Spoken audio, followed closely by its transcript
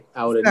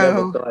I would have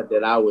never So, thought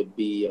that I would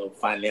be a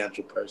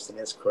financial person.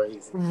 That's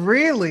crazy.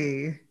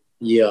 really?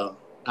 Yeah,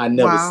 I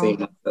never seen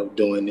Wow. myself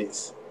doing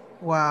this.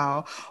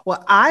 Wow.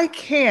 Well, I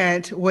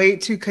can't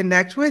wait to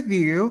connect with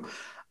you.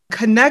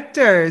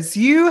 Connectors,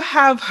 you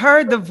have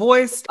heard the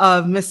voice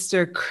of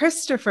Mr.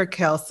 Christopher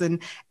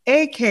Kelson,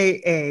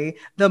 aka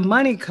the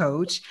Money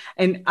Coach,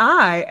 and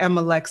I am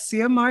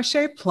Alexia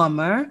Marche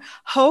Plummer,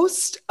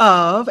 host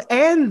of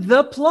and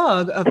the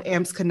plug of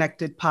AMPS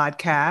Connected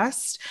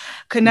podcast.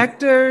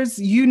 Connectors,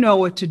 you know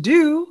what to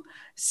do.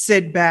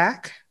 Sit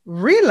back,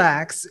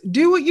 relax,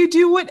 do what you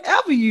do,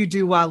 whatever you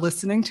do while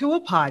listening to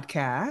a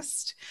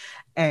podcast,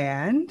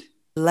 and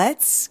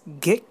Let's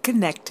get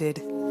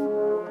connected.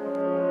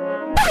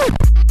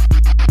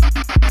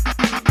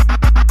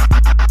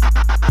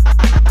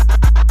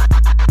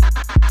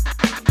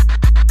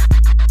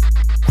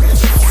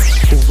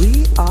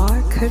 We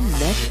are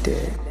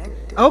connected.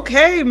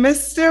 okay,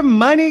 Mr.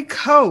 Money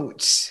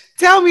Coach.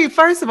 Tell me,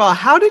 first of all,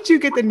 how did you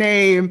get the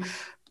name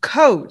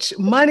Coach,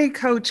 Money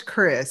Coach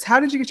Chris? How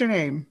did you get your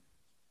name?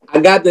 I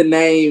got the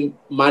name.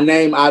 My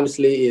name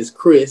obviously is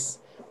Chris,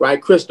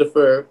 right?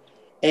 Christopher,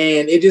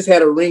 and it just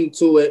had a ring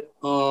to it.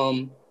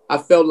 I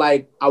felt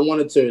like I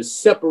wanted to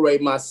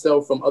separate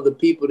myself from other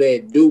people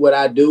that do what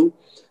I do,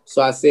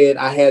 so I said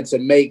I had to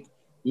make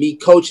me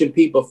coaching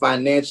people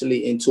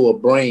financially into a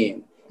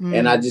brand.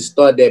 And I Mm. just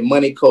thought that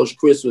Money Coach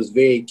Chris was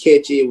very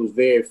catchy. It was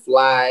very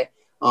fly.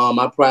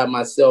 I pride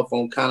myself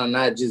on kind of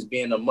not just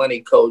being a money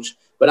coach,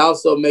 but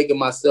also making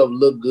myself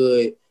look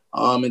good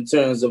in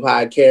terms of how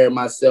I carry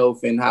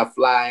myself and how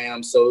fly I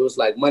am. So it was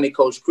like Money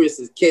Coach Chris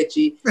is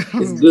catchy,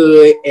 it's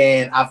good,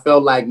 and I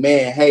felt like,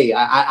 man, hey,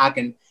 I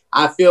can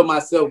I feel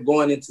myself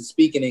going into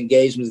speaking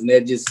engagements and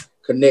that just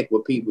connect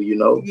with people, you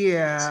know.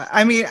 Yeah,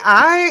 I mean,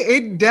 I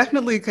it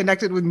definitely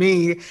connected with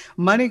me,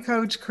 Money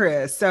Coach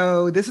Chris.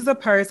 So this is a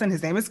person,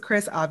 his name is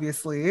Chris,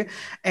 obviously,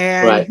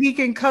 and Right. he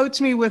can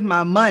coach me with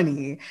my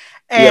money.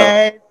 Yeah.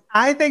 And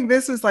I think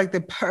this was like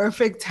the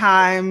perfect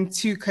time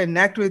to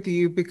connect with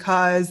you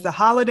because the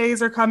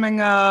holidays are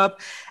coming up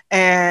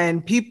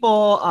and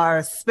people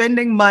are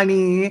spending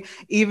money,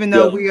 even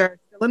though Yeah. we are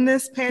still in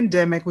this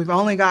pandemic. We've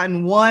only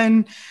gotten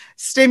one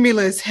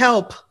stimulus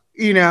help,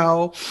 you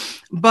know,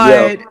 Yeah.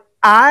 but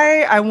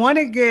I want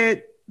to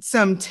get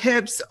some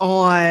tips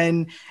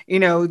on,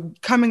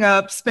 coming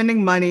up,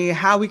 spending money,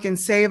 how we can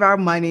save our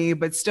money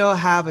but still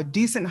have a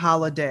decent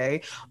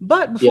holiday.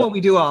 But Yeah. before we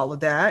do all of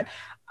that,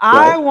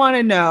 Right. I want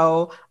to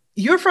know,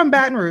 you're from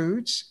Baton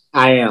Rouge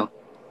I am.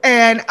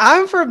 and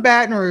I'm from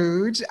Baton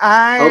Rouge.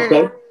 I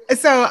Okay.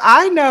 so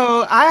I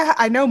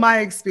know my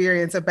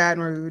experience of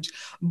Baton Rouge,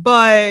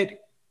 but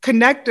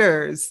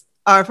connectors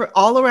are for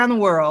all around the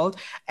world,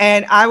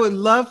 and I would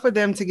love for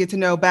them to get to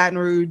know Baton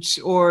Rouge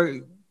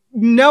or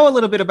know a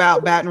little bit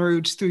about Baton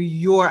Rouge through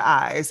your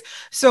eyes.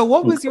 So,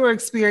 what was your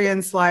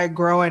experience like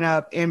growing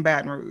up in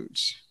Baton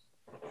Rouge?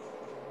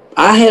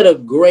 I had a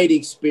great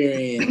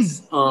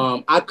experience.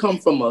 I come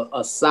from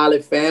a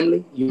solid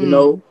family, you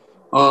know.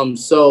 Mm,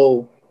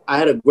 So I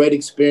had a great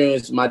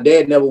experience. My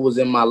dad never was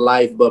in my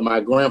life, but my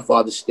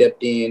grandfather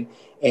stepped in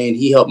and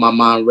he helped my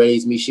mom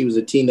raise me. She was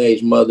a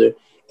teenage mother,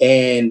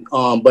 and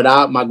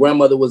my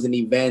grandmother was an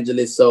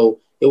evangelist, so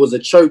it was a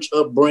church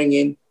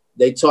upbringing.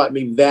 They taught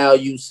me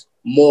values,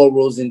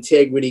 morals,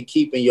 integrity,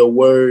 keeping your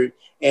word,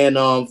 and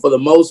for the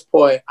most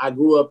part, I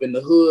grew up in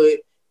the hood,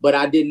 but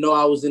I didn't know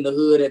I was in the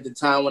hood at the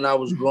time when I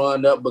was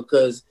growing up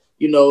because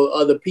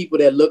other people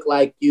that look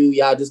like you,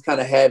 y'all just kind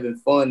of having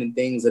fun and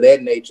things of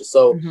that nature.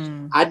 So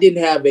mhm. I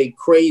didn't have a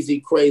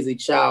crazy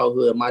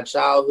childhood. My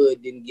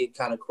childhood didn't get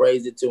kind of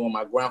crazy till when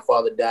my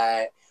grandfather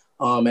died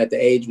at the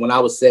age when I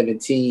was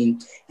 17.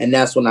 And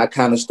that's when I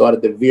kind of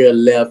started to veer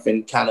left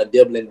and kind of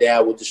dibbling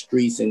down with the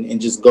streets and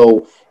just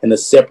go in a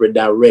separate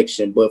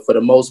direction. But for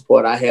the most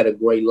part, I had a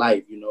great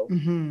life, you know.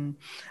 Mhm.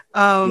 Yes,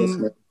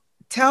 Um, man.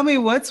 Tell me,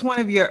 what's one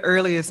of your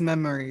earliest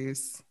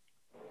memories?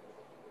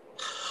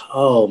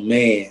 Oh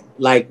man,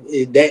 like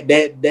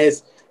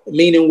that's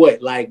meaning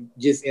what? Like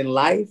just in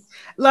life?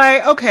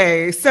 Like,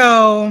 okay,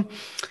 so,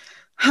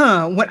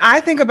 when I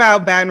think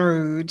about Baton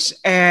Rouge,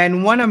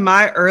 and one of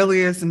my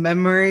earliest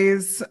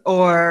memories,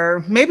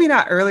 or maybe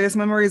not earliest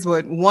memories,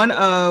 but one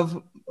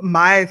of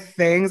my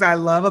things I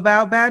love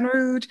about Baton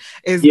Rouge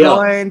is Yeah.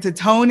 going to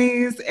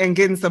Tony's and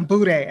getting some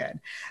boudin.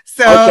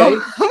 So, Okay.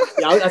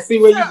 Yeah, I see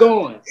where you're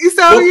going.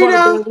 so What you part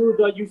of know, Baton Rouge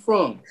are you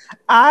from?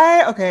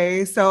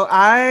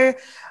 I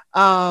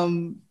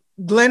um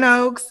Glen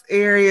Oaks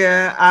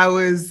area. I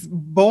was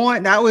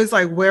born, that was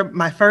like where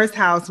my first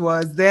house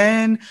was.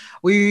 Then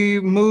we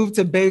moved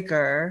to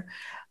Baker.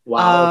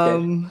 Wow. Okay.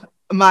 Um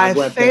My my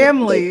grandparents from Baker.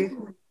 family,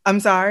 I'm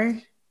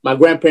sorry. My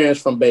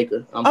grandparents from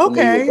Baker. I'm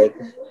familiar with Okay.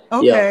 Baker. Yeah.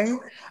 Okay.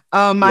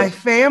 Yeah. My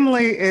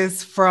family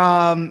is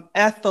from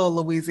Ethel,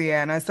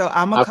 Louisiana. So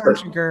I'm a I've heard.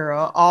 country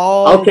girl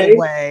Okay.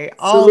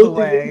 all the Salute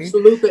to you. way.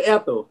 Salute to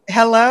Ethel.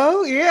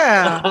 Hello?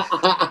 Yeah.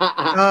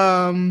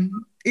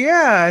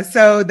 Yeah,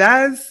 so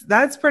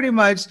that's pretty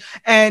much,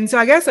 and so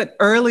I guess an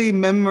early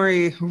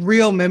memory,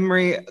 real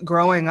memory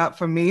growing up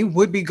for me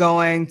would be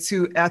going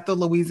to Ethel,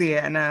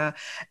 Louisiana,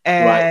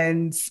 Right.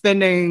 and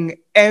spending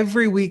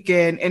every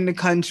weekend in the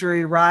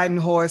country riding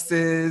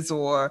horses,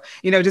 or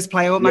just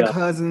playing with my Yeah.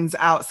 cousins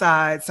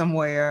outside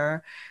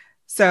somewhere.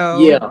 So,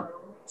 Yeah.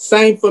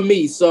 Same for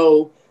me.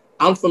 So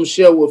I'm from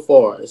Sherwood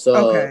Forest.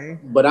 okay.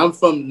 But I'm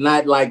from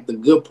not like the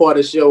good part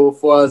of Sherwood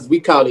Forest. We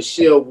call it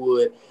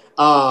Sherwood.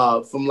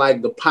 From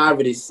like the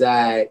poverty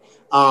side.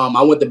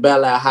 I went to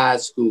Bel Air High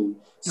School.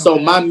 So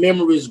my Okay.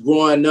 memories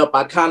growing up,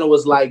 I kind of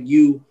was like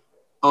you.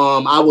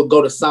 I would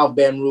go to South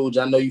Baton Rouge.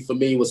 I know you're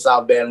familiar with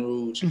South Baton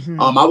Rouge. Hmm.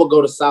 I would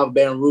go to South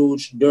Baton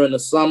Rouge during the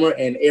summer,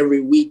 and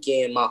every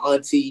weekend, my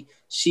auntie,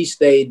 she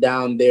stayed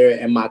down there,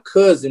 and my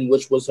cousin,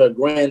 which was her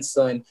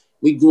grandson,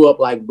 we grew up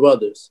like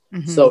brothers.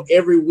 So Hmm.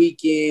 every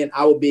weekend,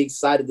 I would be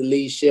excited to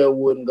leave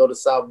Sherwood and go to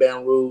South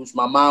Baton Rouge.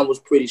 My mom was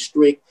pretty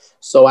strict,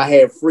 so I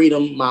had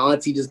freedom. My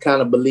auntie just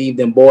kind of believed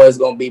in boys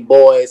gonna be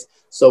boys,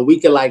 so we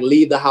could like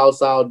leave the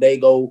house all day,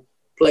 go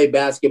play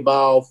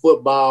basketball,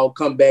 football,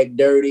 come back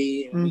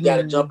dirty, and we got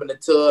to jump Hmm. in the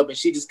tub. And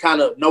she just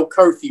kind of no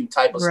curfew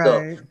type of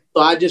stuff. Right.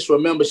 So I just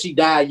remember she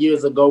died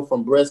years ago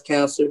from breast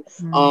cancer.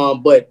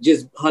 Mm-hmm. But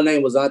just her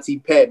name was Auntie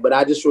Pat. But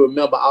I just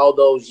remember all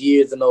those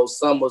years and those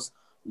summers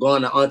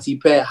going to Auntie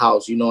Pat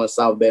house, in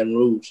South Baton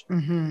Rouge.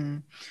 Mm-hmm.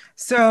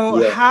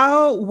 So,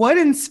 Yeah. what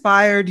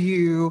inspired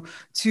you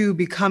to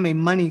become a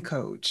money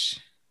coach?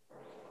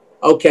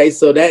 Okay,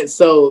 so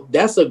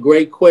that's a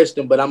great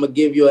question, but I'm gonna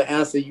give you an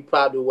answer you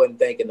probably wasn't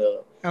thinking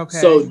of. Okay.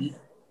 So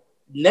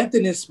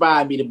nothing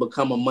inspired me to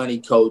become a money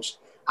coach.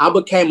 I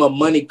became a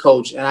money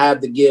coach, and I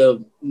have to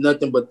give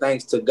nothing but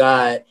thanks to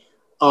God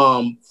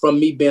from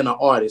me being an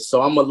artist.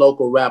 So I'm a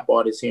local rap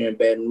artist here in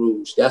Baton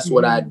Rouge. That's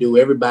what I Mhm. do.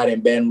 Everybody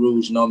in Baton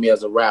Rouge know me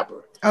as a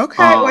rapper.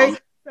 Okay, wait. Um,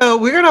 So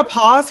we're gonna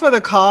pause for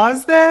the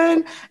cause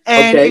then,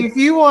 and okay, if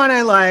you want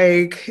to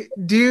like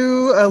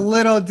do a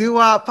little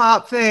doo-wop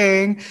pop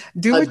thing,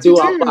 do a what you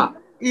do I do. pop.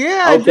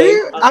 Yeah, Okay,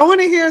 do. I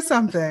want to hear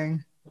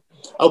something.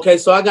 okay.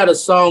 So I got a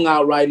song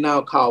out right now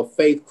called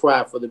 "Faith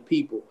Cry for the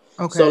People."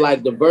 So Okay.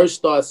 like the verse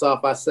starts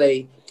off, I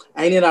say,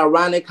 "Ain't it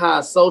ironic how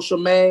a social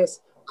mass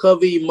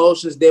cover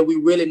emotions that we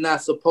really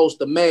not supposed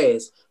to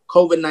mask?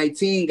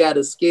 COVID-19 got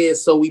us scared,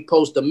 so we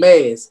post a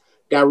mask.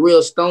 Got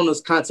real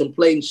stoners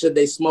contemplating should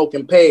they smoke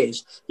and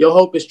pass. Your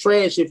hope is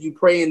trash if you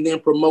pray and then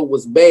promote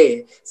what's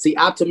bad. See,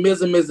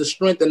 optimism is a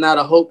strength and not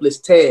a hopeless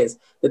task.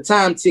 The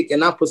time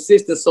ticking, I'm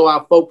persistent, so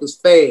I focus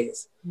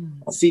fast.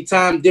 See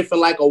time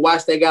different like a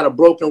watch that got a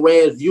broken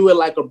rash. View it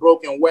like a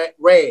broken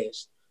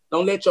rash.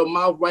 Don't let your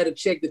mouth write a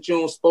check that you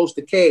aren't supposed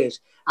to cash.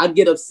 I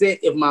get upset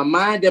if my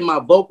mind and my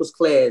vocals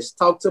clash.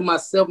 Talk to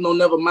myself, no,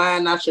 never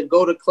mind. I should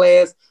go to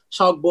class.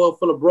 Chalkboard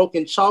full of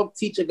broken chalk.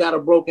 Teacher got a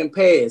broken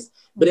past.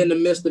 But in the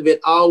midst of it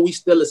all, we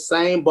still the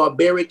same.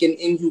 Barbaric and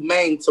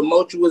inhumane.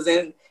 Tumultuous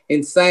and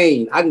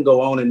insane. I can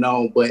go on and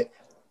on, but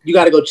you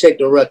got to go check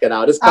the record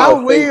out. It's I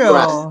called Faith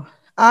Cry. will.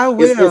 I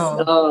It's it's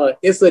will. uh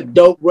it's a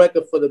dope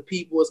record for the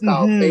people. It's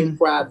called Faith Mm-hmm.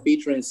 Cry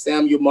featuring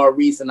Samuel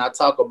Maurice, and I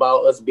talk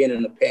about us being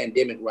in a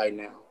pandemic right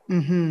now.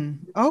 Mm-hmm.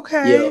 Yeah.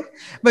 Okay.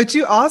 But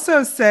you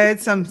also said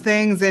some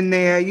things in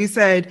there. You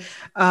said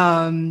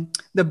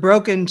the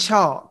broken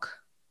chalk.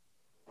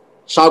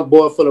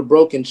 Chalkboard full of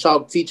broken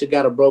chalk. Teacher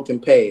got a broken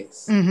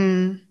pass.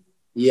 Mm-hmm.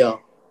 Yeah.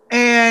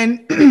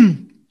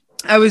 And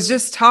I was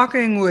just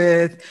talking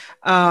with,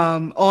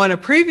 on a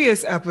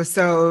previous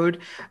episode,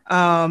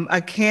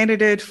 a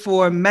candidate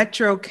for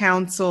Metro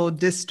Council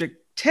District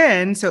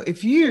 10. So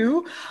if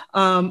you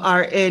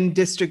are in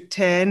District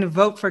 10,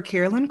 vote for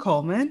Carolyn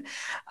Coleman.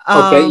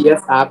 Okay. Um,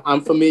 Yes,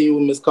 I'm familiar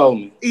with Miss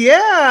Coleman.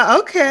 yeah,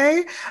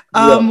 okay.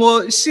 Yeah.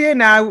 Well, she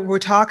and I were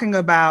talking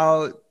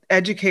about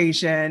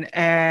education,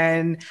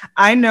 and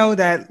I know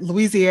that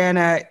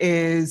Louisiana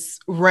is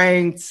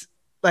ranked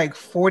like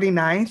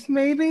 49th,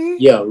 maybe.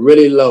 Yeah.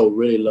 Really low.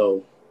 Really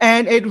low.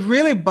 And it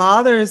really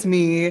bothers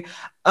me,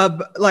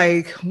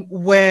 like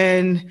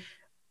when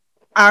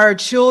our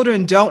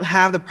children don't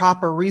have the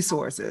proper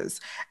resources.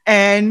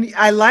 And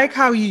I like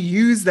how you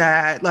use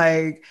that.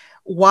 Like,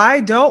 why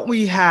don't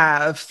we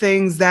have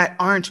things that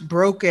aren't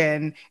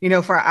broken,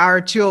 for our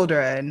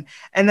children?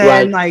 And then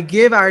Right. like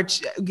give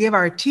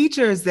our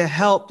teachers the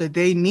help that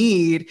they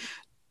need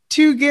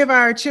to give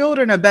our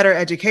children a better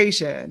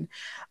education.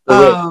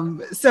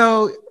 Correct.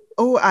 So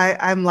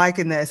I'm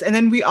liking this. And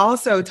then we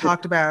also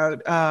talked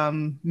about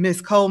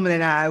Miss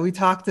Coleman and we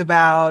talked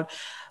about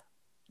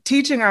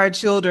teaching our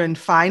children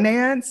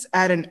finance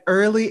at an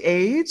early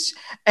age,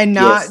 and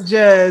not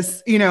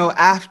Yes. just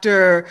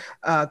after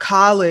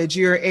college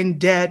you're in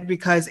debt,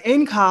 because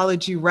in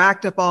college you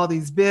racked up all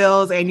these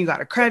bills and you got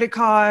a credit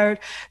card.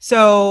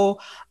 So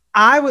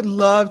I would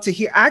love to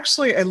hear,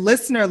 actually a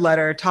listener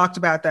letter talked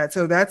about that,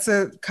 so that's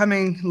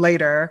coming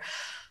later.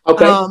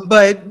 Okay.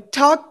 But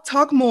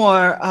talk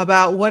more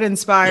about what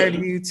inspired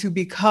you to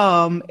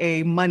become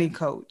a money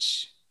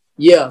coach.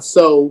 Yeah.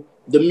 So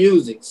the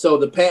music. So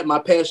my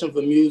passion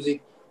for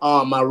music.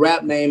 My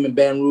rap name in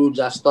Baton Rouge,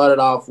 I started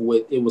off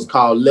with, it was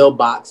called Lil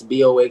Box,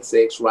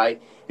 Boxx,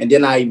 right? And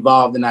then I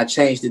evolved and I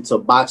changed it to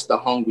Box the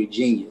Hungry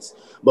Genius.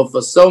 But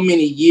for so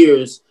many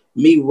years,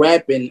 me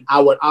rapping,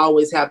 I would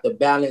always have to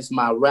balance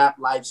my rap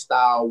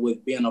lifestyle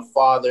with being a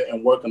father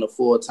and working a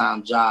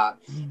full-time job.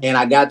 And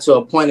I got to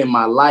a point in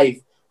my life,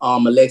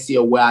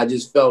 Alexia, where I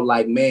just felt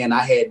like, man,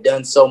 I had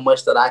done so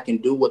much that I can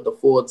do with the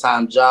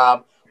full-time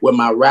job with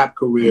my rap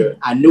career.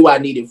 I knew I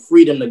needed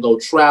freedom to go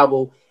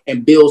travel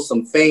and build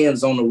some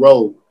fans on the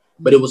road.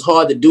 But it was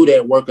hard to do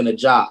that working a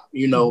job,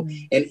 you know.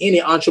 And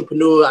any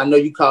entrepreneur, I know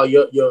you call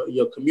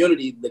your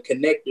community the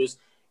connectors,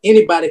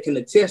 anybody can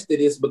attest to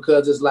this,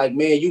 because it's like,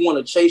 man, you want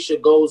to chase your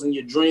goals and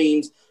your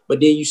dreams,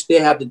 but then you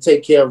still have to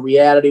take care of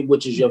reality,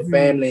 which is your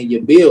family and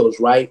your bills,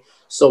 right?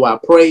 So I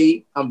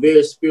prayed. I'm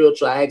very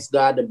spiritual. I asked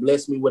God to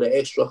bless me with an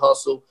extra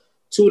hustle.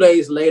 2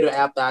 days later,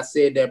 after I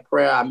said that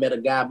prayer, I met a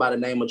guy by the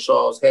name of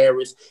Charles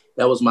Harris.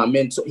 That was my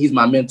mentor. He's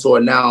my mentor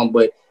now,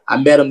 but I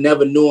met him,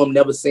 never knew him,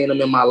 never seen him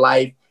in my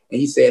life. And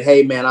he said,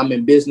 hey, man, I'm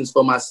in business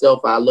for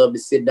myself. I love to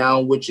sit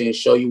down with you and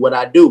show you what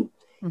I do.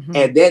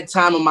 At that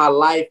time in my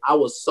life, I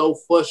was so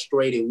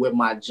frustrated with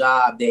my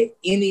job that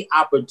any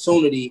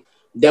opportunity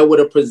that would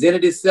have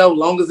presented itself,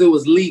 long as it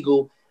was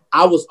legal,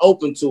 I was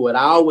open to it.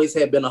 I always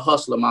had been a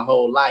hustler my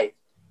whole life.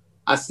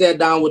 I sat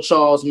down with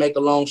Charles, make a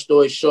long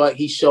story short.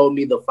 He showed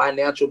me the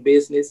financial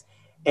business.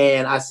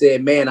 And I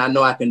said, man, I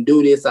know I can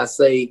do this. I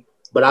say,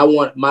 but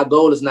my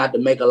goal is not to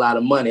make a lot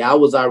of money. I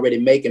was already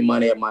making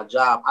money at my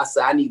job. I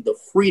said, I need the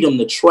freedom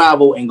to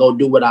travel and go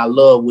do what I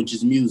love, which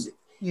is music.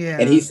 Yeah.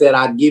 And he said,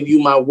 I give you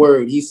my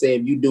word. He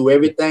said, if you do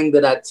everything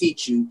that I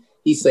teach you,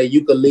 he said,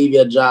 you could leave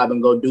your job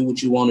and go do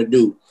what you want to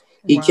do.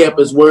 He kept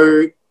his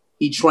word.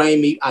 He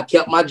trained me. I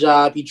kept my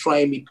job. He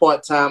trained me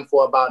part-time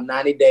for about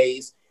 90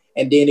 days.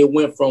 And then it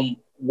went from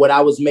what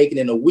I was making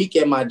in a week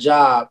at my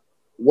job,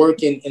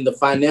 working in the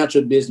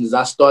financial business.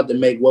 I started to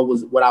make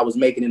what I was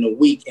making in a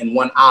week in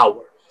 1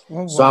 hour. Oh,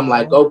 wow. So I'm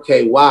like,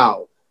 okay,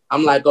 wow.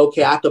 I'm like,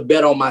 okay, I could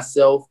bet on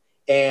myself.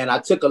 And I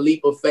took a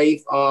leap of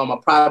faith.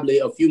 Probably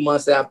a few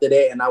months after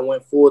that, and I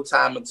went full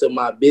time into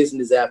my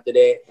business after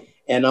that.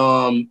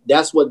 And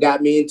that's what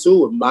got me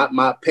into it.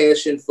 My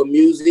passion for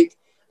music.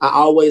 I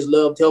always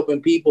loved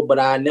helping people, but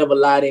I never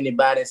lied to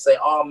anybody and say,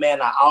 oh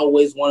man, I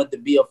always wanted to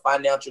be a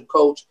financial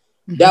coach.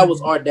 That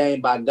was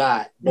ordained by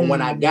God. But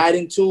when I got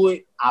into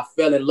it, I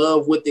fell in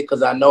love with it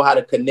because I know how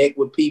to connect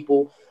with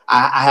people.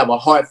 I have a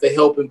heart for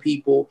helping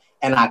people,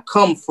 and I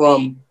come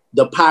from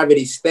the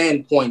poverty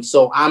standpoint.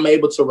 So I'm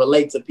able to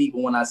relate to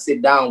people when I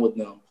sit down with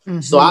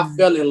them. So I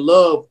fell in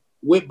love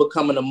with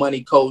becoming a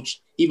money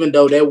coach, even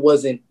though that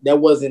wasn't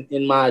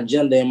in my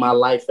agenda in my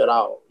life at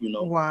all, you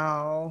know?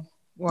 Wow.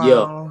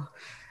 Yeah.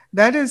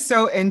 That is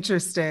so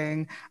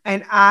interesting.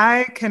 And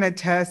I can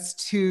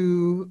attest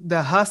to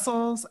the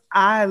hustles.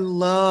 I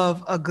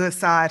love a good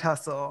side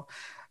hustle.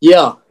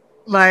 Yeah.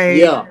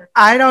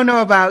 I don't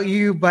know about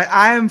you, but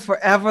I am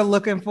forever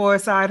looking for a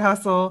side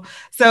hustle.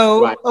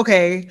 So,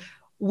 okay.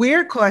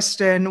 Weird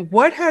question.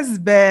 What has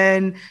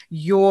been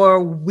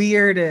your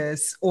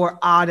weirdest or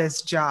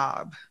oddest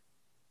job?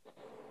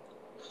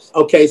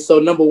 Okay, so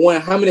number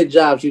one, how many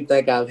jobs you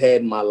think I've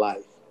had in my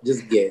life?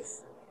 Just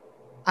guess.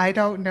 I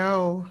don't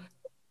know.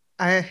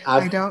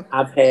 I don't.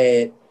 I've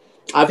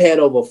had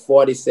over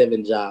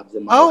 47 jobs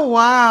in my life. Oh,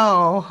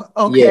 wow.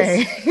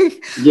 Okay.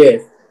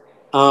 Yes.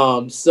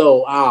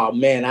 So, oh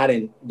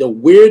man, the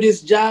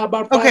weirdest job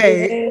I probably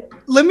had.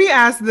 Let me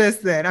ask this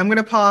then. I'm going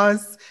to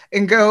pause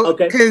and go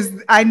because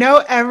I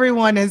know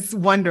everyone is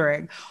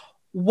wondering,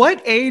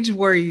 what age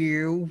were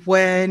you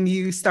when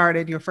you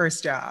started your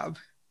first job?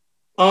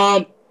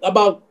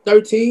 About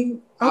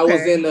 13. I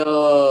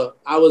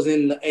was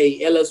in a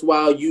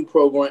LSYU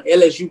program,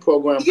 LSU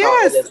program.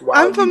 Yes,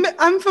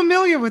 I'm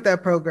familiar with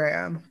that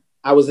program.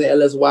 I was in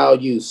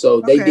LSYU,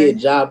 so they did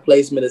job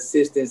placement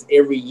assistance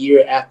every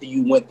year after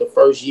you went the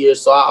first year.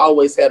 So I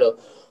always had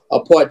a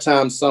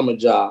part-time summer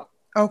job.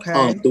 Through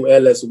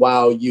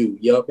LSYU.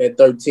 Yup, at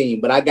 13.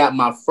 But I got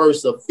my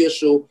first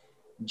official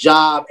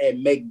job at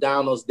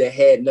McDonald's that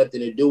had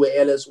nothing to do with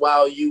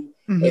LSYU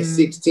at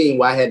 16,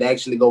 where I had to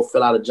actually go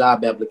fill out a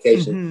job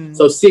application.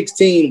 So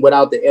 16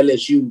 without the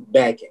LSU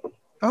backing.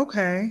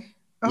 Okay.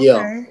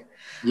 Yeah.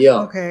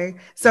 Okay.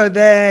 So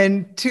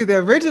then to the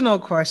original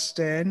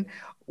question,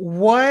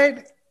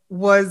 what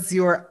was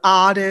your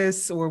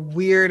oddest or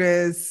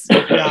weirdest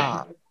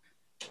job?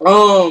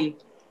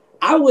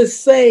 I would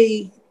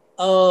say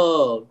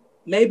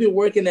maybe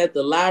working at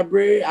the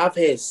library. I've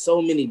had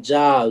so many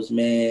jobs,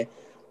 man.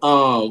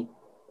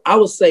 I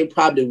would say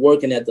probably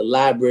working at the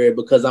library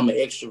because I'm an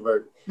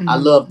extrovert. I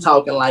love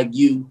talking like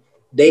you.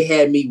 They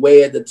had me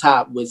way at the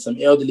top with some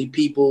elderly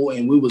people,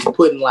 and we was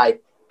putting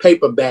like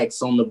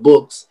paperbacks on the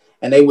books,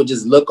 and they would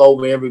just look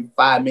over every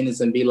 5 minutes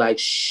and be like,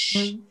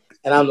 shh.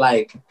 And I'm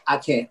like, I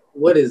can't,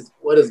 what is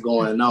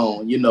going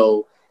on? You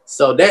know?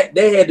 So that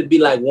had to be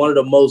like one of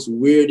the most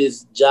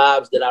weirdest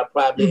jobs that I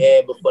probably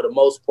had. But for the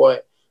most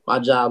part, my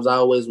jobs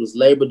always was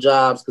labor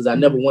jobs because I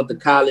never went to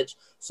college.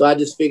 So I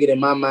just figured in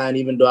my mind,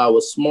 even though I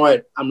was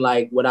smart, I'm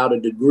like, without a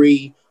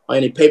degree or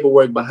any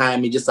paperwork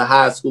behind me, just a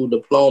high school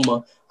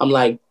diploma. I'm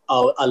like,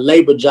 a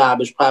labor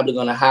job is probably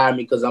going to hire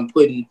me because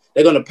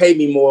they're going to pay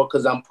me more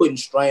because I'm putting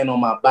strain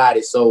on my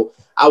body. So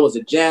I was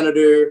a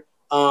janitor.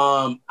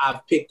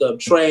 I've picked up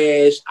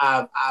trash.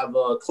 I've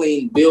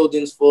cleaned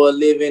buildings for a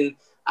living.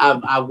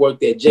 I've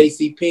worked at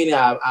JCPenney.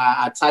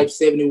 I type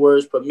 70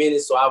 words per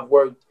minute. So I've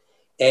worked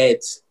at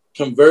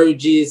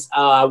Converges.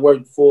 I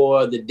worked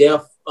for the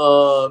deaf.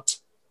 I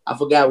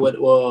forgot what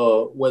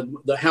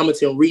the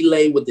Hamilton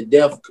Relay with the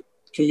deaf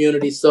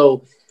community.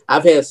 So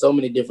I've had so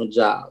many different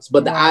jobs.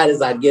 But the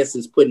oddest, I guess,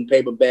 is putting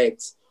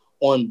paperbacks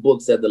on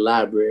books at the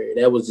library.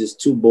 That was just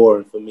too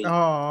boring for me.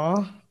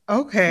 Oh,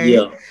 okay.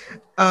 Yeah.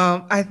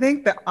 I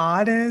think the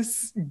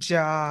oddest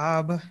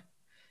job,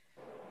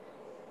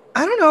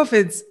 I don't know if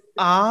it's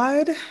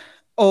odd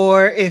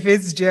or if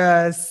it's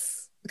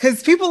just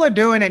because people are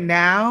doing it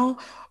now.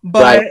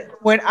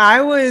 But when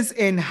I was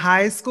in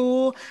high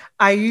school,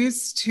 I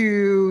used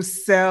to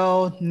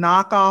sell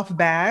knockoff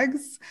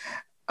bags.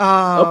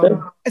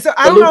 So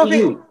I don't know if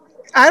it,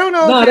 I don't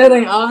know. No, that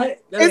ain't odd.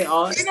 That ain't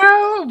odd. You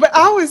know, but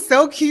I was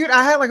so cute.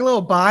 I had like a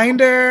little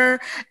binder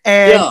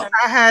and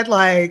I had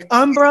like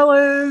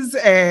umbrellas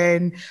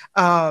and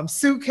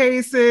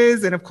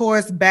suitcases and of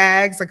course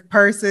bags, like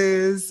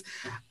purses.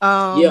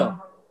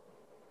 Now,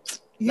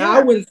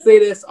 I wouldn't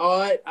say that's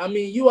odd. I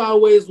mean, you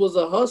always was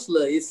a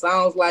hustler. It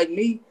sounds like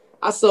me.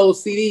 I sold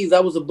CDs. I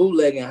was a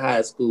bootleg in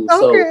high school.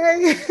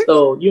 Okay.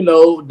 So you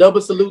know, double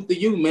salute to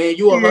you, man.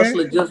 You a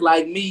hustler just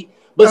like me.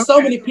 But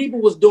so many people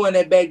was doing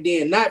that back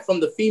then, not from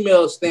the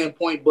female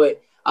standpoint,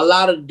 but a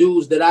lot of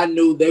dudes that I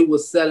knew, they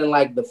was selling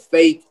like the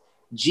fake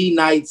G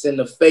Knights and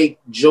the fake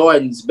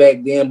Jordans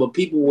back then, but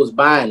people was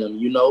buying them,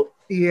 you know?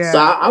 Yeah. So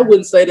I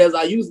wouldn't say that's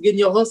how you was getting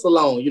your hustle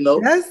on, you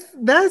know?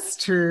 That's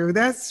true.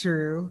 That's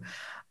true.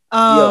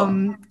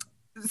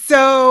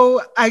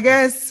 So I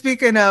guess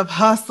speaking of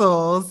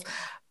hustles,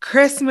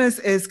 Christmas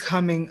is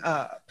coming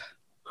up.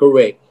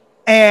 Correct.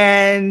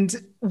 And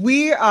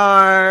we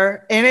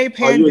are in a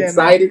pandemic. Are you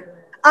excited?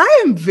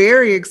 I am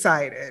very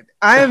excited.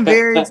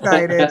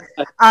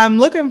 I'm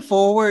looking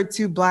forward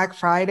to Black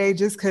Friday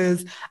just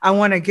because I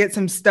want to get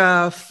some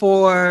stuff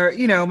for,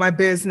 you know, my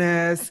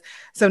business.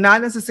 So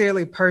not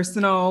necessarily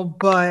personal,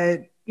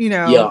 but, you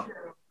know,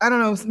 I don't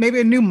know,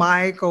 maybe a new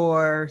mic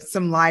or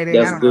some lighting.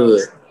 That's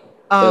good.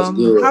 That's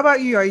good. How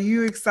about you? Are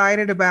you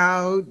excited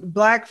about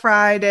Black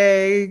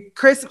Friday?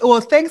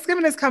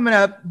 Thanksgiving is coming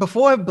up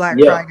before Black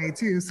Friday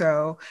too.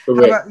 So how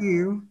about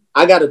you?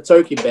 I got a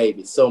turkey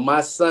baby. So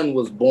my son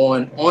was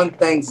born on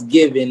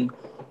Thanksgiving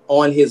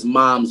on his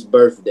mom's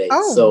birthday.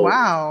 Oh,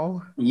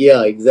 wow.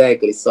 Yeah,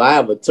 exactly. So I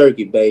have a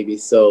turkey baby.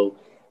 So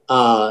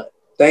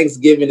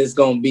Thanksgiving is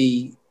going to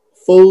be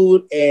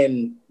food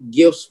and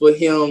gifts for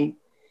him.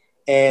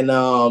 And,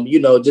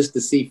 you know, just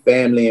to see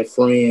family and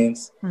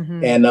friends.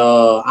 Mm-hmm. And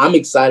I'm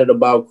excited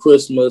about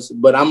Christmas,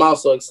 but I'm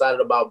also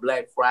excited about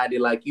Black Friday,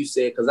 like you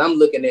said, because I'm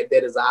looking at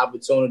that as an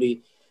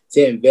opportunity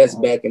to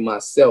invest back in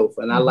myself.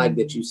 And I like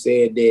that you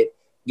said that,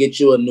 get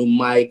you a new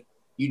mic,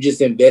 you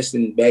just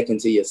investing back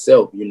into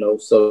yourself, you know?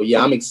 So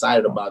yeah, I'm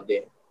excited about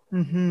that.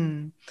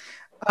 Mm-hmm.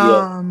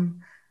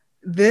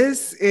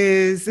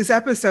 This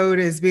episode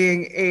is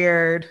being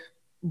aired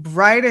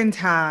right in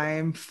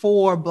time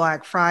for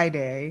Black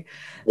Friday.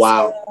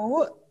 Wow.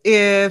 So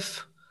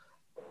if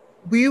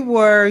we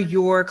were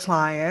your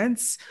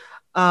clients,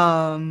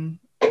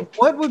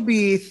 what would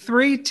be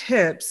 3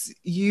 tips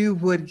you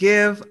would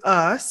give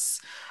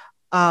us?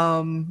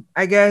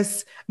 I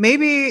guess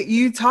maybe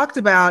you talked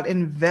about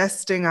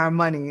investing our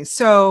money.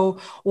 So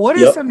what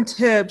are some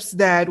tips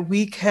that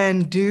we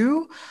can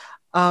do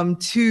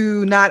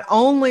to not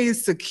only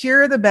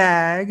secure the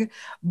bag,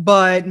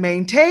 but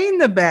maintain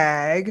the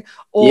bag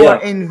or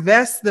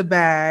invest the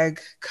bag,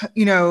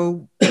 you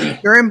know,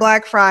 during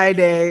Black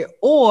Friday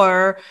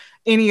or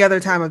any other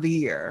time of the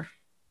year?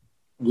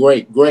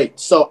 Great.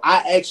 So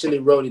I actually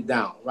wrote it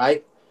down,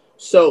 right?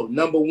 So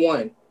number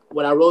 1,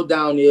 what I wrote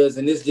down is,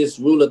 and it's just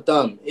rule of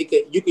thumb, you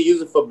could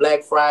use it for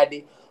Black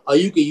Friday or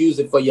you could use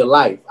it for your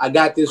life. I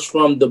got this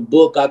from the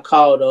book I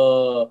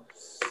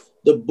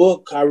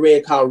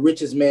read called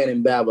Richest Man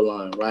in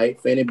Babylon,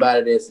 right? For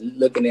anybody that's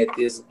looking at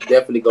this,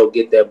 definitely go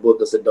get that book.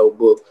 It's a dope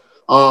book.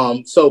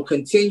 So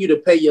continue to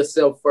pay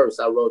yourself first.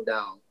 I wrote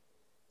down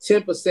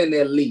 10%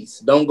 at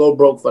least. Don't go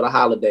broke for the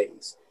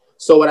holidays.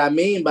 So what I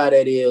mean by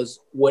that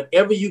is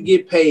whatever you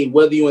get paid,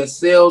 whether you're in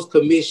sales,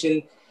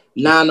 commission,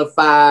 9 to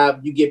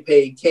 5, you get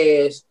paid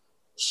cash.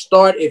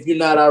 Start, if you're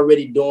not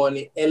already doing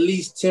it, at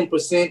least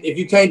 10%. If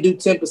you can't do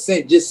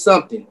 10%, just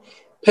something.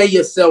 Pay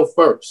yourself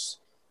first.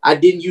 I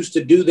didn't used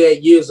to do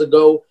that years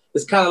ago.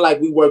 It's kind of like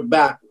we work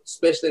backwards,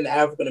 especially in the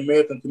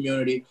African-American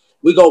community.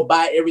 We go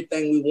buy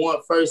everything we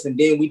want first, and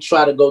then we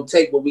try to go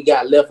take what we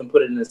got left and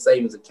put it in a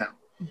savings account.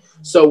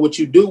 Mm-hmm. So what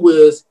you do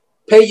is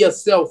pay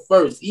yourself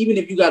first. Even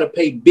if you got to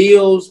pay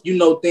bills, you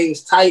know,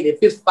 things tight. If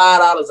it's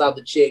 $5 out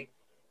the check,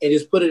 and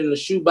just put it in a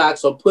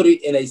shoebox or put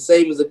it in a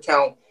savings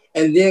account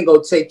and then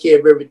go take care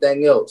of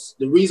everything else.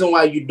 The reason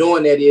why you're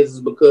doing that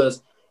is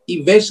because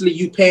eventually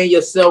you paying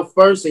yourself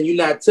first and you're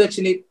not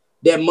touching it,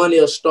 that money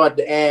will start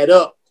to add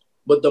up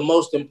But the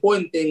most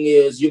important thing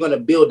is you're going to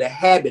build a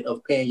habit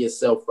of paying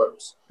yourself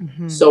first.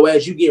 Mm-hmm. So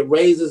as you get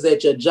raises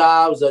at your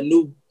jobs or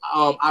new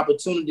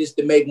opportunities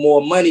to make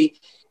more money,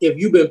 if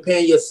you've been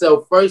paying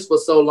yourself first for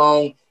so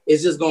long,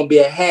 it's just going to be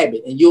a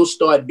habit. And you'll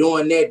start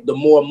doing that the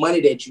more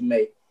money that you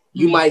make.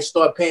 You might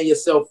start paying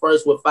yourself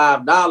first with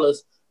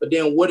 $5, but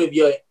then what if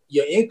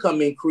your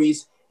income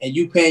increase and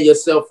you paying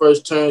yourself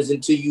first turns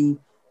into you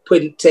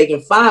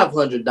taking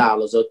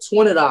 $500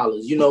 or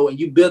 $20, and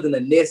you building a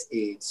nest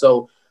egg.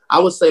 So I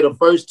would say the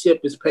first tip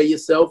is pay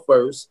yourself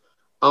first.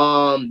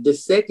 The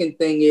second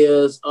thing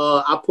is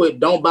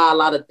don't buy a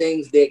lot of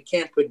things that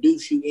can't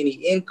produce you any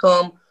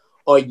income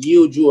or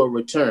yield you a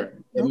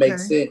return. It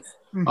makes sense.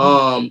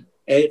 Mm-hmm.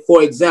 And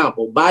for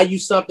example, buy you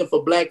something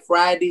for Black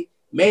Friday,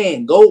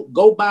 man,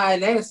 go buy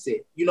an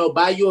asset.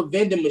 Buy you a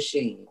vending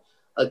machine,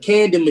 a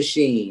candy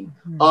machine,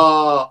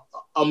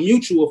 a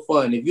mutual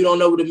fund. If you don't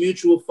know what a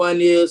mutual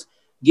fund is,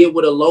 get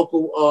with a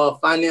local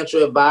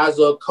financial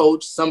advisor, or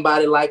coach,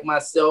 somebody like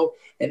myself,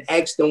 and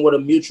ask them what a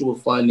mutual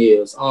fund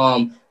is.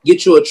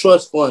 Get you a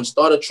trust fund.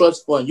 Start a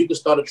trust fund. You can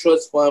start a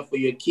trust fund for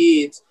your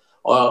kids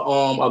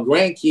or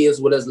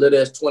grandkids with as little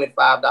as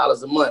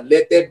 $25 a month.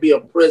 Let that be a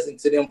present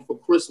to them for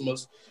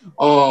Christmas.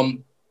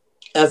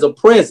 As a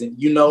present,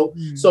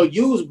 So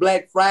use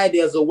Black Friday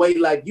as a way,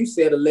 like you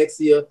said,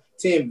 Alexia,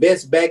 to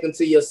invest back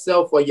into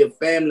yourself or your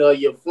family or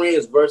your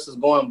friends versus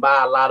going and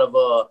buy a lot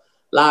of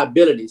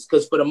liabilities.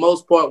 Because for the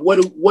most part,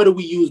 what do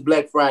we use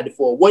Black Friday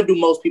for? What do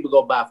most people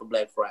go buy for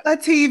Black Friday? A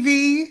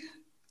TV.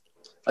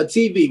 A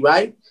TV,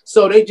 right?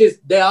 So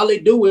all they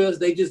do is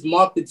they just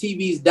mark the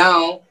TVs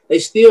down. They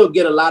still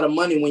get a lot of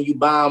money when you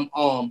buy them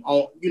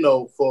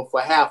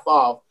for half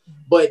off.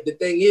 But the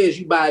thing is,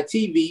 you buy a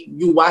TV,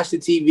 you watch the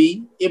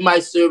TV, it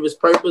might serve its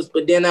purpose,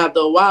 but then after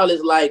a while,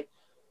 it's like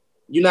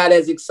you're not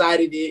as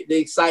excited, the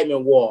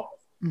excitement wore off.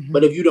 Mm-hmm.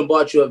 But if you done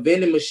bought you a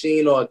vending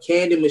machine or a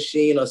candy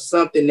machine or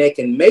something that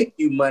can make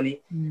you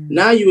money,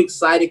 now you're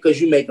excited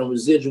because you're making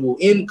residual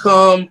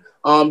income.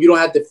 You don't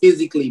have to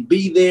physically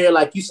be there.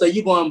 Like you say,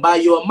 you're going to buy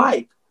you a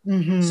mic.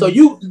 Mm-hmm. So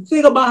you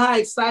think about how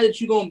excited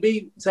you're going to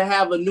be to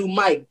have a new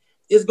mic.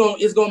 It's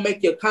gonna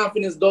make your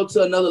confidence go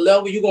to another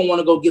level. You're gonna want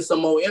to go get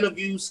some more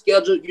interviews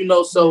scheduled,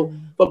 So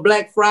for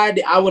Black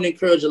Friday, I would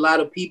encourage a lot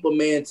of people,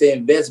 man, to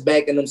invest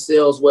back in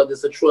themselves, whether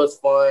it's a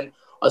trust fund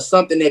or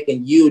something that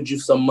can yield you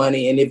some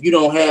money. And if you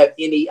don't have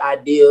any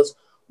ideas,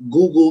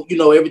 Google,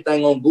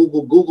 everything on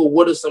Google. Google,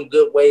 what are some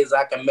good ways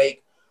I can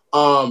make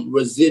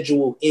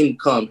residual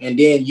income, and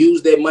then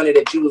use that money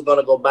that you was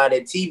gonna go buy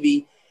that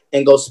TV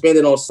and go spend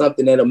it on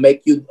something that'll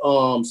make you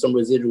some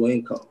residual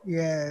income.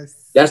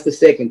 Yes, that's the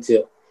second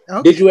tip.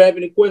 Okay. Did you have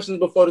any questions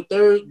before the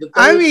third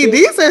I mean, tip?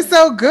 These are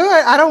so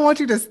good. I don't want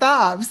you to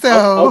stop.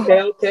 So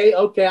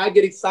okay. I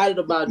get excited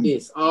about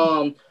this.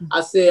 I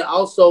said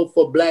also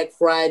for Black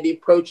Friday,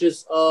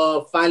 purchase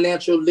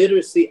financial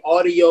literacy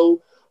audio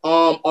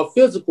or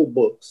physical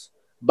books.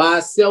 Buy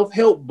a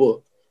self-help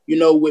book.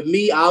 With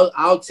me,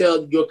 I'll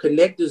tell your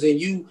connectors and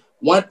you.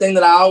 One thing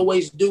that I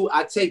always do,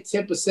 I take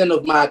 10%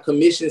 of my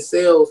commission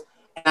sales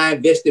and I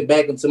invest it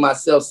back into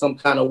myself some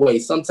kind of way.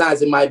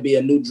 Sometimes it might be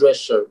a new dress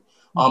shirt.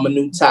 A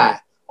new tie,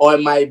 or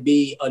it might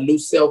be a new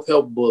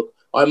self-help book,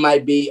 or it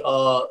might be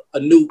a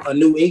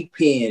new ink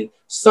pen,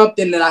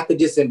 something that I could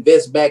just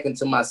invest back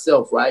into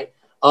myself, right?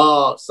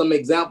 Some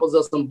examples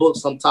of some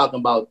books I'm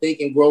talking about: Think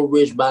and Grow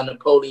Rich by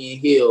Napoleon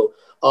Hill.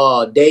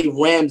 Dave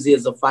Ramsey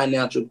is a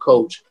financial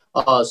coach.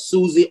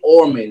 Susie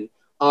Orman,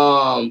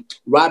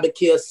 Robert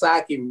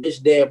Kiyosaki,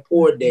 Rich Dad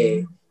Poor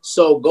Dad.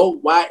 So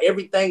while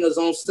everything is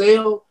on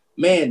sale,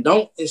 man,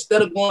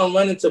 instead of going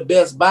running to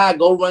Best Buy,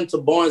 go run to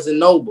Barnes and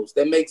Nobles.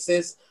 That makes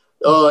sense.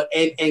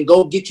 And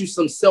go get you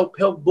some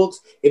self-help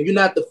books. If you're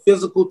not the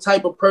physical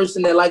type of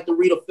person that like to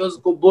read a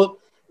physical book,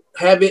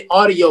 have it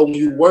audio when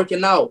you're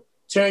working out.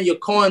 Turn your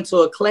car into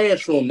a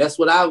classroom. That's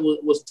what I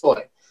was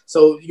taught.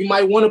 So you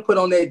might want to put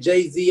on that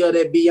Jay-Z or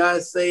that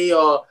Beyonce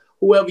or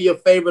whoever your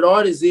favorite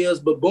artist is.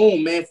 But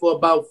boom, man, for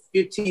about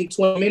 15,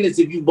 20 minutes,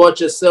 if you bought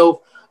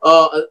yourself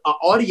an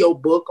audio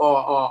book or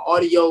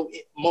audio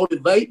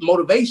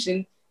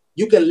motivation,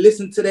 you can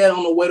listen to that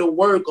on the way to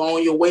work or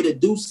on your way to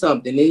do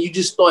something. And you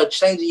just start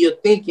changing your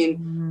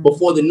thinking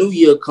before the new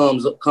year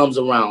comes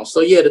around.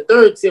 So yeah, the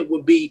third tip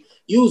would be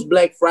use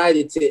Black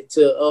Friday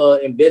to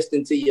invest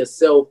into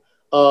yourself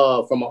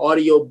from an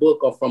audio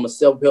book or from a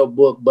self-help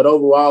book. But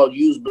overall,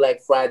 use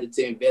Black Friday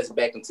to invest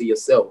back into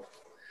yourself.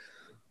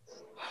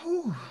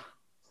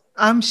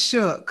 I'm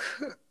shook.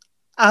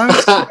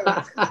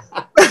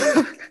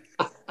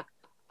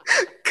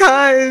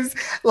 Because,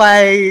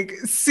 like,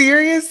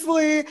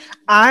 seriously,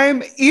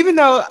 even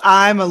though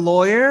I'm a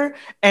lawyer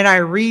and I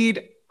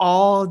read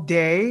all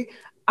day,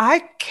 I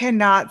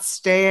cannot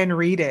stand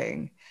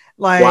reading.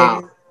 Like,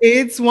 wow.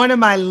 It's one of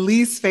my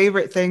least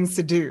favorite things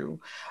to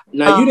do.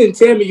 Now, you didn't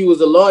tell me you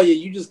was a lawyer.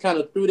 You just kind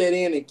of threw that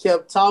in and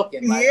kept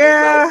talking. Like,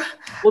 yeah.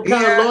 What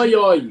kind of lawyer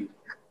are you?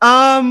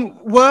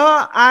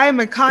 Well, I'm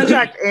a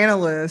contract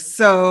analyst,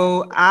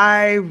 so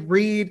I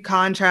read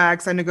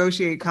contracts, I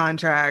negotiate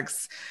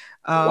contracts.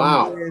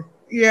 Wow.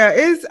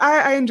 Yeah,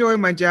 I enjoy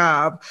my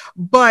job.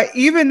 But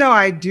even though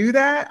I do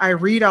that, I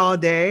read all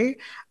day.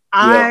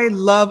 Yeah, I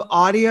love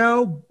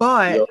audio,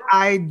 yeah, but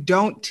I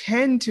don't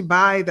tend to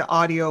buy the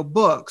audio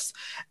books.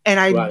 And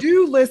I right.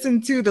 do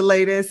listen to the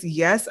latest.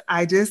 Yes,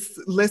 I just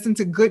listened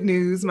to Good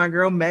News. My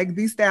girl Meg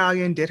Thee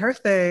Stallion did her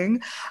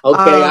thing.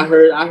 Okay, Um,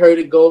 I heard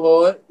it go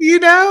hard.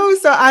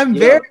 so I'm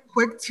very Yeah.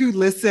 quick to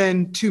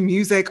listen to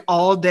music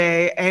all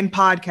day and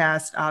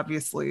podcast,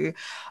 obviously.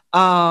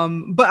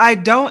 But I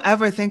don't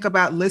ever think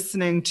about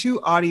listening to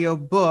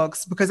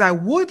audiobooks because I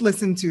would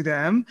listen to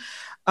them.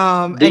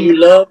 And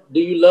Do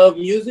you love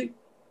music?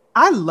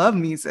 I love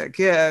music.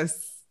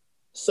 Yes.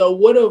 So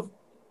what if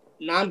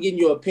now I'm getting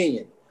your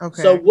opinion.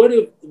 So Okay.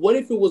 what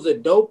if it was a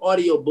dope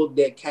audio book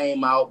that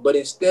came out, but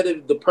instead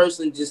of the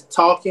person just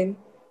talking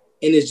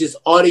and it's just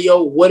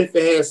audio, what if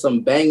it has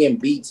some banging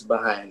beats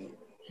behind it?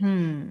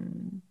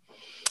 Hmm.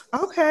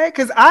 Okay.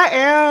 Because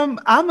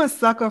I'm a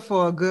sucker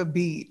for a good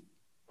beat.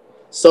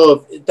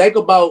 So if think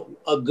about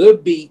a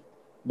good beat,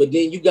 but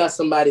then you got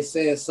somebody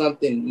saying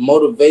something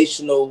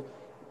motivational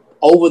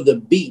over the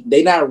beat.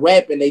 They not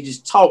rapping, they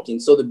just talking.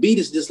 So the beat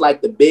is just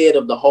like the bed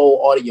of the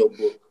whole audio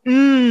book.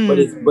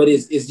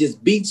 Mm. It's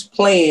just beats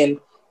playing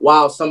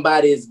while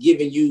somebody is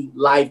giving you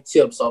life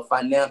tips or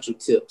financial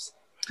tips.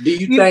 Do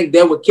you You, think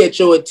that would catch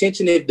your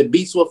attention if the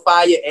beats were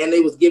fire and they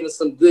was giving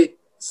some good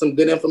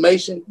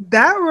information?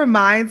 that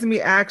reminds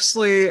me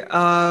actually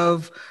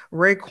of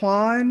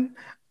Raekwon.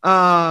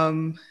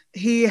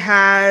 He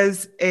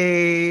has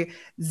a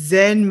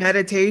Zen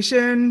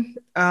meditation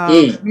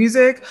Mm,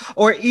 music,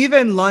 or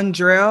even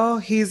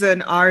Lundrell. He's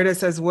an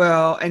artist as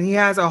well, and he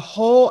has a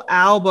whole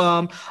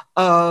album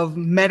of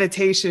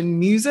meditation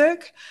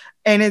music.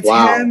 And it's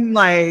wow. him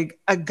like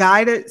a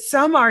guided,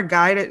 some are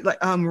guided, like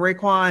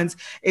Raekwon's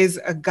is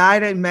a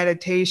guided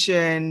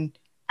meditation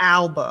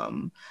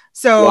album.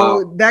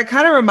 Wow. So that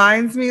kind of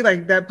reminds me,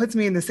 like that puts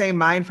me in the same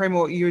mind frame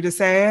of what you were just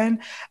saying.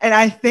 And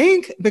I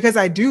think because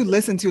I do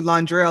listen to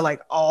Londrell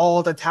like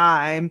all the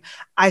time,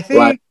 I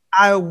Right. think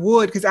I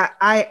would, because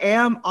I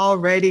am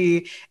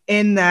already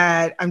in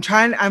that.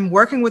 I'm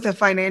working with a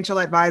financial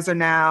advisor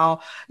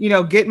now,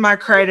 getting my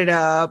credit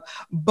up,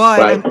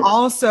 but Right. I'm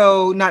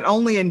also not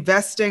only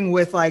investing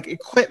with like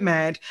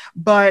equipment,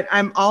 but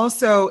I'm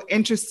also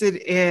interested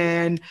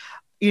in,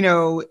 you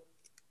know,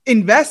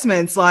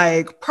 investments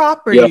like Yeah.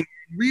 property,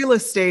 real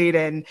estate,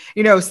 and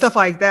stuff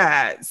like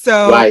that.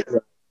 So Right.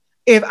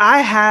 if I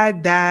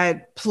had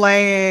that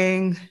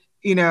playing,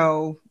 you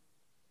know,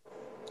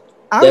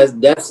 I would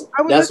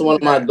I would That's listen one to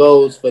of my that.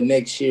 goals for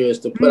next year is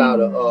to put out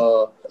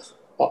Mm.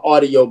 a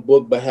audio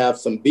book but have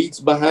some beats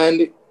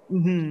behind it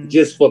Hmm.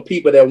 just for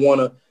people that want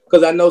to,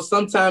 because I know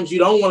sometimes you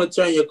don't want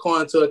to turn your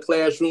car into a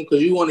classroom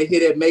because you want to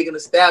hear that Megan Thee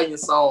Stallion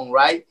song,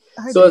 right?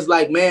 I So do. it's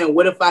like, man,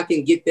 what if I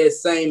can get that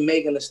same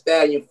Megan Thee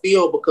Stallion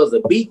feel because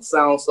the beat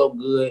sounds so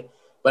good,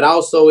 but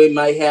also it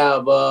might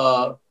have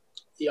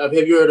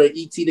you heard of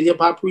E.T. the Hip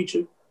Hop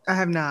Preacher? I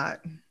have not.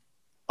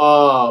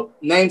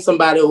 Name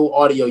somebody who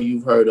audio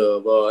you've heard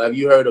of. Have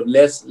you heard of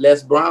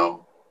Les Brown?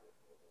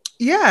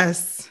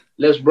 Yes.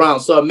 Les Brown.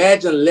 So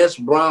imagine Les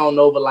Brown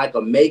over like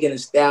a Megan Thee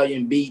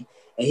Stallion beat,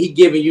 and he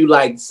giving you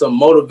like some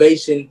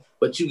motivation,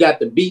 but you got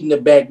the beat in the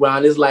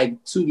background. It's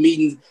like two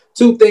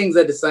things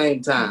at the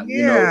same time. So,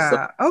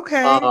 Yeah.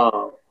 Okay.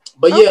 uh,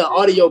 but yeah, Okay.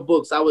 audio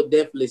books. I would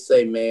definitely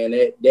say, man,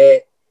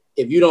 that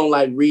if you don't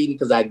like reading,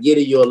 because I get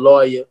it, you're a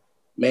lawyer,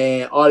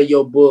 man.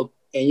 Audio book,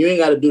 and you ain't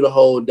got to do the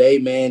whole day,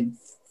 man.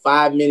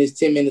 5 minutes,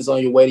 10 minutes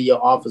on your way to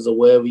your office or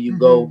wherever you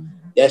go,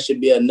 Mhm. that should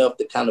be enough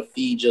to kind of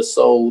feed your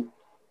soul,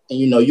 and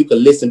you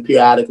can listen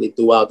periodically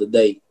throughout the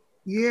day.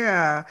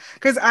 Yeah,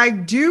 because I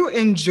do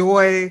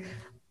enjoy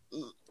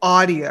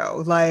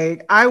audio.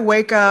 Like I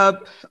wake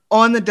up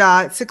on the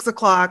dot, 6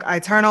 o'clock. I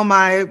turn on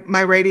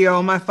my radio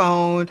on my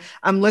phone.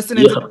 I'm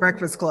listening to the Yeah,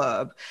 Breakfast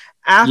Club.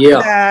 After yeah,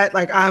 that,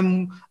 like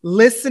I'm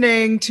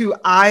listening to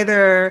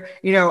either,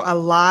 a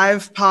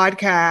live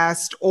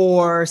podcast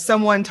or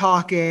someone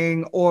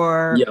talking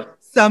or yeah.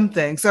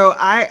 something. So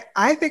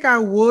I think I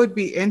would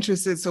be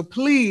interested. So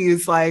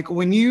please, like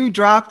when you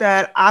drop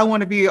that, I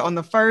want to be on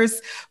the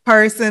first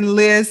person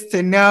list to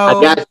I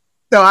know got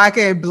so I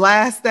can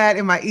blast that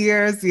in my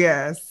ears.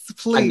 Yes, I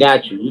please.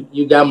 got you.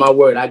 You got my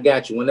word. I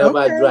got you. Whenever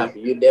I Okay. drop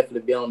it, you'll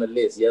definitely be on the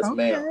list. Yes,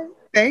 ma'am. Okay.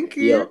 Thank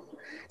Yeah, you.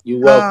 you're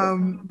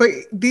welcome. But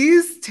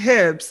these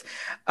tips,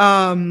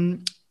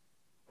 um,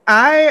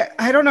 I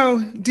don't know.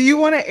 Do you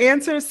want to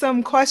answer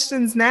some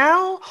questions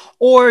now,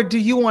 or do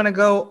you want to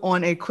go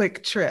on a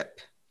quick trip?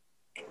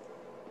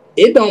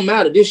 It don't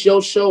matter. This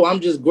your show. I'm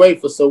just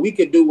grateful. So we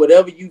could do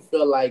whatever you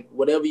feel like,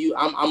 whatever you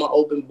I'm an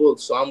open book,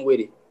 so I'm with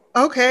it.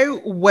 Okay.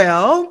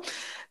 Well,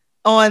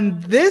 on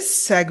this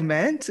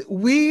segment,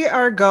 we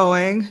are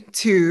going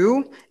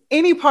to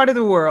any part of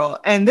the world.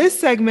 And this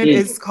segment Mm,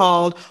 is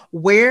called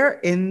Where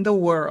in the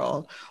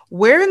World?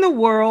 Where in the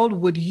world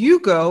would you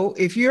go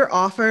if you're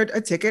offered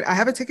a ticket? I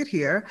have a ticket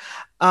here.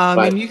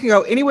 right. And you can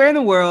go anywhere in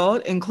the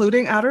world,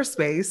 including outer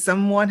space.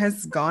 Someone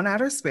has gone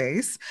outer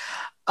space.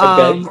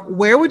 Okay.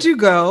 Where would you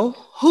go?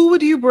 Who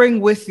would you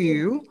bring with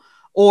you?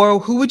 or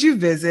who would you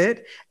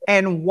visit,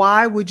 and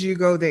why would you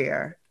go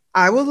there?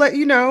 I will let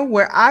you know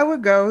where I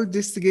would go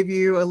just to give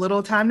you a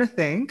little time to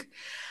think.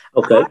 I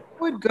Okay.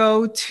 would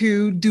go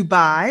to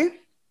Dubai.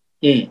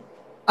 Mm.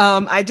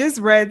 I just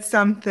read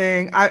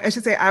something. I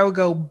should say I would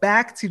go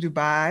back to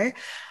Dubai.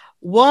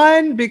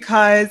 One,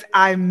 because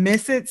I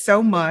miss it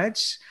so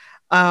much.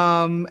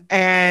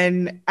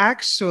 And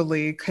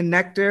actually,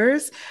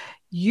 connectors,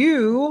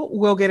 you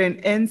will get an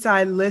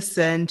inside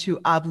listen to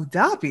Abu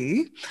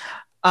Dhabi,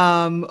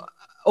 um,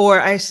 or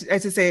I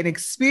should say, an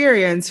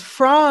experience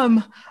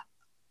from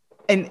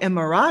an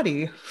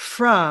Emirati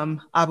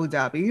from Abu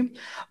Dhabi,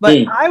 but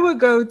Mm. I would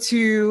go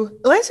to,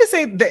 let's just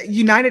say, the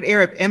United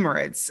Arab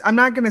Emirates. I'm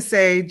not going to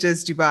say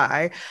just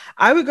Dubai.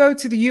 I would go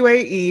to the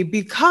UAE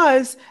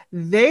because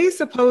they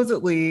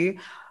supposedly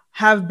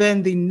have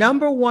been the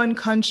number one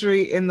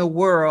country in the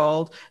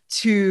world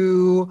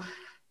to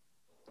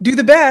do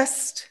the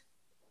best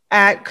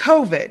at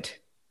COVID,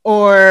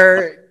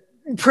 or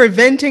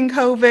preventing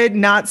COVID,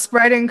 not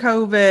spreading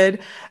COVID.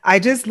 I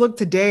just looked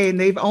today and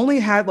they've only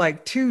had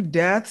like 2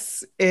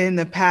 deaths in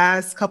the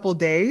past couple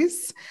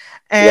days.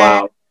 And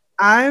Wow.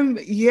 I'm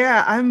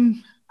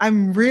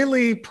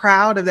really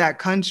proud of that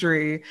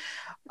country.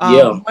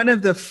 Yeah. One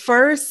of the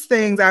first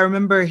things I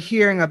remember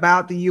hearing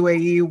about the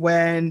UAE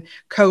when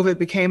COVID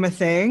became a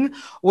thing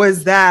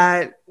was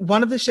that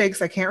one of the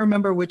sheikhs, I can't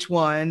remember which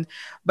one,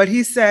 but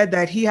he said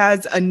that he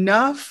has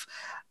enough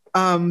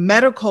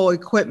medical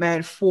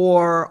equipment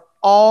for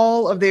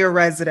all of their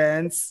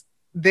residents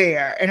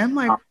there. And I'm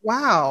like,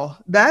 wow,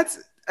 that's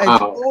a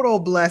Wow. total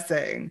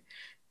blessing.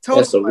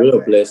 Total That's a real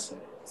blessing. blessing.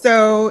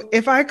 So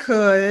if I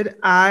could,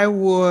 I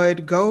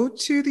would go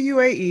to the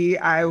UAE.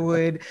 I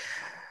would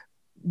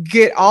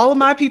get all of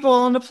my people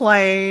on the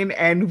plane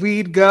and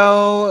we'd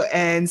go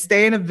and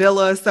stay in a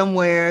villa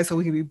somewhere so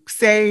we can be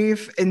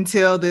safe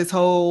until this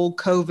whole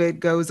COVID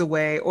goes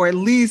away, or at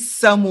least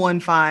someone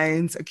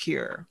finds a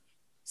cure.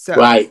 So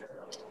Right.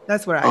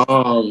 that's what I.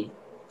 Um,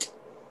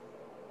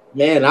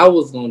 Man, I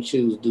was gonna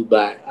choose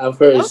Dubai. I've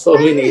heard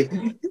Okay.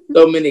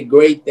 so many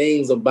great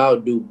things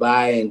about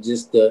Dubai, and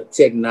just the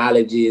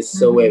technology is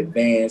so Mhm.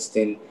 advanced,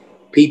 and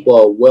people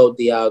are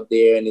wealthy out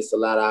there, and it's a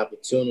lot of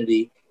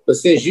opportunity. But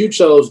since you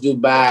chose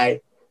Dubai,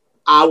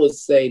 I would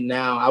say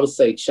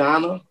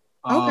China.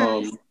 Okay.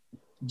 Um,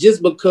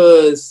 just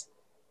because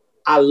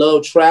I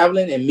love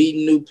traveling and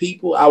meeting new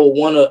people, I would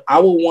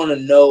wanna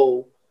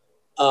know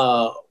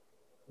uh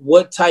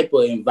what type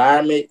of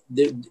environment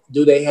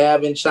do they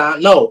have in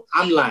China? No,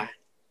 I'm lying.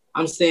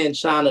 I'm saying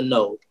China.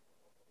 No,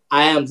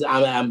 I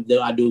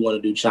do want to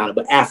do China,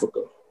 but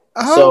Africa.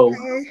 So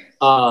Okay.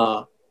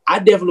 uh, I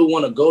definitely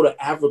want to go to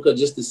Africa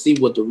just to see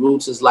what the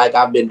roots is like.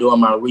 I've been doing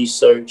my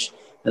research,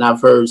 and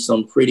I've heard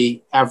some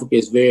pretty. Africa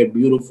is very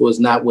beautiful. It's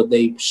not what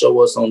they show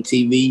us on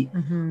TV.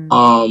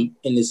 Mhm.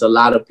 And there's a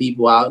lot of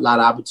people out, a lot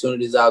of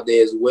opportunities out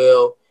there as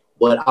well.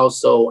 But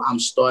also, I'm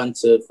starting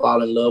to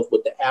fall in love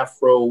with the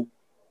Afro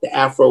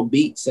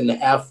beats and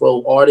the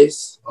Afro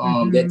artists,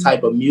 that Mhm.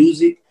 type of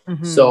music.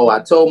 Mhm. So I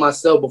told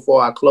myself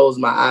before I closed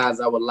my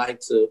eyes, I would like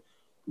to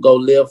go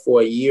live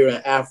for a year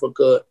in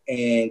Africa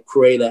and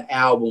create an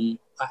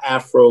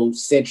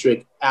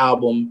Afro-centric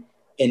album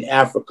in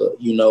Africa,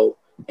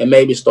 and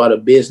maybe start a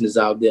business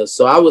out there.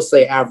 So I would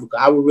say Africa.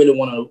 I would really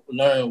want to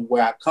learn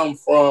where I come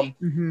from,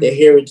 the Mhm.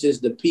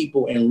 heritage, the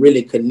people, and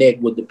really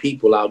connect with the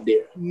people out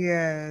there.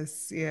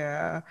 Yes.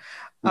 Yeah.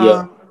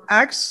 Yeah.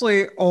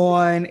 Actually,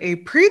 on a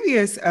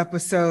previous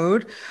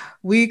episode,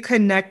 we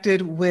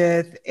connected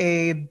with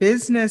a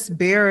business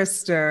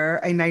barrister,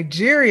 a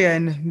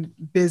Nigerian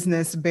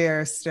business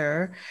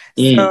barrister.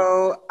 Mm.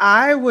 So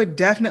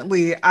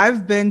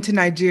I've been to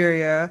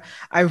Nigeria.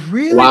 I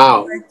really would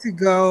Wow. like to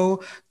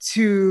go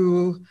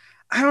to,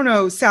 I don't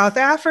know, South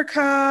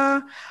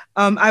Africa.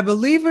 I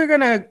believe we're going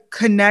to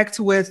connect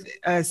with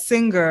a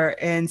singer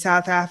in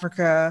South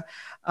Africa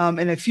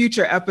in a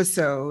future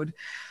episode.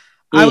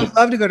 I would Mm.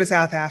 love to go to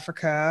South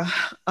Africa.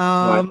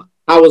 Right. Um,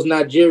 How was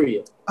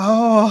Nigeria?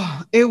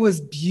 oh, it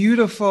was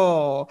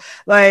beautiful.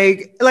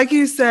 Like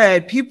you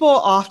said, people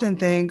often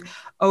think,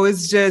 oh,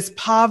 it's just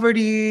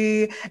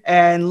poverty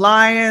and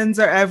lions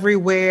are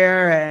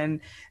everywhere. And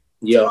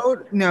Yeah.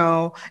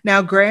 no.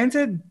 Now,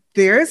 granted,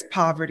 there is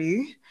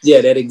poverty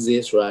Yeah, that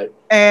exists, right?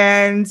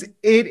 and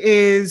it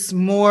is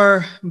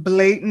more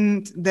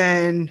blatant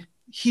than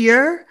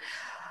here.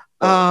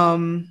 Right.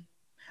 Um,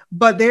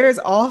 but there is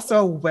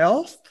also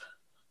wealth,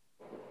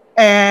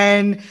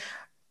 and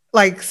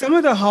like some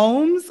of the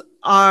homes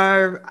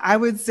are, I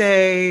would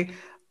say,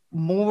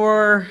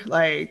 more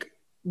like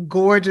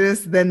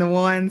gorgeous than the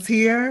ones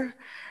here.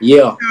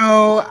 Yeah.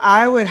 So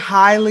I would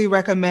highly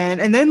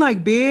recommend. And then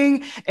like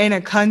being in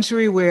a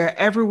country where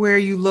everywhere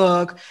you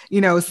look,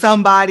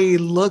 somebody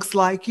looks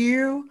like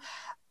you,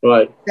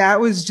 Right. that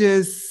was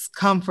just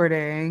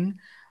comforting.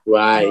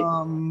 Right.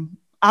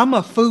 I'm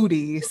a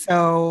foodie,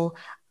 so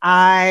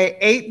I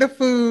ate the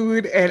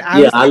food and I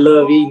Yeah, was I like,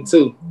 love eating oh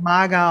too.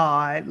 my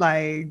God,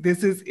 like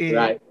this is it.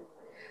 Right.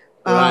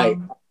 Right.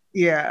 Um,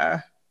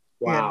 yeah,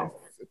 yeah. Wow.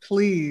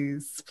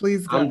 Please,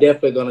 please I'm go.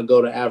 definitely gonna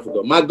go to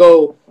Africa. My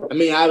goal, I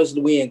mean,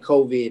 obviously we in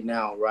COVID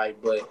now, right?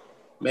 But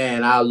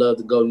man, I love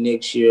to go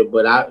next year.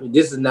 But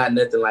this is not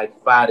nothing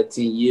like 5 to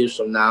 10 years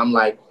from now. I'm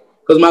like,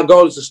 because my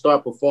goal is to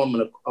start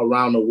performing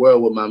around the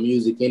world with my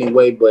music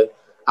anyway. But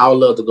I would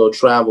love to go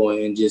travel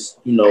and just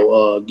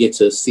get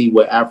to see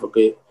what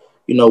Africa,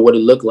 what it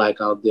looked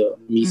like out there,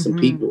 meet some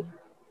people.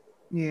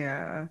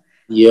 Yeah,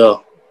 Yeah,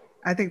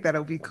 I think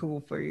that'll be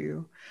cool for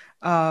you.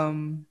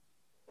 Um,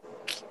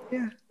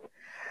 yeah.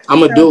 I'm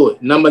gonna So, do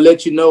it, and I'm gonna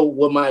let you know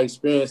what my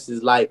experience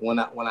is like when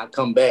I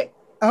come back.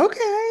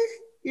 okay.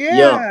 Yeah.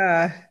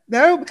 Yeah.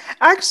 That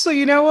actually,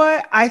 you know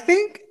what? I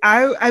think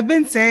I've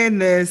been saying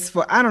this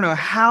for I don't know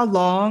how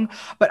long,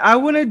 but I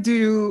want to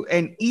do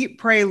an Eat,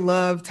 Pray,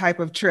 Love type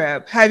of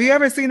trip. Have you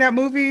ever seen that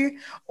movie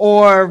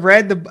or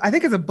read I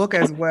think it's a book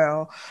as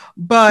well. Mm.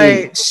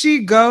 But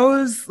she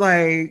goes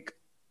like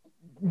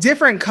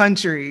different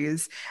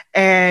countries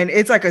and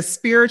it's like a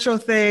spiritual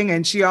thing,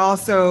 and she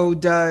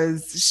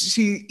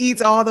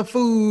eats all the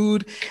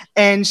food,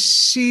 and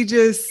she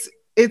just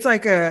it's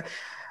like a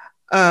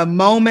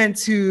moment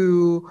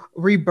to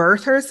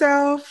rebirth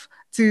herself,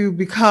 to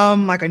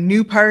become like a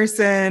new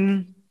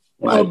person,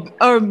 Right.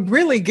 or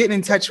really get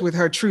in touch with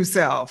her true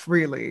self,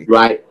 really.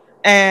 Right.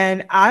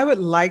 And I would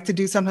like to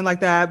do something like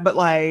that, but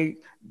like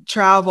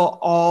travel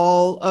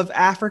all of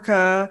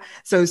Africa.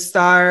 So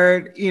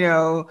start,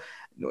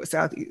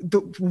 south,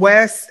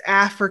 West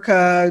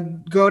Africa,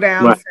 go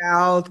down Right.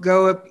 south,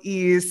 go up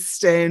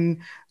east and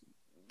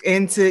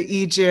into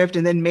Egypt,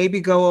 and then maybe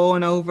go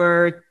on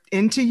over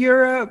into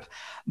Europe.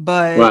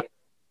 But Right.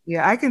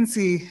 yeah, I can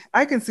see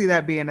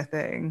that being a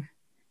thing.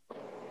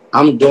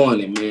 I'm doing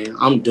it, man.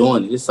 I'm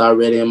doing it. It's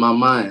already in my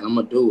mind. I'm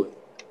gonna do it.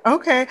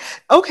 Okay.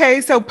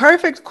 Okay. So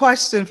perfect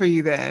question for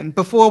you then,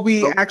 before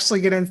we Oh,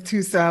 actually get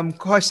into some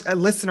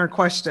listener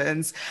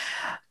questions.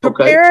 okay.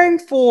 Preparing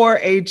for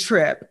a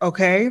trip,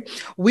 okay?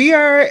 We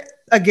are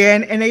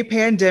again in a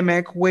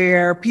pandemic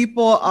where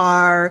people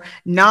are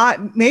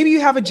not, maybe you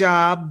have a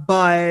job,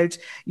 but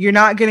you're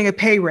not getting a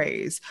pay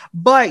raise,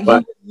 but you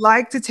Right. would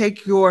like to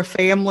take your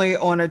family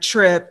on a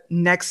trip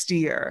next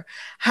year.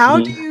 How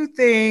do Mhm. you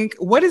think,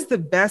 what is the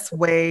best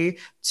way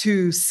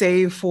to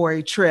save for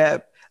a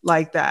trip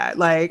like that?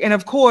 Like, and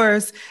of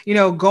course,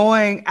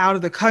 going out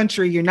of the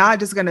country, you're not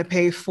just going to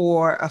pay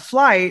for a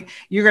flight,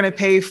 you're going to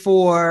pay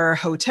for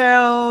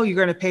hotel, you're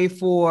going to pay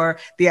for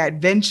the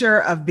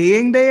adventure of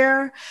being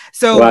there.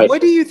 So Right.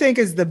 what do you think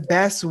is the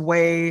best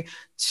way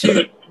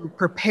to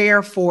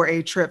prepare for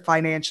a trip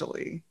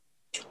financially?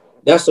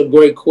 That's a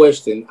great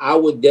question. I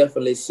would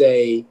definitely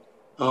say,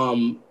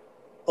 um,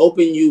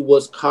 open you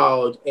what's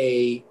called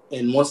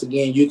and once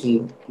again, you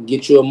can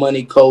get you a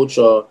money coach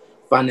or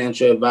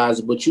financial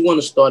advisor, but you want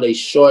to start a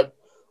short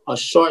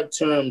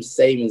term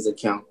savings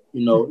account,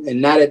 and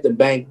not at the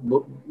bank,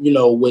 but,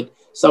 with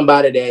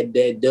somebody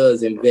that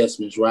does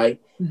investments, right?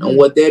 And Mhm.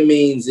 what that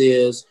means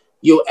is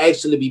you'll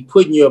actually be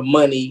putting your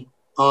money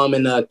in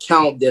an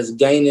account that's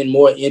gaining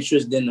more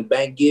interest than the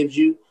bank gives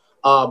you,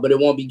 but it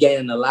won't be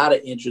gaining a lot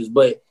of interest.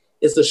 But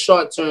it's a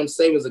short-term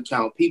savings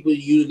account. People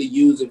usually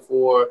use it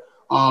for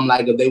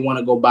like if they want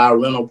to go buy a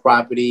rental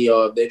property,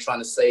 or if they're trying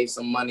to save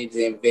some money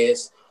to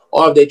invest,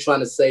 or if they're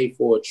trying to save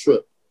for a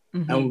trip.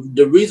 Mhm. And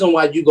the reason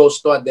why you go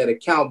start that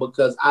account,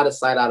 because out of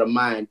sight, out of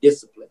mind,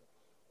 discipline.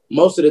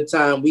 Most of the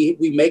time, we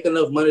make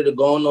enough money to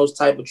go on those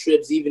type of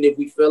trips, even if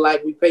we feel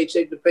like we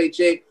paycheck to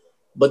paycheck.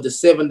 But the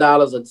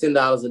 $7 or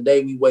 $10 a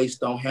day we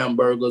waste on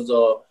hamburgers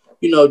or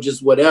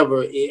just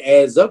whatever, it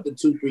adds up to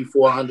two, three,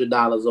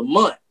 $400 a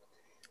month.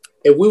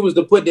 If we was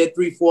to put that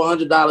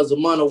 $300-400 a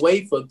month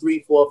away for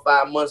 3, 4,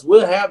 5 months,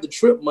 we'll have the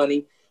trip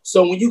money.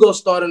 So when you go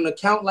start an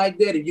account like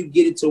that, and you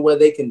get it to where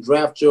they can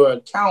draft your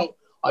account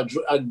or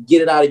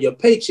get it out of your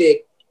paycheck,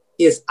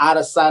 it's out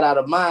of sight, out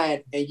of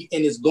mind, and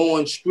it's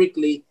going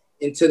strictly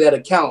into that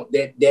account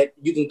that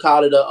you can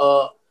call it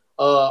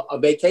a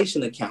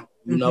vacation account,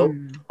 Mhm.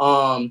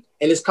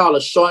 and it's called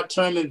a short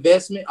term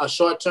investment, a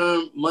short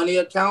term money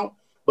account,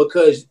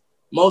 because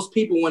most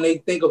people, when they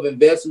think of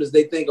investments,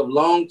 they think of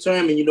long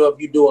term. And if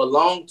you do a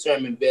long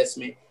term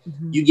investment,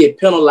 you Mhm. get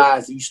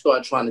penalized and you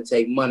start trying to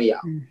take money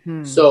out.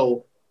 Mhm.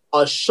 So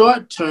a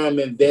short term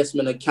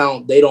investment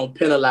account, they don't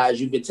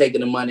penalize you for taking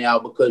the money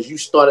out, because you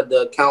started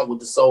the account with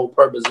the sole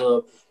purpose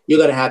of you're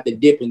going to have to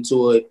dip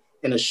into it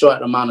in a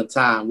short amount of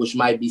time, which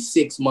might be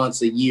 6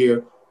 months, a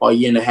year, or a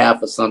year and a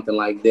half, or something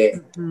like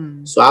that.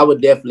 Mhm. So I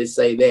would definitely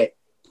say that.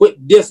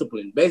 Put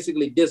discipline,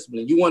 basically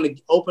discipline. You want to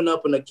open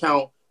up an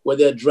account where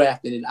they're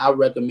drafting it. I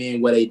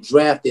recommend where they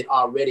draft it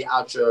already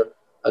out your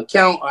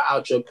account or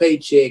out your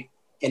paycheck.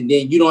 And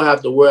then you don't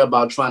have to worry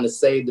about trying to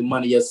save the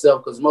money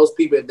yourself. Because most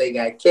people, if they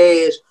got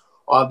cash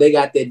or if they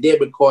got their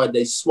debit card,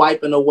 they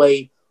swiping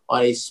away or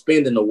they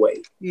spending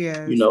away. You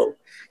Yes. know,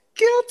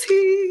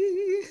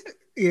 Guilty.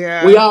 we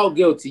Yeah. all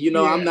guilty.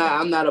 Yeah.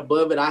 I'm not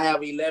above it. I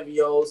have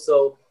 11-year-olds,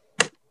 so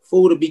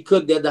food to be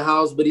cooked at the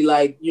house, but he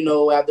like,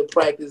 after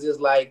practice, it's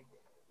like,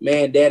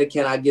 man, daddy,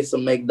 can I get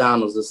some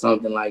McDonald's or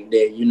something like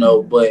that,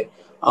 Mhm. but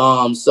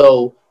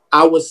so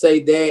I would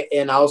say that,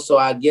 and also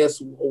I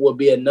guess would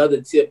be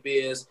another tip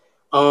is,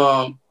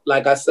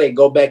 like I say,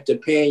 go back to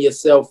paying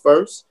yourself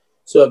first.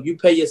 So if you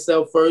pay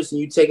yourself first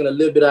and you taking a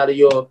little bit out of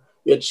your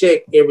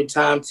check every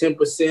time,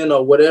 10%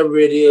 or whatever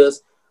it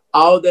is,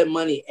 all that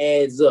money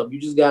adds up.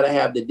 You just gotta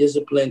have the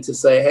discipline to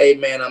say, hey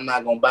man, I'm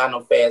not gonna buy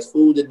no fast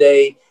food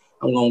today.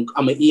 I'm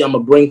gonna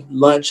bring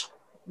lunch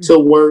to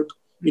work,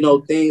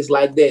 things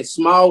like that.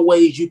 Small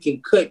ways you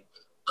can cut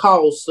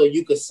costs so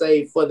you can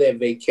save for that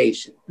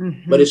vacation.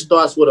 But it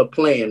starts with a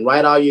plan.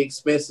 Write all your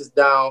expenses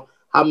down,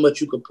 how much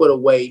you can put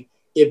away.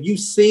 If you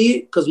see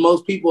it, because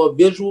most people are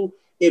visual,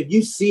 if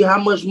you see how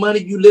much money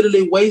you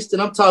literally waste,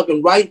 and I'm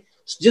talking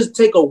just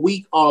take a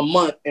week or a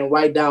month and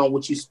write down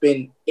what you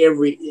spend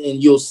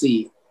and you'll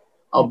see it.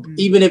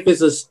 Even if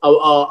it's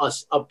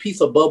a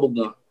piece of bubble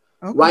gum,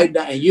 write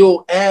down, and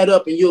you'll add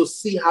up and you'll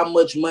see how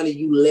much money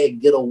you let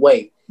get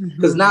away.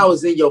 Because now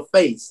it's in your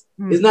face.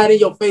 It's not in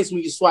your face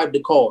when you swipe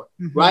the card,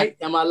 right?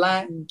 Am I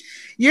lying?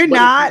 You're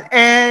not.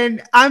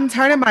 And I'm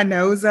turning my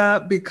nose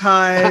up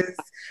because,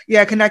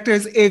 yeah,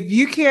 connectors, if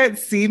you can't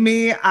see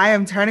me, I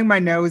am turning my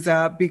nose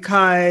up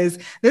because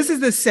this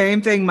is the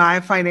same thing my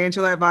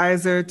financial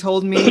advisor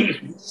told me.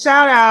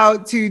 Shout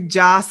out to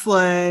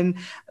Jocelyn.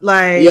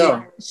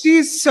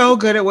 She's so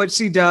good at what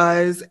she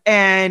does.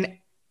 And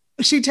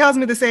she tells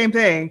me the same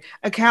thing,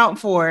 account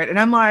for it. And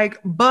I'm like,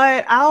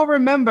 but I'll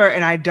remember.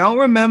 And I don't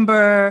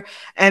remember.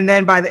 And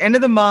then by the end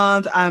of the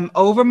month, I'm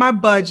over my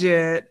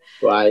budget.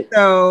 Right.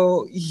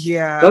 So,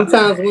 yeah.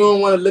 Sometimes we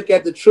don't want to look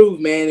at the truth,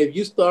 man. If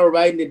you start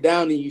writing it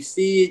down and you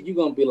see it, you're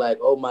going to be like,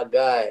 oh my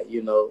God,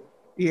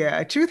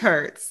 Yeah, truth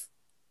hurts.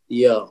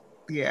 Yeah.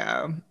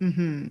 Yeah.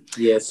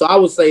 Yeah. So I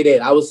would say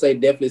that. I would say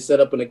definitely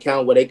set up an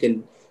account where they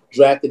can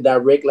draft it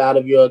directly out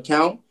of your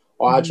account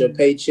or out your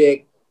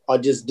paycheck. Or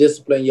just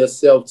discipline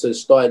yourself to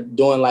start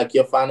doing like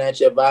your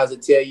financial advisor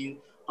tell you,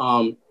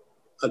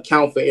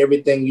 account for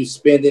everything you're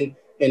spending.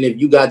 And if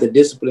you got the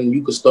discipline,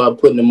 you can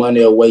start putting the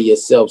money away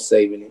yourself,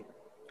 saving it.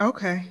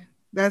 Okay.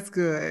 That's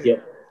good.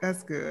 Yeah.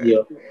 That's good.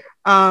 Yeah.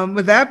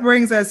 But that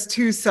brings us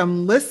to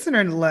some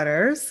listener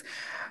letters.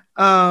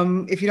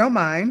 If you don't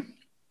mind.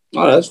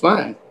 Oh, that's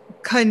fine.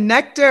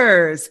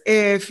 Connectors,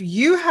 if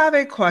you have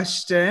a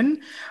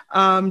question,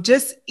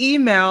 just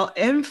email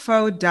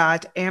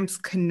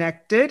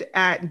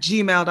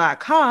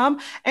info.ampsconnected@gmail.com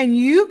and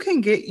you can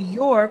get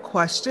your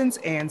questions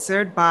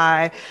answered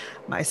by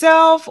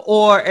myself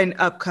or an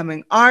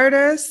upcoming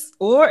artist.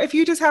 Or if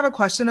you just have a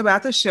question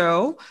about the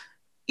show,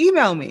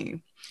 email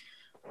me.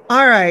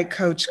 All right,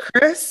 Coach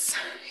Chris,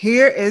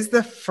 here is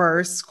the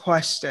first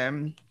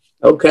question.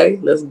 Okay,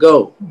 let's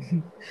go.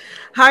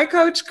 Hi,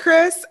 Coach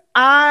Chris.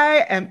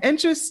 I am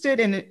interested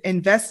in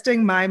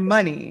investing my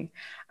money.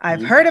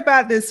 I've heard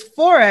about this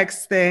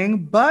Forex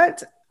thing,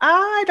 but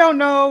I don't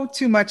know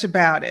too much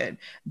about it.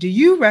 Do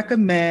you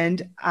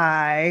recommend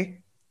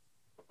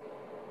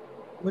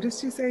what does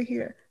she say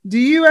here? Do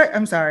you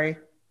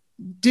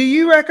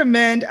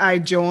recommend I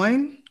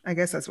join? I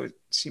guess that's what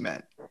she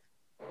meant.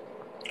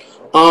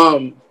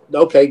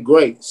 Okay,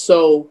 great.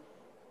 So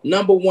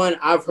number one,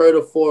 I've heard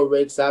of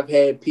Forex. I've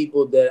had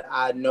people that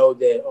I know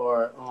that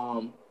are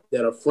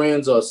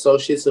friends or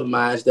associates of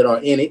mine that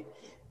are in it,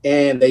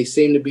 and they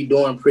seem to be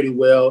doing pretty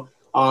well.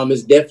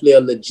 It's definitely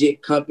a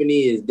legit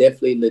company. It's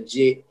definitely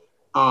legit.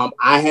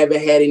 I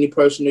haven't had any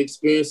personal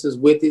experiences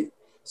with it,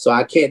 so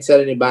I can't tell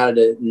anybody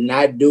to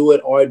not do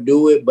it or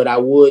do it. But I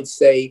would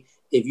say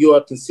if you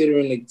are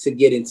considering to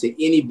get into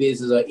any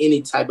business or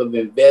any type of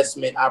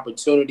investment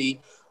opportunity,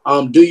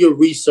 do your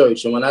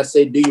research. And when I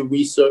say do your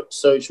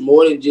research,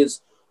 more than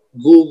just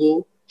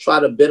Google, try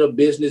the Better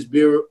Business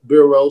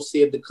Bureau,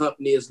 see if the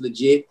company is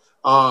legit.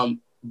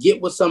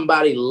 Get with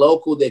somebody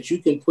local that you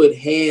can put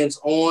hands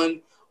on,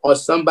 or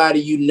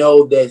somebody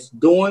that's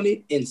doing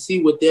it, and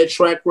see what their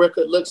track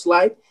record looks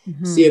like.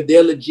 See if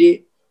they're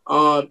legit.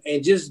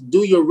 And just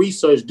do your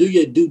research, do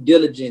your due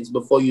diligence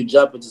before you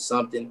jump into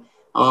something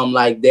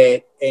like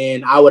that.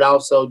 And I would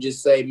also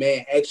just say,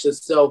 man, ask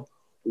yourself,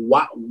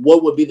 what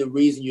would be the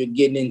reason you're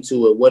getting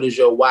into it? What is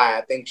your why?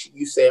 I think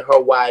you said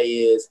her why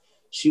is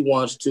she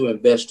wants to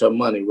invest her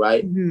money,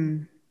 right?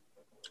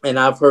 And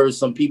I've heard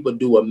some people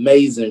do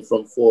amazing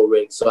from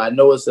Forex. So I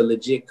know it's a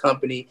legit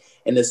company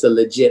and it's a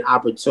legit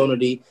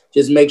opportunity.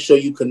 Just make sure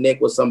you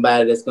connect with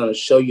somebody that's going to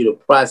show you the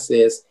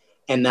process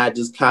and not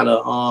just kind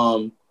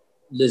of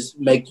just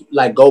make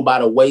go by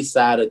the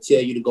wayside or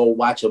tell you to go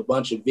watch a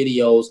bunch of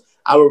videos.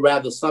 I would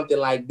rather something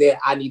like that.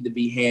 I need to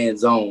be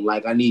hands-on.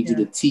 I need you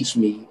to teach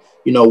me,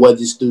 whether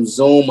it's through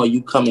Zoom or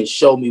you come and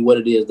show me what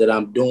it is that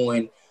I'm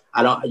doing.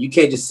 You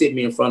can't just sit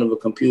me in front of a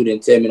computer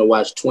and tell me to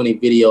watch 20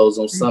 videos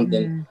on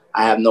something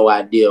I have no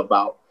idea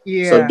about.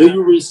 Yeah. So do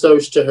your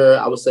research to her.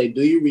 I would say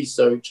do your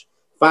research.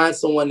 Find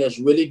someone that's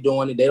really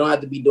doing it. They don't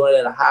have to be doing it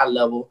at a high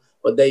level,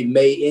 but they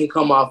made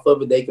income off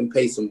of it. They can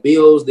pay some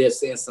bills. They're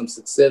seeing some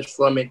success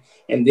from it.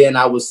 And then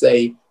I would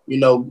say,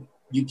 you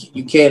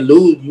can't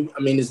lose.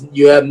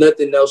 You have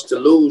nothing else to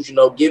lose.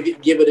 Give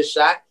it a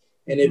shot.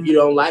 And if you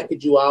don't like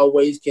it, you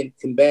always can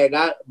bag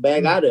out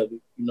of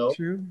it. you know.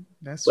 True.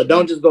 That's But true.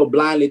 don't just go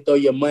blindly throw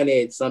your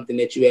money at something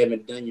that you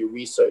haven't done your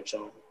research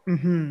on.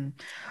 Mm-hmm.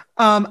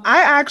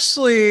 I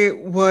actually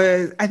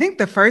I think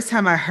the first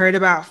time I heard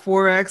about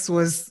Forex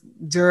was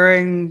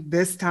during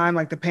this time,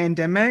 like the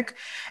pandemic.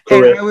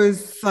 And I Correct.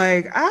 was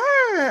like,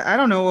 I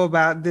don't know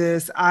about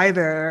this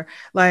either.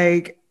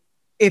 Like,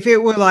 if it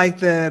were like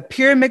the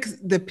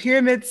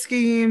pyramid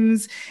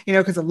schemes,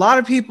 because a lot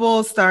of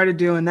people started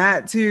doing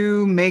that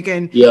too,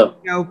 making, Yeah.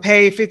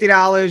 pay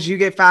 $50, you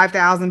get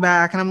 5,000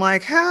 back. And I'm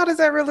like, how does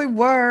that really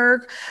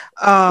work?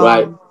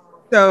 Right.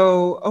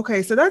 So,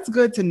 okay, so that's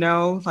good to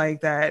know,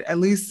 like that at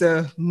least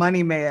the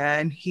money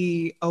man,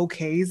 he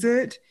okays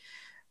it.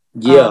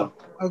 Yeah.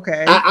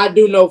 Okay. I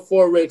do know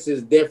Forex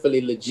is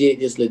definitely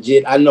legit. It's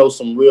legit. I know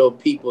some real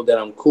people that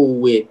I'm cool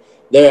with.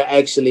 They're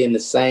actually in the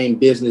same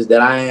business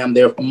that I am.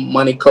 They're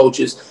money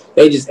coaches.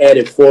 They just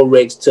added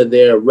Forex to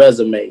their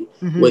resume.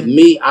 With Mm-hmm.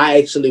 me, I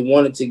actually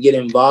wanted to get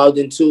involved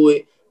into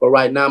it. But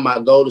right now, my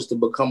goal is to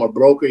become a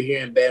broker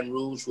here in Baton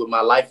Rouge with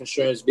my life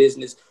insurance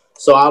business.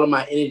 So all of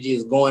my energy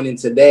is going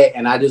into that.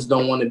 And I just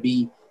don't want to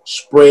be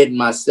spreading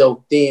myself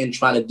thin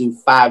trying to do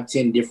 5,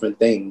 10 different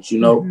things, you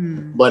know.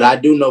 Mm-hmm. But I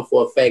do know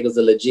for a fact it's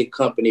a legit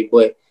company.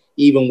 But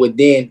even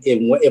within,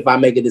 if I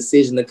make a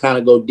decision to kind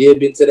of go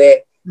dip into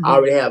that, I Mm-hmm.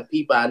 already have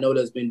people I know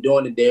that's been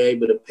doing it. They're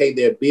able to pay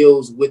their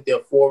bills with their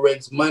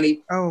Forex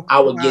money. Oh, I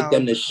would get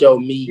them wow. to show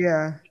me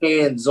Yeah.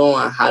 hands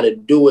on how to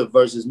do it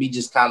versus me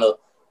just kind of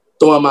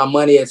throwing my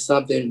money at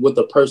something with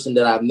a person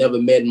that I've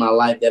never met in my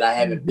life that I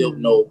haven't built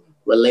Mm-hmm. no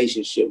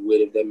relationship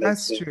with, if that makes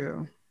That's sense.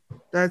 true.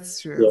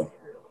 That's Yeah. true.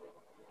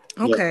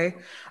 Yeah. Okay.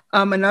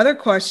 Another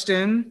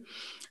question.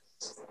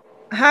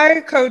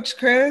 Hi, Coach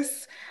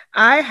Chris.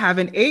 I have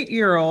an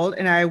 8-year-old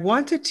and I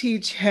want to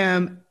teach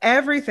him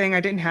everything I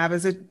didn't have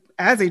as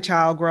a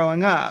child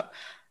growing up.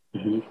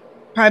 Mhm.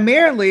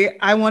 Primarily,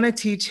 I want to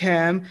teach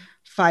him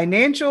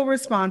financial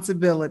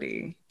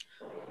responsibility.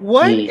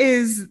 What Mm.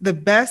 is the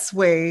best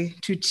way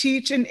to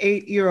teach an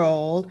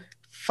 8-year-old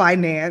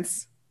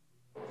financial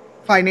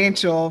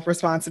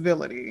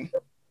responsibility?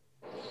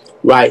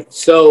 Right.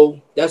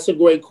 So that's a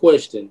great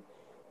question.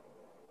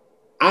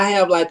 I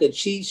have like a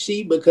cheat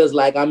sheet because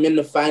like I'm in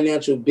the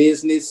financial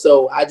business.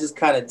 So I just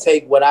kind of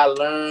take what I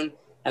learned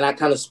and I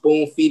kind of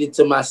spoon feed it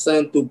to my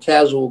son through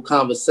casual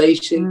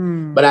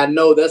conversation. But Mm, I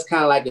know that's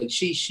kind of like a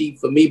cheat sheet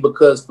for me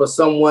because for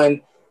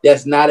someone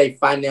that's not a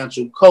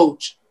financial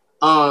coach,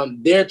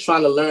 they're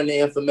trying to learn the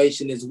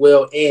information as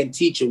well and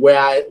teach it.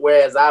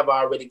 Whereas I've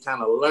already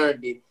kind of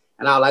learned it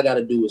and all I got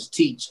to do is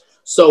teach.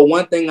 So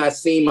one thing I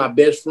seen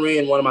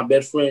one of my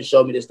best friends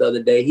showed me this the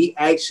other day. He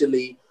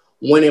actually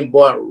went and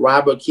bought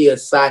Robert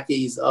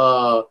Kiyosaki's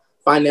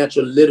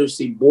financial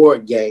literacy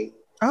board game.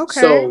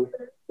 okay. So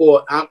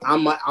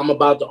I'm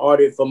about to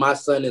order it for my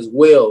son as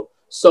well.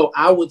 So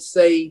I would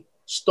say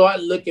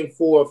start looking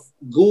for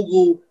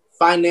Google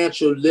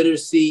financial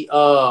literacy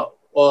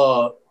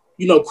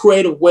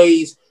creative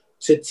ways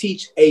to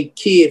teach a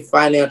kid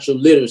financial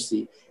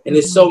literacy. And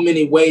there's so Mhm,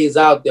 many ways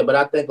out there, but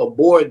I think a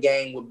board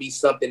game would be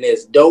something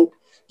that's dope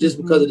just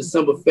because of mhm. the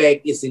simple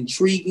fact it's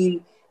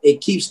intriguing,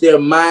 it keeps their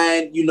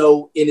mind,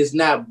 and it's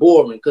not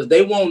boring because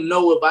they won't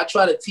know if I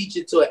try to teach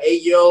it to an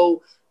 8-year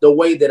old the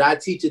way that I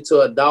teach it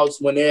to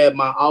adults when they're at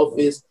my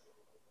office.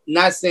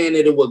 Not saying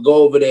that it would go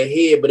over their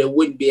head, but it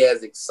wouldn't be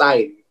as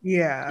exciting, you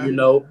Yeah.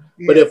 know.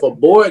 But Yeah. if a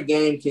board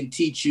game can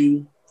teach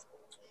you,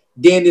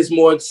 then it's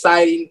more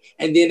exciting.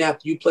 And then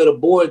after you play the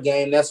board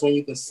game, that's when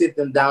you can sit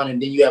them down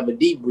and then you have a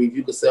debrief.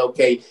 You can say,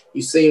 okay,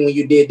 you seen when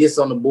you did this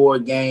on the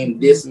board game,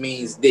 Mhm, this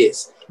means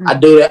this. I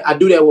mhm. do that. I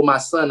do that with my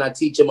son. I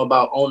teach him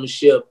about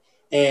ownership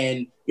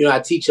and I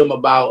teach him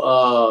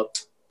about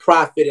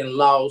profit and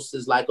loss.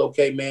 It's like,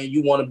 okay, man,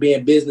 you want to be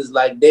in business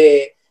like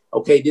that.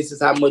 Okay, this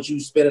is how much you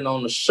spending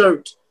on the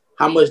shirt.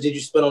 How much did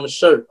you spend on the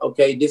shirt?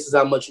 Okay, this is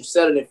how much you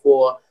selling it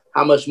for.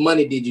 How much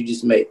money did you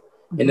just make?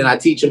 And then Mhm, I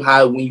teach him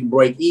how when you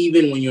break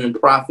even, when you're in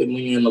profit, when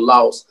you're in the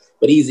loss.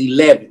 But he's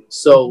 11.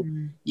 So,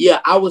 mhm. yeah,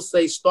 I would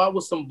say start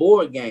with some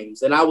board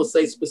games. And I would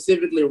say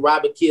specifically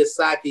Robert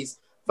Kiyosaki's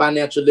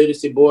financial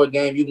literacy board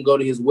game. You can go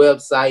to his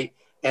website.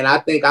 And I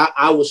think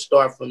I would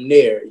start from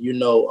there,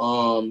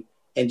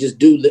 and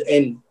just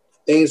and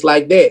things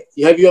like that.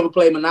 Have you ever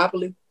played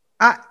Monopoly?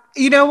 I,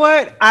 you know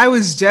what? I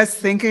was just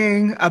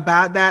thinking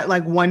about that,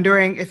 like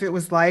wondering if it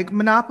was like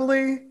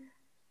Monopoly.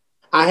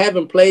 I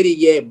haven't played it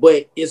yet,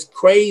 but it's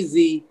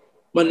crazy.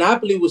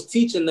 Monopoly was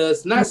teaching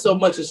us not so Mhm.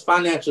 much as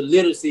financial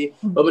literacy,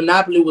 but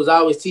Monopoly was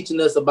always teaching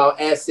us about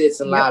assets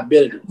and Yep.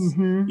 liabilities.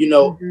 Hmm. You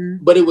know, Hmm.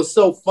 but it was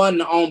so fun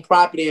to own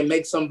property and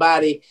make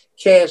somebody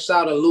cash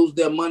out and lose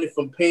their money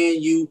from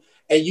paying you.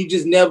 And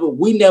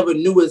we never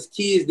knew as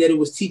kids that it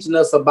was teaching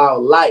us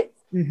about life.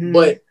 Hmm.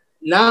 But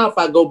now, if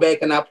I go back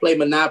and I play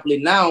Monopoly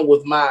now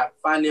with my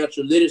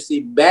financial literacy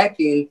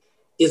backing,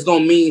 it's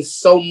gonna mean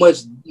so much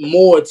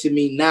more to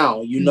me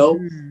now.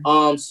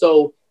 Hmm.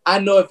 So I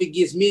know if it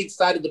gets me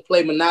excited to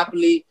play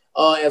Monopoly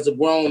as a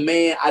grown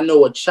man, I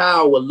know a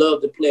child would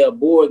love to play a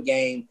board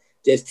game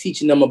that's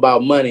teaching them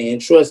about money.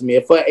 And trust me,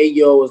 if her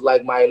 8-year old is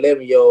like my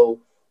 11-year old,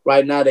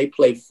 Right now they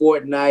play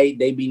Fortnite.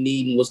 They be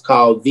needing what's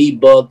called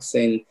V-Bucks.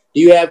 And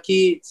do you have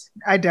kids?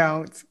 I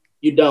don't.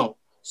 You don't.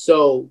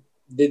 So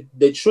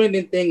the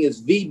trending thing is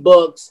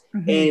V-Bucks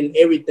and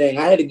everything.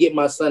 I had to get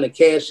my son a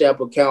Cash App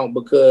account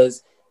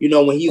because, you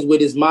know, when he's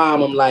with his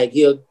mom, I'm like,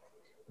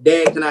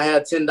 Dad, can I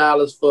have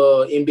 $10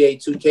 for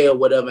NBA 2K or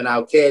whatever? And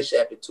I'll Cash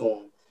App it to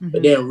him.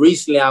 But then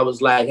recently I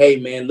was like, hey,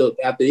 man, look,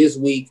 after this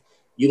week,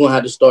 you're going to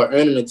have to start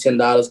earning the $10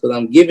 because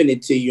I'm giving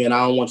it to you. And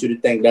I don't want you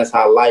to think that's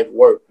how life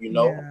works, you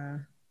know? Yeah.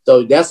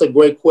 So that's a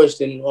great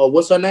question.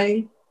 What's her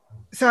name?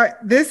 Sorry,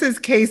 this is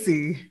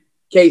Casey.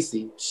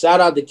 Casey.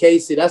 Shout out to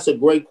Casey. That's a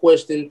great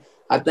question.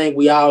 I think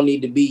we all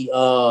need to be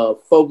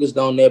focused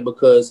on that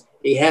because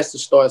it has to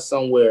start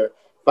somewhere.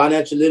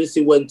 Financial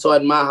literacy wasn't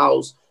taught in my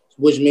house,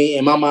 which means,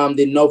 and my mom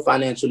didn't know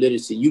financial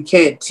literacy. You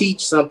can't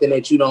teach something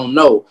that you don't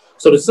know.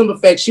 So the simple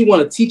fact she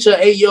want to teach her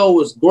AYO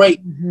is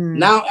great.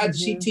 Now, after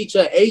she teach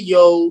her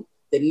AYO,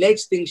 the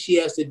next thing she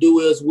has to do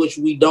is, which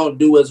we don't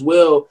do as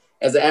well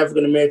as an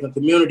African-American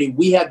community,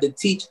 we have to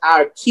teach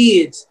our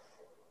kids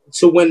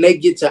to when they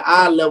get to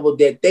our level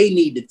that they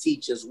need to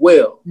teach as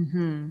well.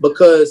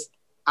 Because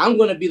I'm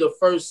going to be the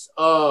first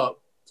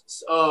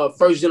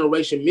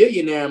generation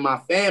millionaire in my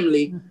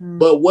family.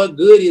 But what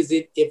good is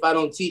it if I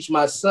don't teach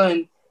my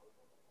son?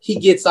 He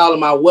gets all of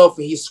my wealth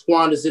and he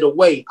squanders it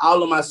away.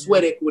 All of my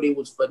sweat equity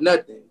was for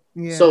nothing.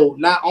 Yeah. So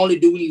not only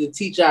do we need to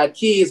teach our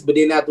kids, but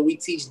then after we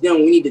teach them,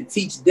 we need to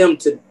teach them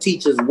to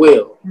teach as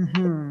well.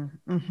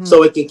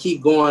 So it can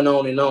keep going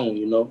on and on,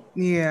 you know?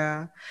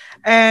 Yeah.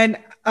 And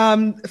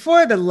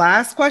for the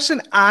last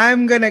question,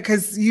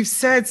 because you've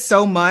said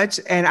so much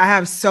and I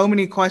have so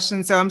many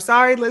questions. So I'm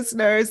sorry,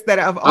 listeners, that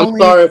I'm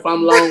sorry if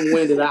I'm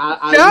long-winded.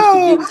 I used to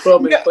get in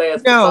trouble in class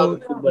for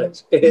talking too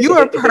much. You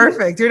are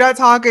perfect. You're not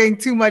talking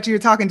too much. You're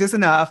talking just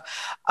enough.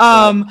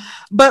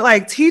 But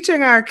like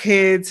teaching our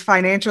kids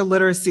financial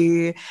literacy,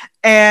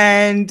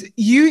 and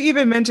you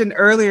even mentioned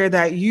earlier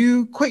that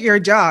you quit your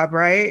job,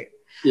 right?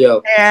 Yeah.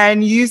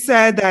 And you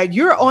said that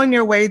you're on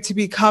your way to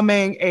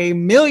becoming a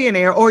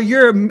millionaire, or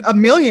you're a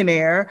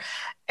millionaire.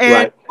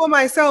 And for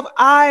myself,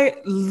 I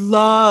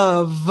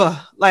love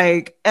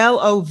like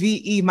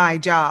LOVE my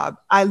job.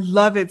 I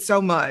love it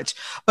so much.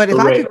 But if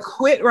I could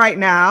quit right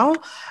now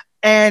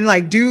and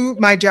like do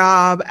my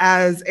job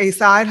as a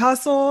side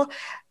hustle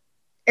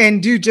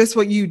and do just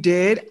what you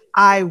did,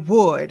 I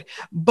would.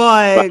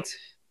 But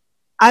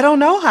I don't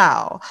know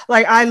how.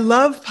 Like, I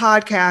love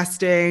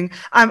podcasting.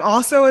 I'm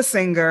also a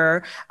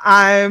singer.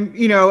 I'm,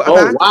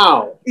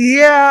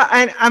 yeah.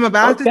 And I'm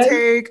about to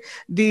take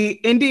the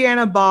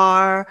Indiana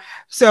bar.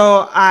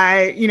 So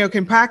I,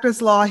 can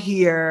practice law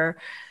here.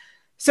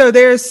 So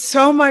there's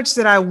so much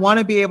that I want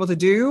to be able to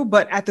do.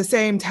 But at the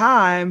same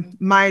time,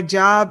 my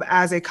job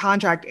as a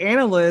contract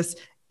analyst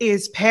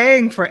is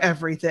paying for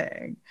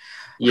everything.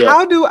 Yeah.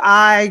 How do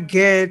I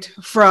get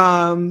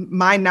from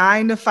my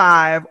 9 to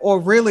 5,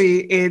 or really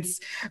it's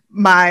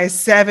my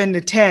 7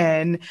 to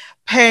 10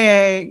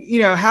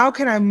 paying, how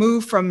can I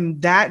move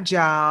from that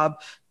job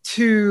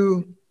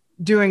to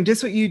doing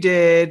just what you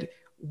did,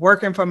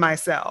 working for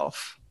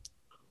myself?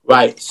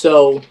 Right.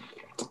 So,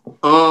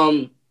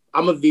 I'm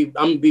gonna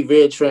be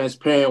very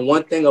transparent.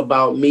 One thing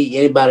about me,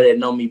 anybody that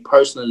know me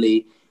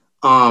personally,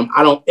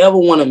 I don't ever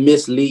want to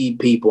mislead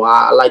people.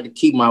 I like to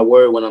keep my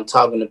word when I'm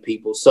talking to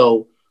people.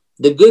 So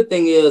the good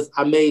thing is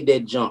I made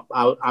that jump.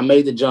 I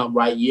made the jump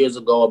years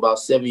ago, about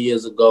 7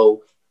 years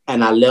ago,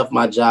 and I left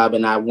my job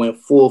and I went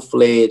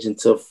full-fledged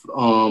into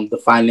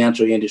the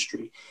financial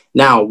industry.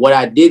 Now, what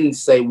I didn't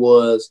say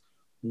was,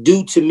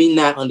 due to me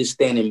not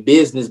understanding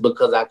business,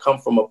 because I come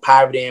from a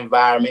poverty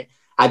environment,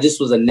 I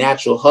just was a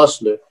natural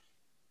hustler.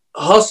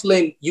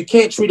 Hustling, you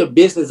can't treat a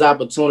business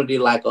opportunity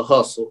like a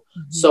hustle.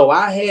 So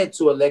I had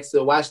to,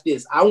 Alexa, watch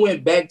this. I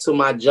went back to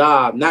my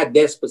job, not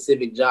that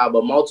specific job,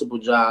 but multiple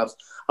jobs,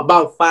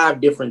 about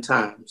 5 different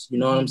times. You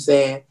know what I'm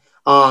saying?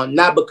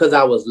 Not because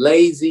I was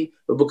lazy,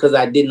 but because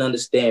I didn't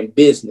understand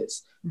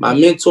business. My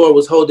mentor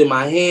was holding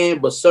my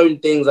hand, but certain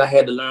things I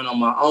had to learn on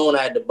my own.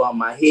 I had to bump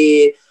my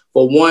head.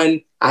 For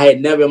one, I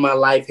had never in my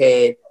life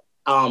had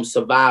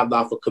survived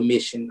off a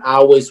commission. I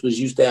always was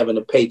used to having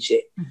a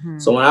paycheck.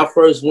 So when I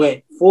first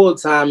went full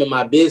time in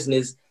my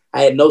business,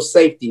 I had no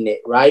safety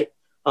net, right?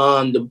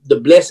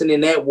 The blessing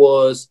in that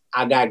was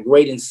I got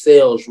great in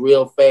sales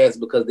real fast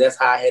because that's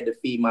how I had to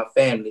feed my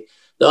family.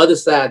 The other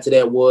side to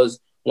that was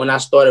when I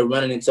started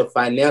running into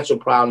financial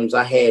problems,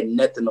 I had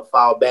nothing to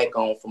fall back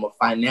on from a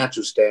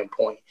financial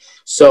standpoint.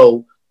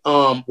 So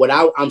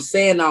I'm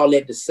saying all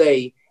that to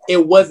say,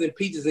 it wasn't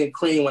peaches and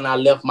cream when I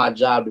left my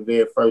job the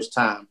very first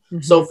time.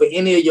 So for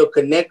any of your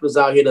connectors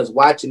out here that's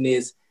watching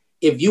this,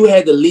 if you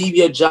had to leave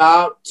your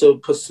job to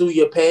pursue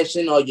your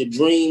passion or your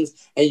dreams,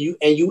 and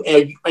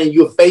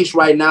you're faced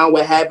right now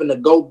with having to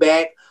go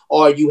back,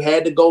 or you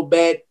had to go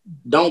back,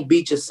 don't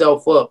beat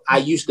yourself up. I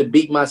used to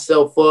beat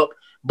myself up,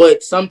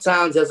 but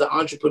sometimes as an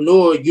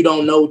entrepreneur, you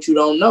don't know what you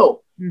don't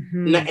know.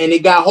 And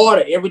it got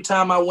harder every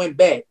time I went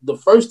back. The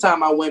first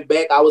time I went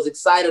back, I was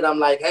excited. I'm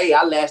like, hey,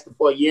 I lasted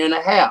for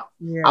 1.5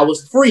 years. I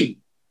was free.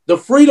 The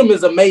freedom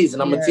is amazing,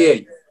 I'm going to tell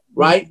you,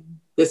 right?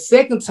 The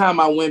second time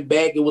I went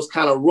back, it was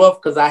kind of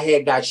rough because I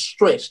had got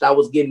stretched. I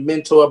was getting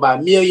mentored by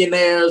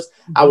millionaires.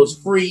 Mm-hmm. I was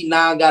free.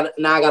 Now I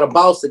got a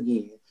boss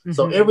again. Mm-hmm.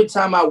 So every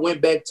time I went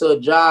back to a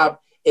job,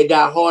 it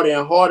got harder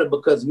and harder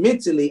because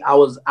mentally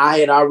I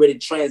had already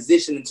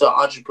transitioned into an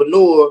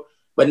entrepreneur,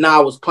 but now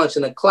I was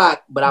punching a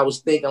clock, but I was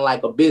thinking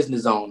like a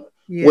business owner,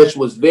 which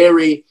was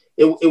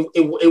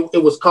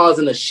it was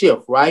causing a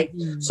shift, right?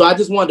 Mm-hmm. So I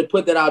just wanted to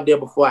put that out there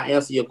before I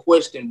answer your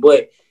question.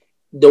 But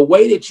the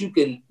way that you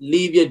can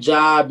leave your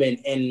job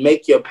and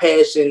make your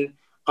passion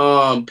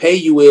pay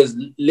you is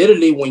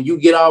literally when you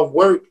get off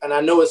work. And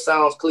I know it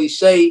sounds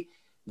cliche,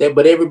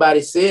 but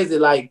everybody says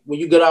it, like when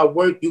you get off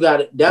work,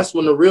 that's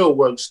when the real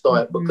work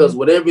starts. Mm-hmm. Because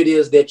whatever it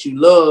is that you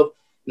love,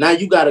 now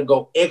you got to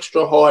go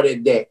extra hard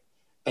at that.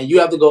 And you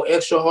have to go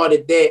extra hard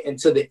at that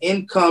until the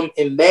income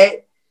in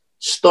that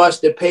starts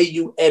to pay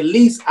you, at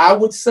least, I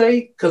would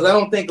say, because I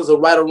don't think it's a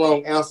right or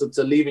wrong answer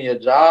to leaving your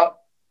job.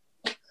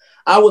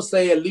 I would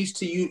say at least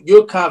to you,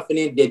 you're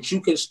confident that you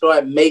can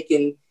start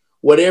making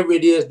whatever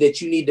it is that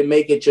you need to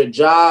make at your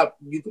job.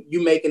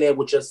 You making it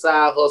with your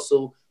side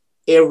hustle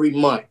every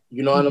month.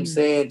 You know what I'm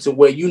saying? To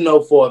where you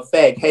know for a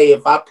fact, hey,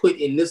 if I put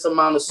in this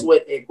amount of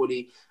sweat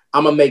equity,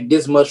 I'm going to make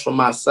this much from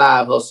my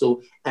side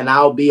hustle and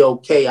I'll be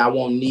okay. I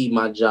won't need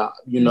my job,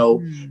 you know,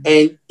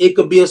 and it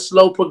could be a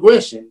slow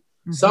progression.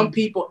 Some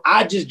people,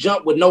 I just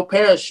jump with no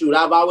parachute.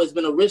 I've always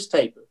been a risk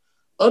taker.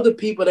 Other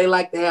people, they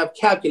like to have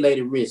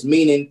calculated risk,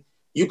 meaning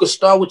you could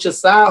start with your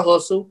side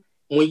hustle.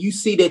 When you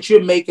see that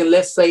you're making,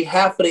 let's say,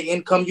 half of the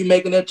income you're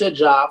making at your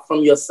job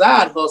from your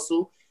side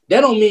hustle,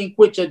 that don't mean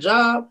quit your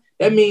job.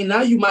 That means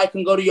now you might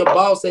can go to your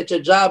boss at your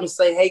job and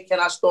say, hey, can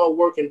I start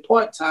working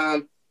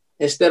part-time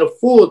instead of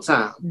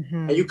full-time?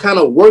 And you kind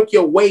of work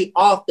your way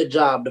off the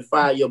job to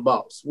fire your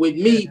boss. With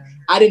me,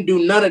 I didn't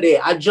do none of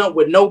that. I jumped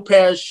with no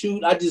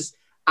parachute.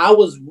 I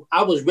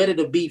was ready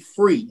to be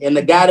free. And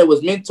the guy that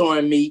was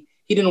mentoring me,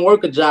 he didn't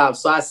work a job.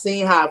 So I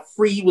seen how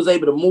free he was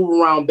able to move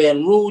around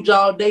Baton Rouge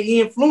all day.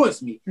 He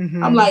influenced me.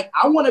 I'm like,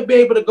 I want to be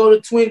able to go to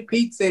Twin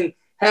Peaks and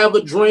have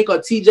a drink or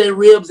TJ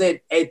Ribs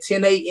at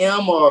 10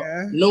 a.m.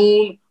 or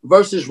noon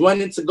versus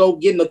running to go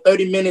getting a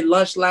 30-minute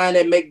lunch line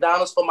at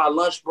McDonald's for my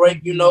lunch break,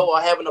 you know,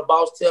 or having a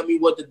boss tell me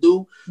what to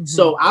do.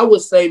 So I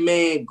would say,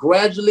 man,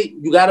 gradually,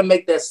 you got to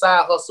make that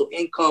side hustle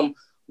income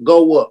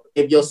go up.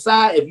 If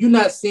you're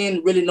not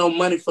seeing really no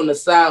money from the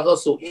side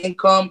hustle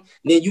income,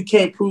 then you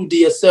can't prove to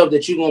yourself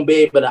that you're going to be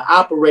able to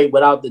operate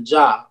without the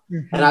job.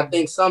 And I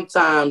think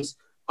sometimes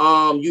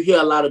you hear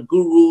a lot of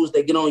gurus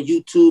that get on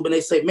YouTube and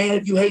they say, man,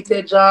 if you hate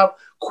that job,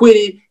 quit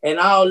it and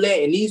all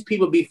that. And these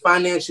people be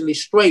financially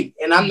straight.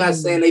 And I'm not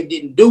saying they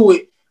didn't do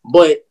it,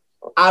 but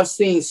I've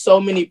seen so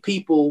many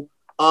people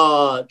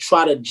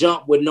try to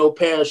jump with no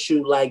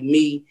parachute like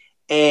me,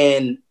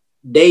 and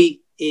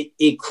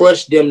it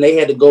crushed them. They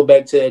had to go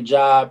back to their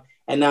job.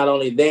 And not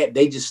only that,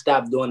 they just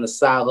stopped doing the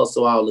side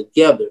hustle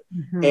altogether.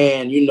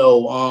 And, you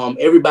know,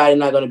 everybody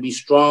not going to be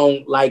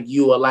strong like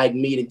you or like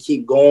me to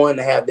keep going,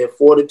 to have their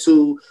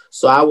fortitude.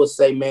 So I would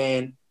say,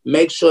 man,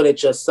 make sure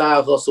that your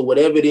side hustle,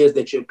 whatever it is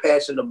that you're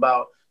passionate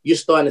about, you're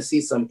starting to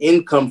see some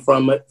income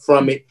from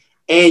it.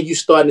 And you're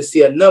starting to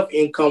see enough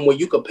income where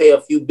you could pay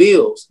a few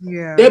bills.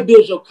 That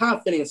builds your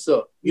confidence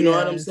up. You know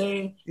what I'm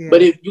saying?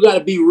 But if you got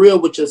to be real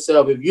with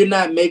yourself, if you're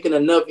not making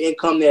enough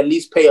income to at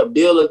least pay a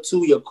bill or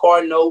two, your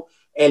car note,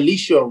 at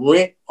least your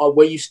rent or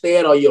where you stay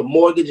at, or your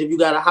mortgage, if you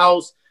got a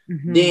house,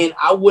 then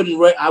I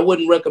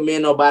wouldn't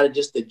recommend nobody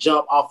just to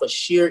jump off of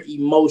sheer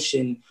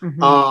emotion.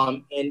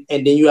 And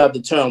then you have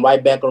to turn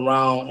right back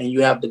around and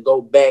you have to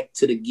go back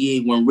to the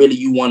gig when really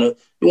you want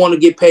to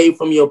get paid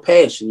from your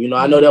passion. You know,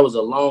 I know that was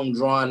a long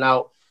drawn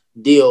out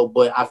deal,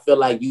 but I feel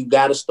like you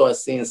got to start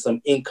seeing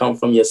some income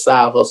from your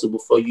side hustle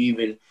before you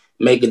even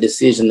make a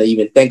decision to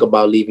even think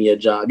about leaving your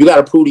job. You got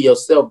to prove to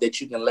yourself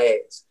that you can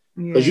last,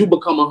 because you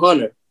become a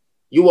hunter.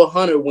 You a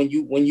hunter when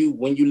you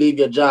leave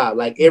your job.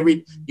 Like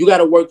you got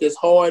to work as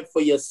hard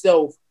for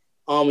yourself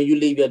when you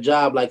leave your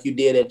job like you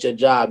did at your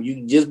job.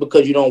 You just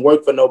because you don't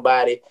work for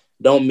nobody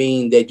don't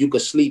mean that you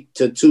could sleep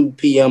to 2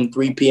 p.m.,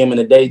 3 p.m. in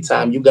the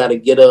daytime. You got to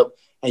get up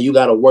and you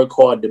got to work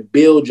hard to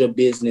build your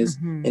business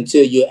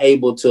until you're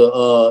able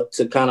to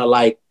kind of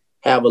like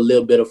have a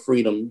little bit of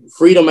freedom.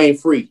 Freedom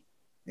ain't free.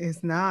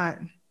 It's not.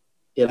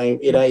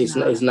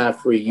 It's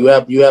not free. You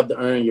have to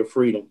earn your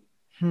freedom.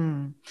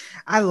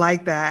 I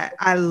like that.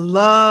 I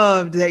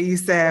loved that you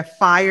said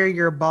fire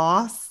your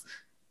boss.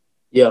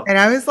 Yeah. And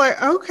I was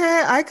like,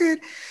 okay, I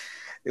could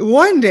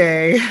one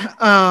day.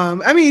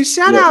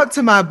 Shout out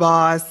to my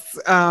boss.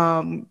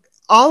 I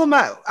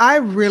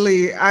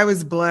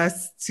was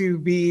blessed to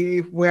be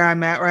where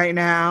I'm at right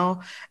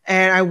now.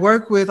 And I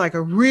work with like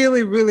a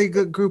really, really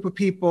good group of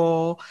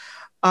people.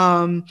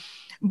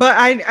 But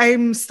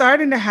I'm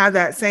starting to have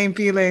that same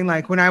feeling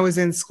like when I was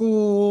in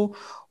school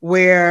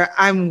where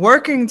I'm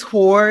working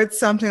towards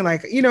something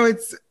like,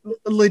 it's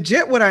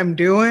legit what I'm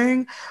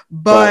doing,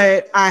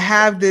 but I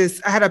had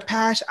a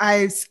passion.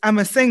 I'm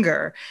a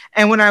singer.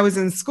 And when I was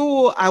in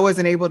school, I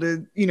wasn't able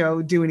to,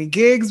 do any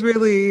gigs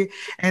really.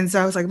 And so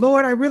I was like,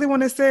 Lord, I really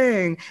want to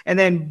sing. And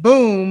then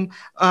boom,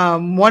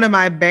 one of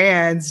my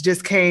bands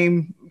just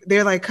came,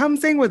 they're like, come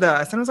sing with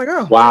us. And I was like,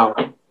 oh, wow.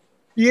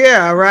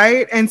 Yeah,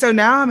 right. And so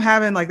now I'm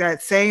having like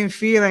that same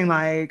feeling,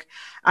 like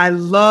I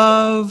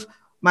love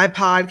my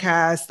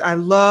podcast. I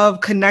love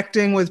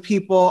connecting with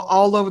people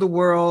all over the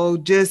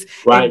world, just in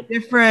Right.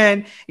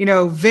 different,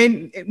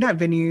 not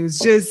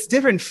venues, just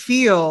different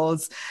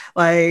fields.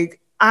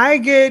 Like I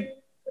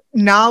get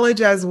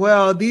knowledge as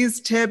well, these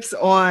tips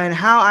on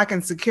how I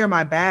can secure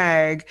my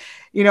bag.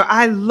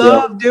 I Yeah.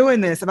 love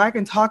doing this. If I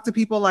can talk to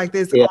people like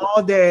this Yeah.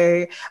 all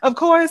day, of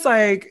course,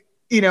 like,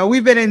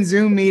 we've been in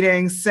Zoom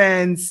meetings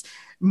since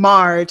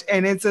March,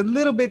 and it's a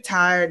little bit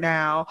tired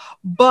now,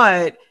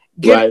 but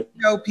getting Right.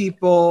 to know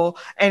people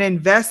and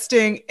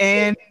investing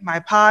in my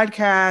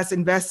podcast,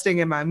 investing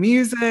in my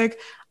music,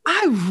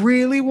 I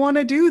really want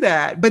to do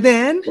that. But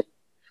then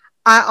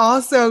I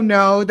also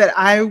know that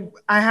I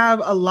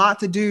have a lot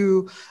to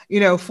do,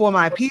 for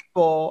my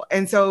people.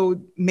 And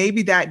so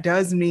maybe that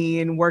does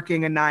mean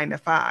working a 9 to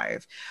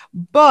 5.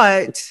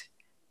 But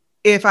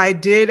if I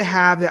did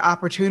have the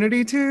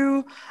opportunity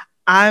to,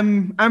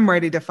 I'm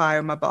ready to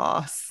fire my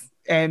boss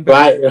and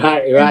Right.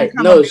 become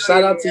a No,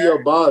 shout out to millionaire.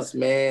 your boss,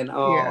 man.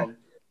 Yeah.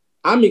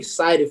 I'm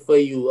excited for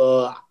you.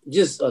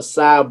 Just a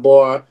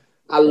sidebar.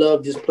 I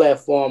love this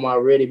platform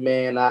already,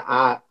 man.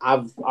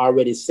 I've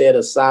already said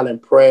a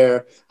silent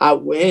prayer.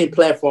 Any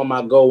platform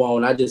I go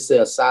on, I just say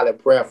a silent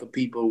prayer for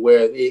people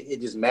where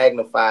it just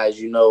magnifies,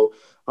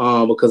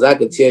 because I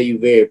could tell you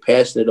very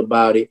passionate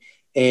about it.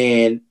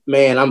 And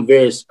man, I'm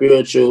very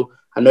spiritual.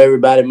 I know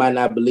everybody might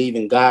not believe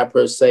in God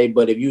per se,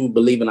 but if you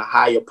believe in a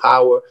higher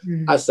power,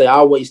 I say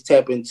always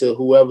tap into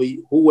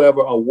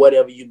whoever or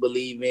whatever you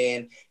believe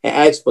in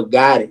and ask for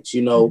guidance.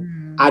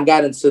 I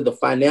got into the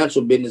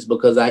financial business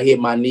because I hit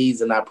my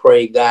knees and I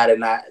prayed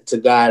to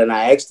God and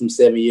I asked him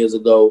 7 years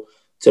ago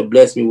to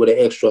bless me with an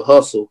extra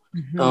hustle.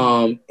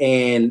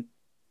 And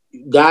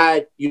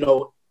God,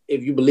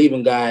 if you believe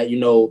in God,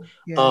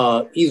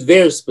 he's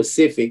very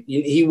specific.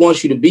 He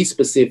wants you to be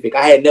specific.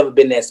 I had never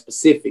been that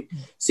specific.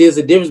 See, there's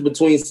a difference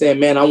between saying,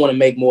 man, I want to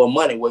make more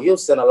money. Well, he'll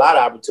send a lot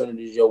of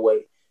opportunities your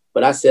way.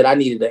 But I said I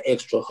needed an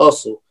extra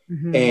hustle.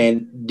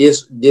 And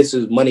this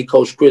is Money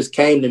Coach Chris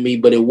came to me,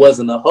 but it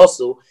wasn't a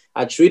hustle.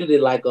 I treated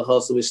it like a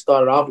hustle. It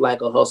started off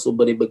like a hustle,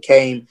 but it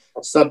became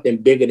something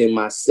bigger than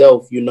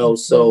myself,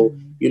 So,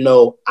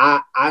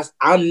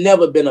 I've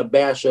never been a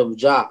basher of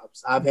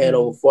jobs. I've had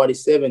over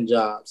 47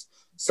 jobs.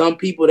 Some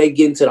people, they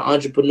get into the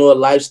entrepreneur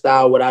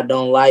lifestyle, what I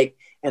don't like,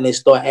 and they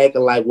start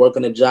acting like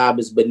working a job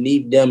is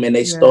beneath them, and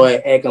they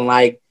start acting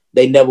like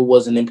they never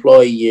was an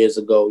employee years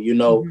ago.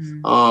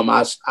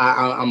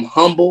 I'm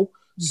humble.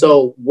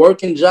 So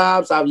working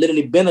jobs, I've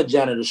literally been a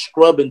janitor,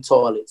 scrubbing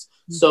toilets.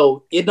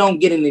 So it don't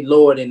get any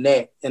lower than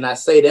that. And I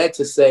say that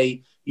to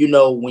say,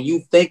 when you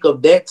think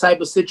of that type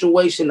of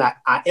situation, I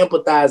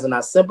empathize and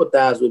I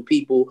sympathize with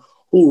people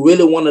who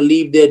really want to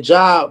leave their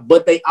job,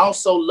 but they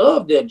also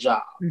love their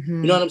job.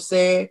 You know what I'm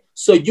saying?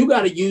 So you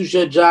got to use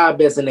your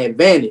job as an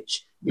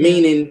advantage,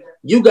 meaning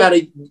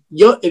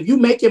if you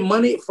making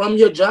money from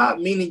your job,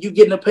 meaning you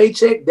getting a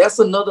paycheck, that's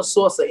another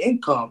source of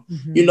income.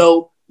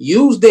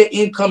 Use that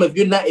income. If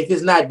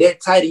it's not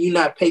that tight and you're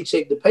not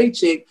paycheck to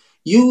paycheck,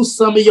 use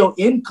some of your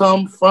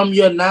income from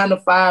your 9 to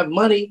 5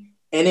 money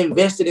and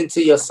invest it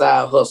into your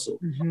side hustle,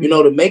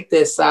 to make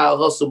that side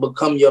hustle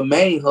become your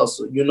main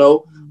hustle,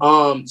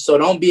 so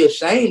don't be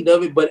ashamed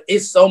of it. But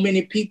it's so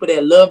many people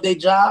that love their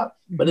job,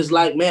 but it's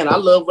like, man, I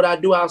love what I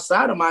do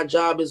outside of my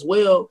job as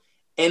well.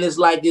 And it's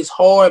like, it's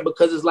hard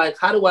because it's like,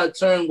 how do I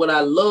turn what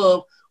I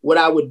love, what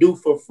I would do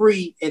for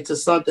free, into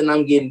something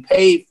I'm getting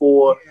paid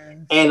for?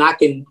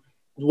 And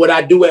what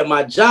I do at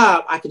my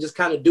job, I can just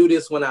kind of do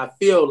this when I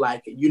feel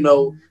like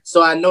it,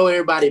 So I know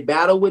everybody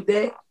battle with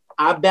that.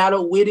 I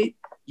battle with it.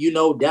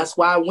 That's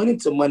why I went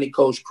into Money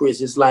Coach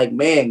Chris. It's like,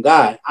 man,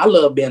 God, I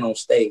love being on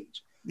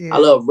stage. I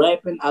love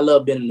rapping. I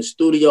love being in the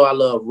studio. I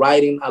love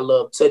writing. I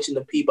love touching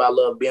the people. I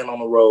love being on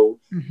the road.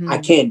 I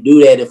can't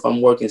do that if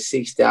I'm working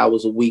 60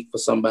 hours a week for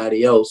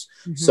somebody else.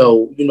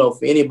 So,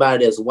 for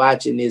anybody that's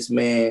watching this,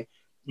 man,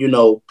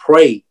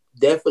 pray,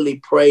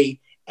 definitely pray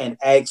and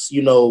ask,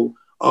 to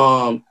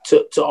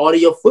order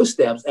your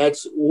footsteps.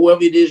 Ask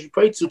whoever it is you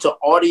pray to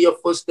order your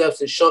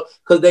footsteps and show,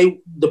 because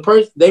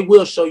they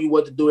will show you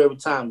what to do every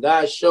time.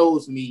 God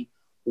shows me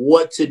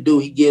what to do.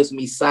 He gives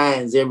me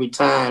signs every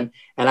time,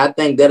 and I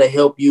think that'll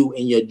help you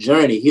in your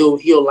journey.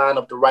 He'll line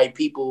up the right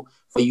people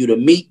for you to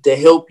meet to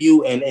help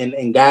you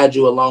and guide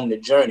you along the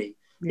journey.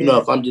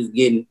 If I'm just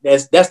getting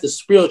that's the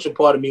spiritual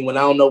part of me. When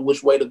I don't know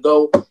which way to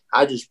go,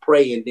 I just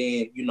pray, and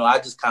then I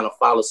just kind of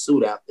follow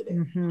suit after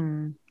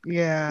that.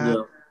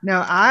 Yeah.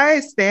 No,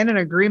 I stand in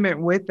agreement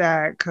with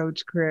that,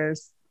 Coach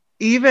Chris.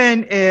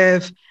 Even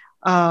if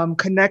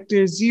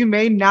connectors, you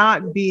may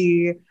not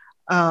be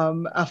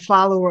a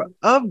follower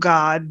of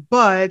God,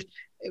 but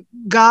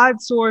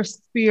God, source,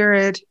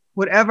 spirit,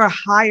 whatever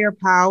higher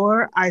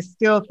power, I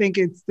still think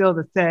it's still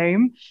the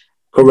same.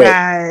 Correct.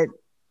 That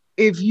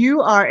if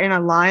you are in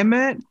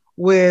alignment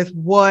with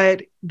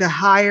what the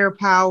higher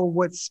power,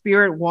 what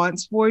spirit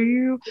wants for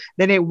you,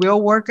 then it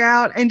will work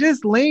out. And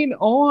just lean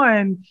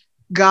on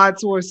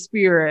God's or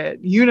spirit,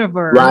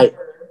 universe, Right.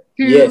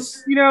 to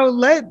Yes.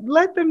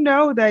 let them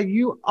know that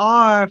you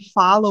are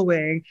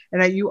following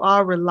and that you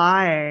are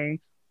relying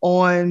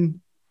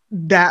on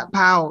that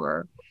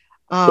power.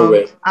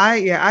 Correct.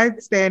 I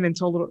stand in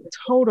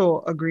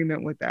total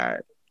agreement with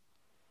that.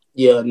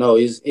 Yeah. No,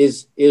 it's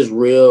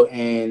real,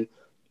 and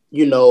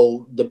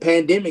the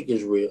pandemic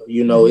is real.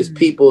 It's Mhm.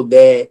 people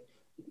that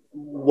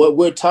what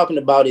we're talking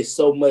about is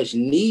so much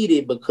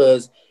needed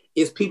because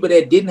it's people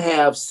that didn't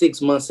have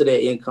 6 months of their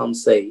income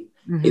saved.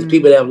 It's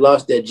people Mhm. that have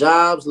lost their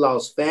jobs,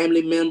 lost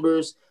family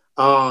members,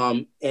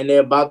 and they're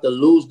about to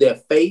lose their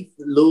faith,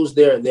 lose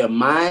their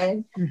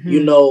mind.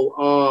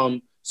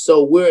 Mhm.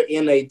 So we're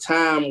in a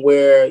time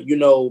where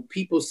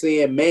people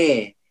saying,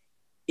 "Man,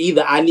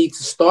 either I need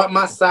to start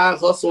my side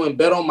hustle and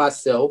bet on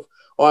myself,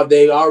 or if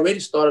they already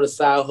started a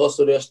side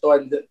hustle, they're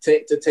starting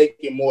to take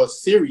it more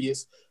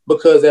serious."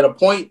 Because at a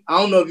point, I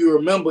don't know if you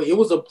remember, it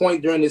was a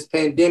point during this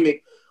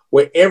pandemic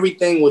where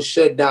everything was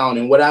shut down.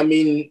 And what I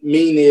mean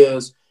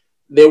is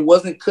they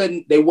weren't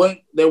cutting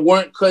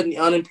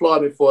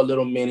unemployment for a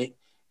little minute.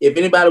 If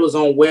anybody was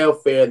on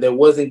welfare, they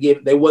wasn't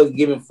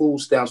giving food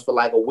stamps for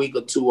like a week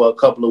or two or a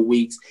couple of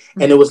weeks.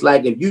 And it was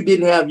like if you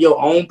didn't have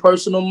your own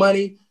personal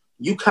money,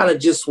 you kind of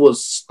just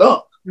was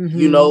stuck.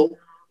 You Mhm. know,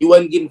 you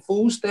wasn't getting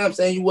food stamps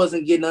and you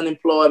wasn't getting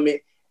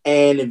unemployment.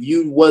 And if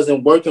you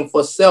wasn't working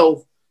for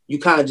self, you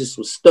kind of just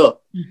was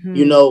stuck.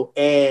 Mhm.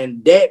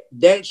 And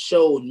that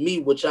showed me,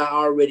 which I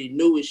already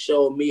knew. It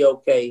showed me,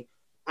 okay,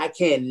 I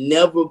can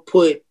never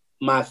put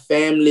my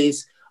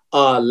family's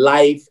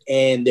life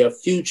and their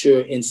future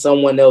in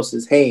someone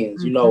else's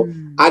hands.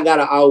 Mhm. I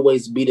gotta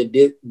always be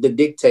the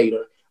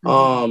dictator.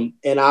 Mhm.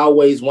 And I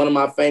always, one of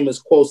my famous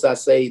quotes, I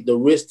say, the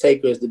risk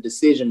taker is the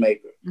decision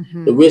maker.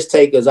 The Mhm. risk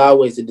taker is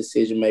always the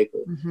decision maker.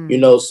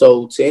 Mhm.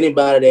 So to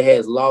anybody that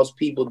has lost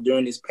people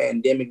during this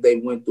pandemic, they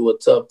went through a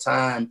tough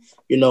time.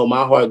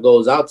 My heart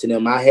goes out to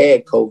them. I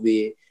had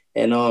COVID,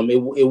 and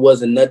it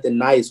wasn't nothing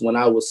nice when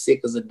I was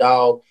sick as a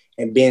dog.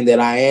 And being that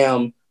I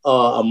am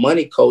a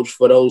money coach,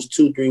 for those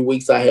 2-3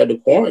 weeks I had to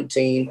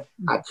quarantine,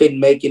 I couldn't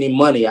make any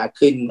money. I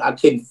couldn't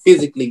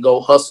physically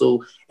go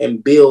hustle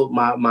and build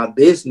my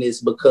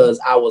business because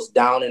I was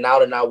down and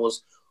out and I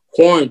was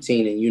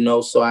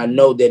quarantining. So I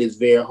know that it's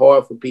very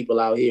hard for people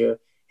out here,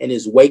 and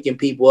it's waking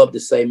people up to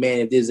say, man,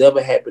 if this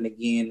ever happened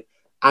again,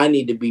 I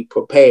need to be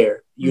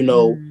prepared,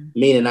 Mhm.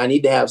 meaning I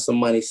need to have some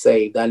money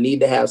saved. I need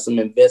to have some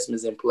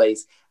investments in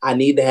place. I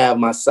need to have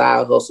my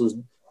side hustles,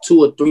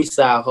 2 or 3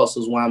 side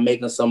hustles while I'm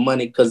making some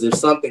money. Because if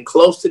something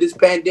close to this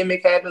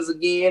pandemic happens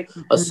again,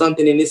 or Mhm.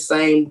 something in this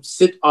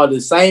or the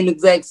same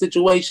exact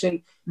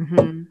situation,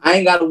 Mhm. I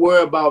ain't got to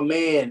worry about,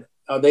 man,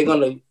 are they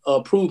going to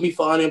approve me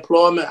for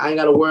unemployment? I ain't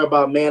got to worry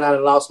about, man, I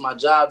done lost my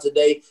job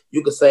today.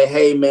 You could say,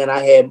 hey, man, I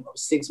had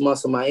 6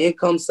 months of my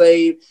income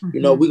saved.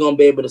 We're Mhm. going to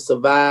be able to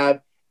survive.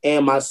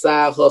 And my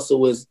side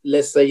hustle is,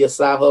 let's say your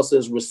side hustle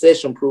is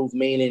recession proof,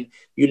 meaning,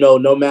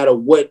 no matter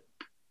what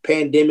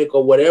pandemic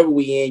or whatever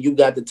we in, you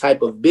got the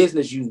type of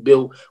business you've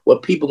built where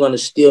people going to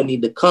still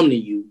need to come to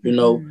you.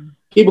 Mhm.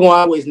 People gonna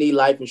always need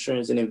life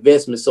insurance and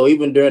investment. So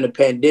even during the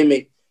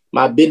pandemic,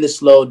 my business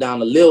slowed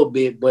down a little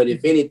bit, but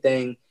if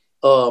anything,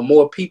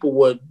 more people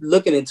were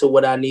looking into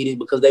what I needed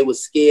because they were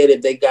scared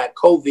if they got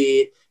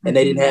COVID and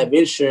they didn't Mhm. have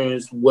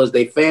insurance, was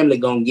their family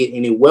gonna get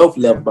any wealth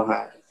left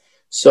behind?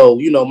 So,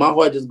 my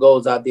heart just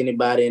goes out to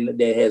anybody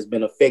that has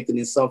been affected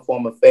in some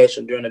form of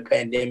fashion during the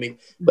pandemic.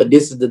 But Mhm.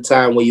 this is the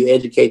time where you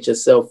educate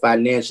yourself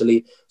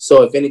financially.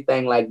 So if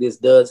anything like this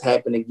does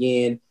happen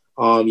again,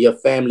 your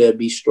family will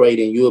be straight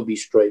and you'll be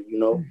straight.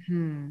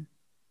 Mhm.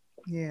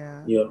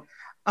 Yeah.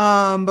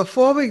 Yeah.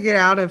 Before we get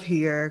out of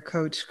here,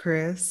 Coach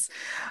Chris,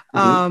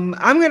 Mhm.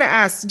 I'm going to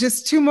ask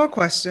just two more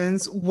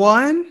questions.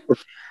 One,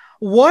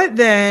 what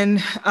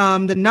then?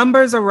 The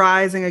numbers are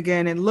rising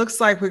again. It looks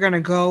like we're going to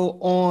go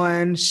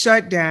on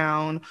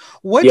shutdown.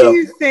 What do Yeah.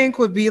 you think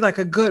would be like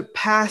a good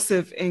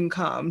passive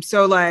income?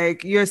 So,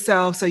 like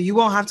yourself, so you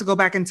won't have to go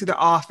back into the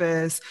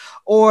office,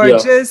 or Yeah.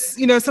 just,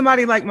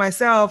 somebody like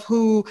myself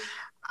who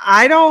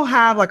I don't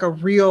have like a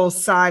real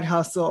side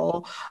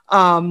hustle.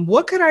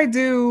 What could I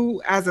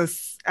do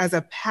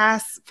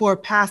for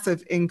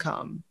passive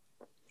income?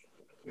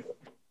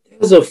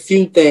 There's a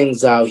few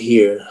things out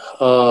here.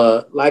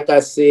 Like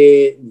I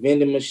said,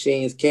 vending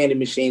machines, candy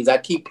machines. I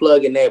keep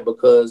plugging that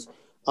because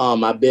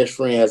my best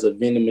friend has a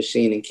vending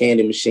machine and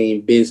candy machine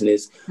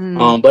business.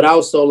 Hmm. But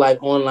also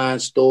like online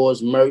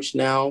stores, merch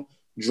now,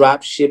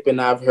 drop shipping.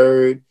 I've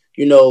heard.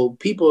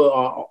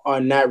 People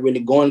are not really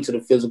going to the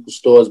physical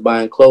stores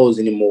buying clothes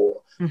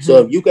anymore. So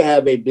Hmm. if you can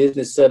have a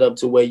business set up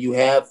to where you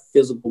have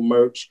physical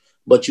merch,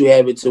 but you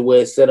have it to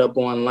where it's set up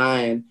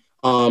online,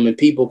 and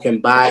people can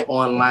buy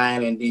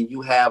online, and then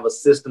you have a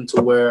system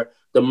to where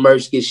the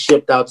merch gets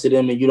shipped out to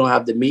them and you don't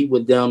have to meet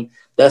with them.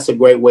 That's a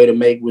great way to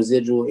make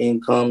residual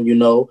income, you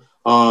know.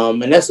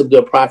 And that's a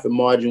good profit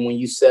margin when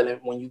you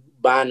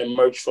buying the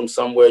merch from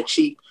somewhere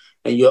cheap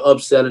and you're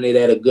upselling it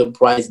at a good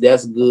price.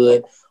 That's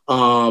good.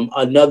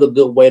 Another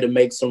good way to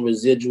make some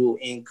residual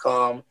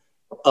income.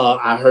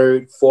 I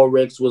heard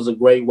Forex was a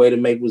great way to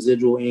make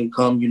residual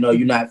income. You know,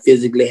 you're not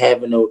physically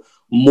having to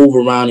move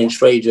around and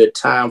trade your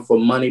time for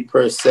money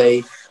per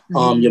se.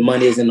 Your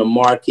money is in the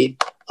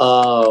market.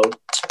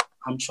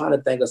 I'm trying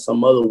to think of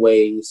some other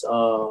ways.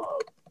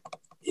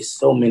 It's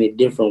so many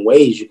different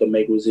ways you can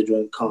make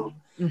residual income.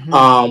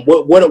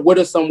 What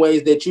are some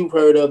ways that you've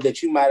heard of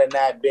that you might have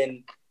not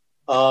been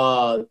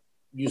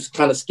you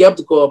kind of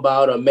skeptical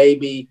about, or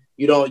maybe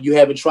you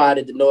haven't tried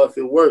it to know if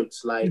it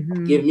works? Like,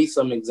 give me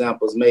some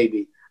examples,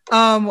 maybe.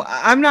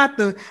 I'm not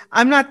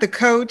the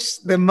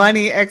coach, the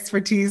money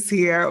expertise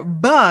here,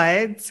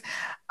 but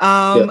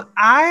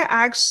I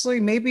actually,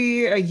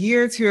 maybe a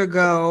year or two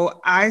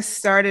ago, I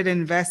started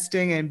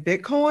investing in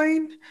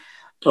Bitcoin.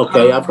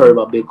 Okay, I've heard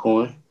about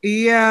Bitcoin.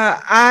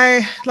 Yeah,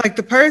 I like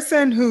the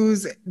person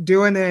who's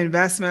doing the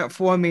investment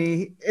for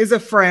me is a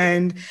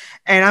friend,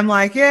 and I'm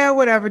like, yeah,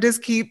 whatever,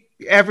 just keep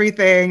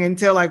everything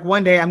until like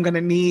one day I'm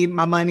gonna need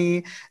my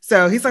money.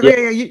 So he's like,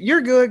 yeah,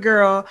 you're good,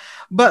 girl.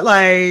 But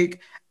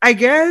like, I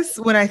guess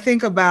when I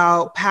think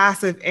about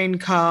passive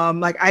income,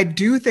 like I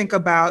do think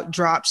about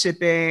drop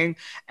shipping,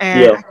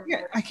 and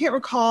I can't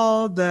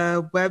recall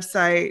the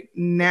website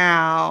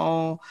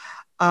now.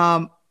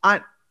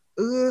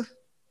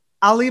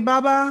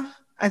 Alibaba,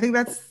 I think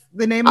that's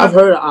the name I've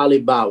heard of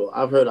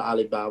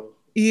Alibaba.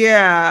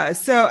 Yeah.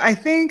 So I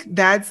think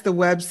that's the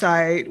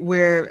website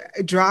where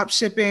drop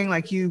shipping,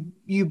 like you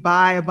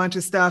buy a bunch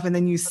of stuff and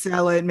then you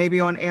sell it maybe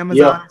on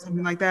Amazon or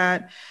something like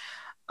that.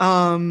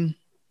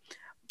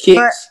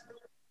 Kicks.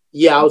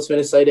 Yeah, I was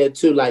going to say that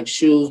too. Like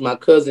shoes. My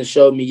cousin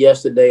showed me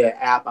yesterday an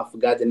app. I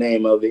forgot the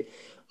name of it.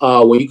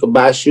 Where you can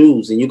buy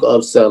shoes and you can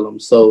upsell them.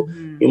 So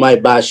you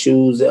might buy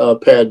shoes, a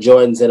pair of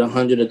Jordans at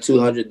 $100 or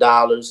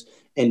 $200.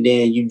 And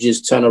then you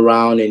just turn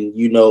around and,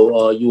 you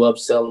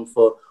upsell them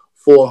for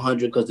 $400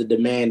 because the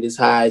demand is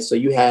high. So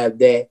you have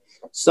that.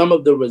 Some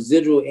of the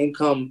residual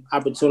income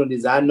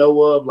opportunities I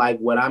know of, like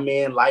what I'm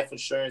in, life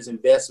insurance,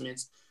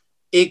 investments,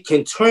 it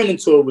can turn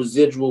into a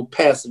residual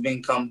passive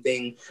income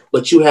thing,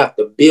 but you have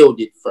to build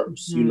it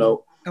first, you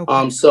know.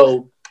 Okay.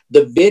 So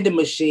the vending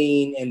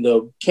machine and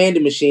the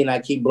candy machine I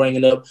keep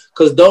bringing up,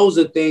 because those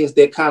are things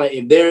that kind of,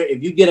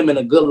 if you get them in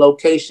a good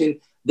location,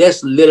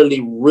 that's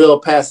literally real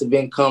passive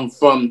income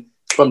from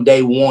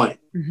day one,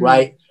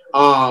 right?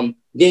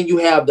 Then you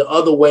have the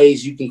other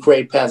ways you can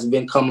create passive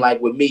income. Like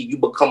with me, you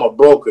become a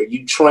broker.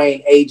 You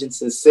train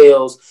agents and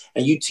sales,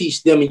 and you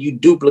teach them, and you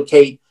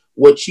duplicate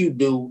what you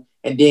do.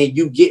 And then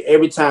you get,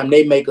 every time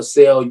they make a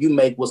sale, you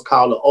make what's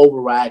called an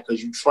override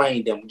because you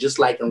train them, just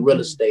like in real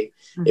estate.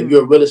 If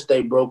you're a real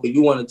estate broker,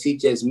 you want to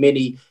teach as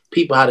many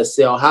people how to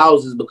sell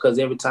houses, because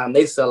every time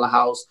they sell a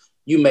house,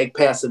 you make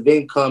passive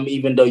income,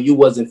 even though you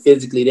wasn't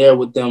physically there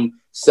with them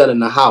selling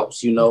the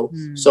house, you know?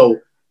 So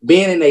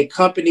being in a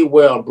company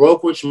where a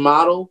brokerage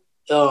model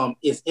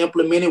is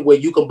implemented, where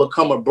you can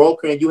become a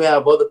broker and you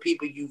have other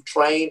people you've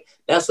trained,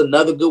 that's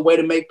another good way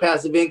to make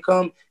passive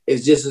income.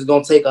 It's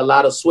going to take a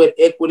lot of sweat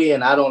equity,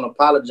 and I don't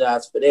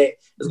apologize for that.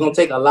 It's going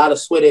to take a lot of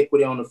sweat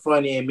equity on the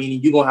front end, meaning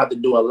you're going to have to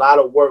do a lot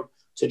of work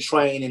to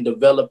train and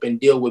develop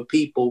and deal with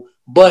people.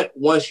 But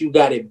once you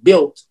got it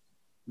built,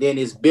 then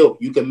it's built.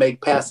 You can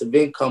make passive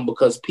income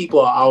because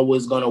people are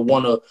always going to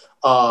want to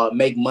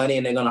make money,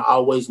 and they're going to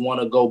always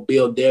want to go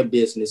build their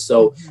business.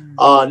 So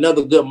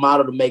another good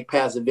model to make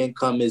passive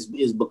income is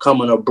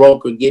becoming a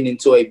broker, getting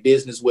into a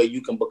business where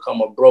you can become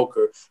a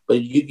broker.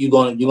 But you're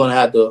going to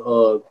have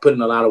to put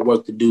in a lot of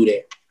work to do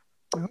that.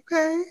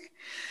 Okay.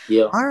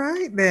 Yeah. All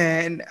right,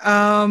 then.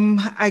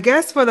 I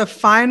guess for the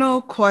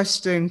final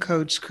question,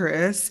 Coach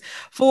Chris,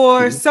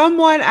 for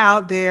someone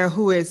out there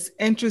who is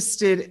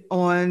interested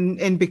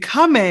in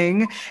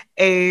becoming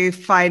a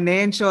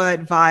financial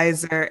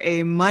advisor,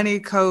 a money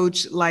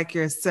coach like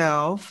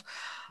yourself,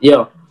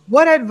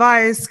 what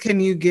advice can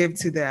you give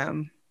to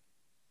them?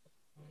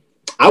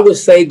 I would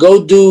say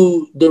go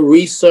do the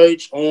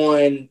research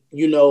on,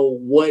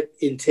 what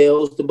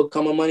entails to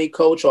become a money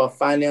coach or a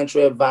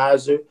financial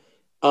advisor.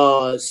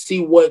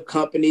 See what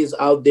companies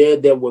out there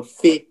that would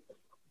fit,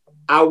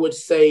 I would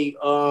say,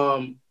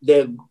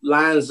 that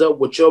lines up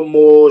with your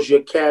morals,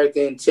 your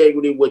character,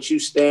 integrity, what you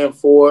stand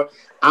for.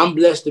 I'm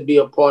blessed to be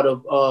a part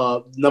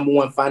of number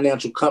one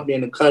financial company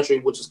in the country,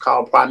 which is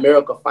called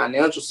Primerica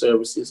Financial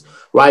Services,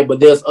 right? But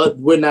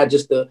we're not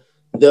just the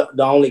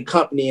only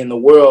company in the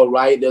world,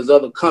 right? There's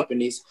other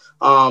companies,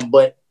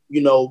 but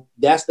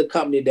that's the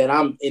company that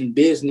I'm in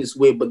business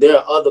with, but there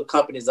are other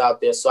companies out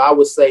there. So I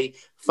would say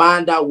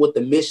find out what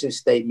the mission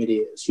statement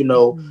is,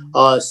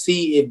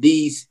 see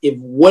if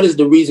what is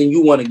the reason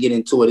you want to get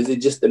into it? Is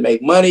it just to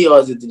make money, or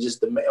is it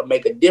just to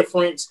make a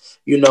difference,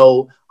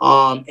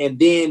 and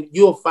then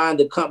you'll find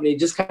the company,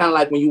 just kind of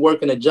like when you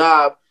work in a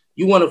job,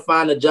 you want to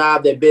find a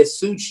job that best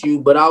suits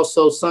you, but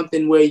also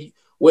something where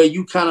where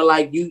you kind of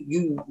like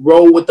you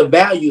roll with the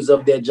values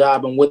of that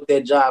job and what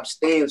that job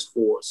stands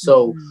for.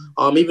 So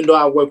even though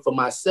I work for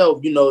myself,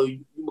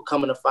 you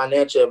becoming a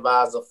financial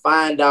advisor,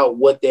 find out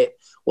what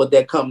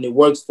that company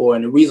works for.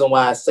 And the reason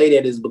why I say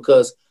that is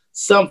because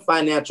some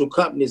financial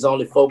companies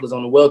only focus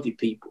on the wealthy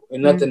people,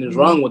 and nothing is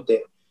wrong with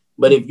that.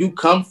 But if you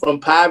come from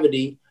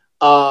poverty,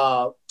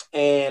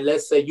 and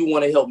let's say you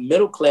want to help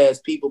middle class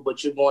people,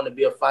 but you're going to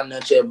be a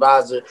financial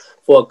advisor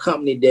for a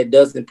company that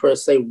doesn't per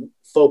se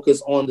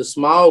focus on the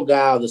small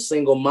guy or the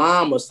single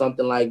mom or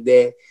something like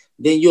that,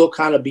 then you'll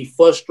kind of be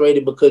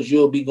frustrated because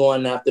you'll be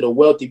going after the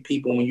wealthy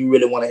people when you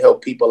really want to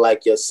help people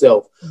like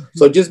yourself.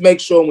 So just make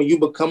sure when you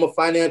become a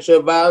financial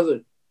advisor,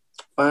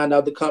 find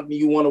out the company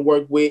you want to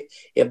work with,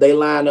 if they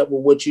line up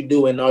with what you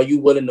do, and are you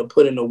willing to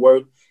put in the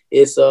work.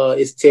 It's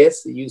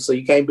tests. So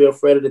you can't be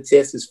afraid of the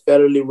test. It's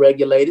federally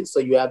regulated, so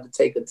you have to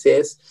take a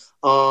test.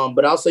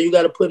 But also you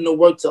got to put in the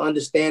work to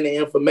understand the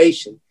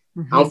information.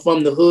 I'm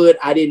from the hood.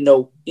 I didn't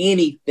know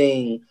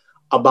anything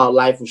about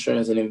life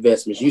insurance and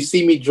investments. You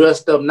see me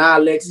dressed up now,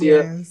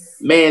 Alexia. Yes.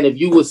 Man, if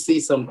you would see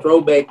some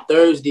Throwback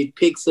Thursday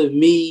pics of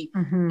me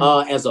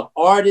as an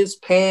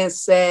artist,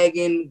 pants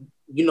sagging,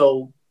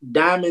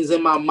 diamonds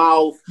in my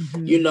mouth,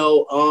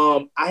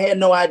 I had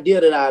no idea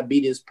that I'd be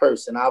this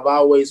person. I've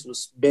always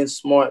been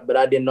smart, but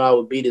I didn't know I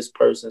would be this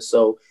person.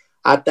 So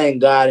I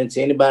thank God. And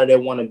to anybody that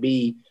want to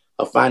be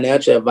a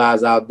financial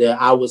advisor out there,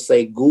 I would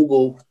say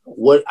Google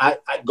I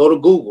go to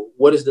Google.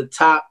 What is the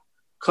top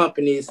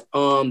companies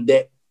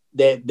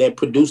that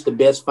produce the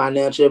best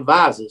financial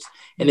advisors?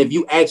 And if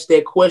you ask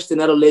that question,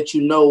 that'll let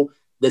you know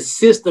the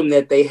system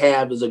that they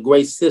have is a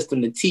great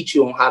system to teach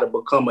you on how to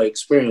become an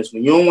experienced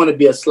one. You don't want to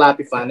be a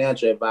sloppy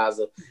financial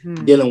advisor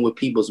dealing with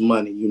people's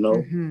money, So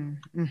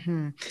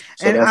and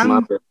that's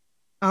my best.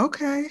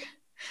 Okay.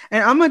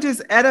 And I'm going to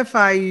just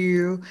edify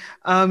you.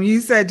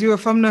 You said you were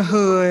from the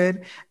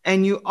hood,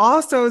 and you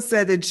also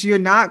said that you're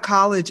not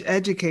college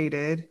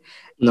educated.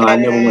 No, I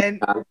never went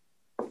to college.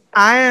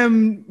 I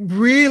am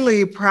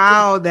really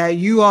proud that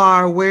you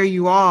are where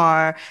you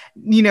are.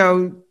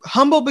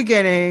 Humble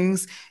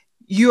beginnings.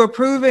 You are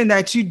proving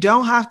that you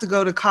don't have to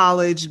go to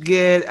college,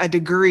 get a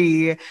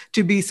degree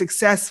to be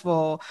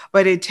successful,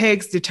 but it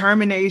takes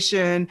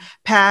determination,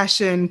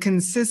 passion,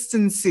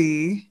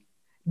 consistency,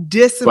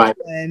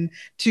 discipline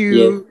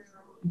to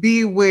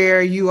be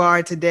where you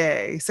are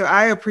today. So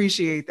I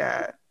appreciate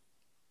that.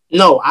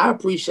 No, I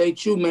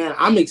appreciate you, man.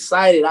 I'm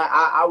excited.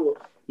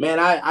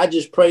 I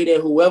just pray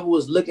that whoever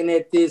was looking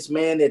at this,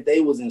 man, that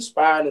they was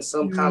inspired in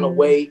some kind of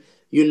way.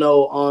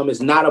 It's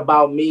not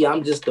about me.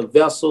 I'm just a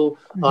vessel.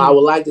 I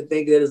would like to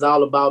think that it's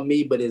all about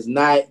me, but it's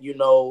not.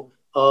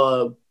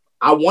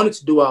 I wanted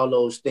to do all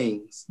those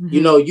things.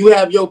 You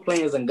have your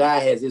plans and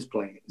God has his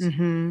plans.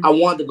 I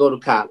wanted to go to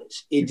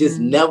college. It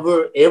just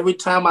never, every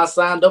time I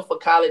signed up for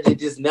college, it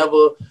just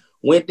never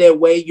went that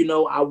way.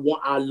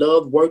 I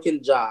loved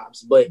working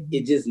jobs, but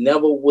it just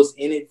never was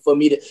in it for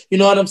me to, you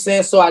know what I'm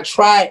saying? So I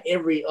tried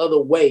every other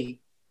way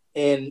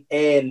and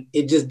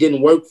it just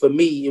didn't work for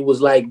me. It was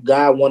like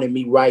God wanted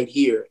me right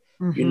here,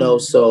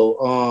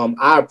 so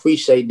I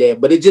appreciate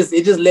that. But it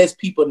just lets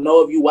people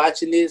know, if you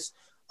watching this,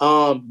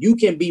 you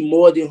can be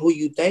more than who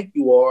you think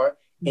you are,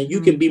 and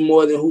you can be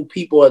more than who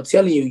people are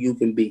telling you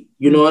can be.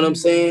 You know what I'm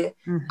saying?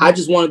 I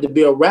just wanted to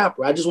be a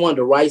rapper. I just wanted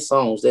to write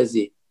songs. That's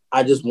it.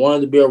 I just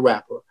wanted to be a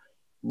rapper.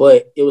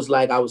 But it was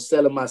like I was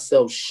selling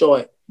myself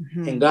short,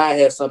 and God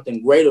had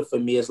something greater for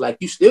me. It's like,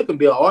 you still can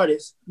be an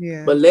artist,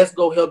 but let's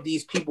go help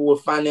these people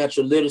with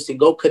financial literacy.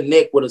 Go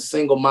connect with a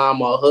single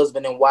mom or a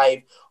husband and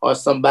wife or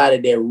somebody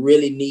that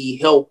really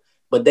need help,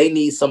 but they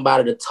need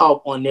somebody to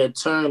talk on their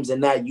terms and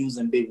not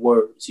using big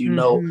words,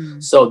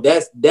 So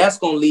that's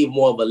going to leave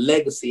more of a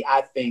legacy,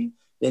 I think,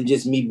 than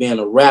just me being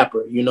a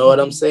rapper. You know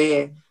what I'm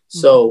saying?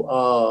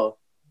 So,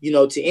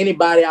 to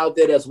anybody out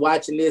there that's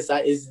watching this,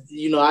 I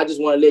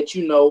just want to let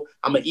you know,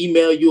 I'm going to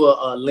email you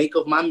a link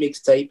of my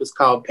mixtape. It's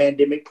called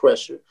Pandemic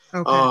Pressure.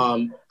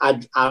 Okay.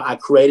 I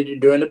created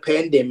it during the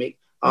pandemic.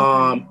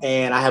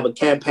 And I have a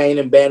campaign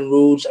in Baton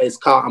Rouge.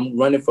 I'm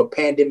running for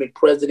pandemic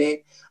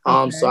president.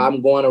 So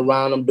I'm going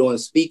around, I'm doing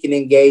speaking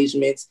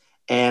engagements,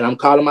 and I'm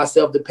calling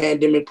myself the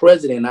pandemic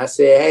president. I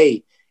said,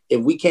 hey,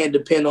 if we can't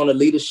depend on the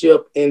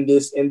leadership in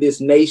this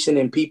nation,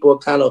 and people are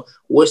kind of,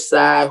 which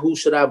side, who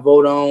should I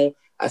vote on?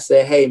 I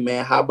said, hey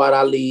man, how about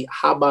I lead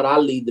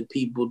the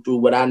people through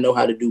what I know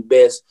how to do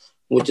best,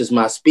 which is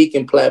my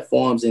speaking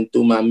platforms and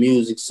through my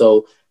music.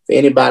 So for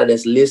anybody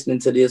that's listening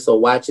to this or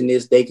watching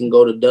this, they can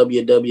go to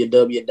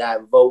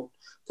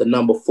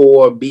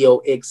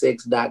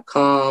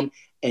www.vote4boxx.com,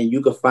 and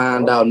you can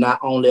find out not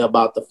only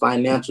about the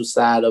financial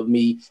side of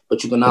me,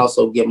 but you can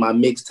also get my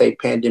mixtape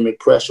Pandemic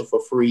Pressure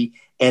for free.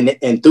 And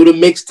through the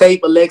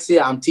mixtape,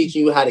 Alexia, I'm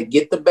teaching you how to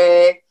get the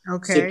bag,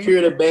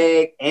 secure the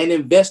bag, and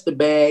invest the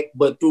bag,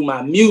 but through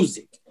my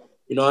music.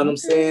 You know what I'm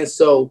saying?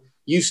 So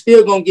you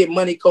still gonna get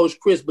Money Coach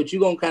Chris, but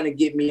you're gonna kind of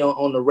get me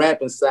on the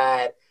rapping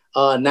side,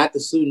 not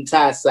the suit and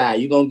tie side.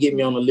 You're gonna get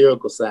me on the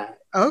lyrical side.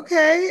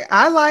 Okay,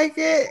 I like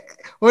it.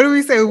 What do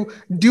we say?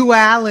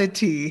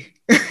 Duality.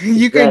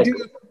 You can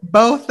do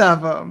Both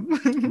of them.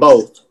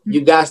 Both.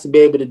 You got to be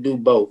able to do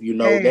both. You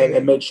know, that, Hey.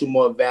 that makes you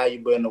more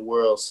valuable in the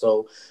world.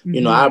 So,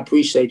 Mhm. I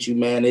appreciate you,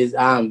 man.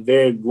 I'm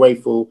very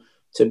grateful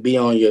to be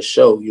on your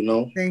show,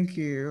 Thank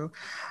you.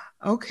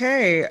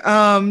 Okay.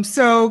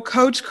 So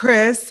Coach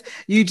Chris,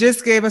 you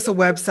just gave us a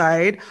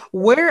website.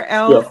 Where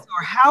else Yeah.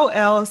 or how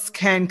else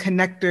can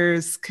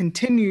connectors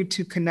continue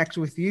to connect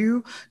with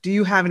you? Do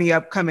you have any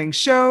upcoming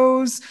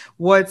shows?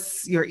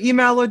 What's your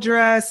email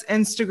address,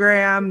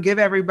 Instagram? Give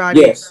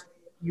everybody Yes.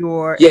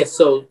 your. Yes.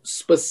 So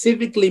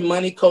specifically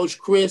Money Coach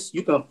Chris,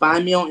 you can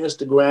find me on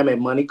Instagram at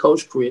Money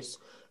Coach Chris,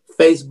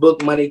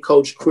 Facebook Money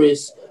Coach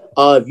Chris.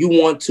 If you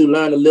want to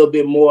learn a little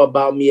bit more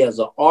about me as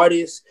an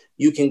artist,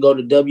 you can go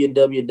to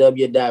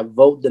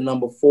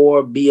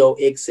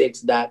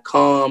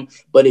www.vote4boxx.com.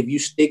 But if you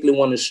strictly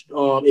want to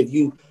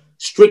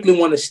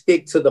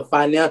stick to the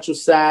financial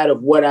side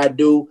of what I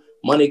do,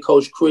 Money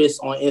Coach Chris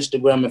on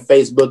Instagram and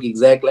Facebook,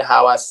 exactly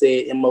how I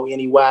said,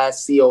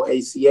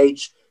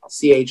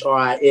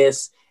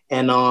 MoneyCoachChris,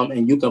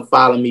 and you can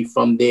follow me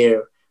from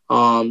there.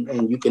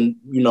 And you can,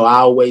 I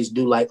always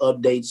do like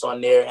updates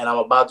on there, and I'm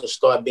about to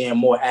start being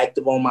more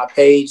active on my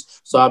page.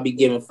 So I'll be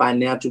giving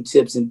financial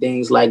tips and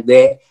things like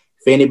that.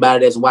 For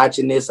anybody that's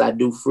watching this, I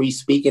do free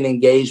speaking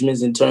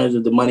engagements in terms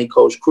of the Money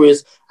Coach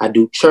Chris. I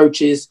do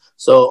churches.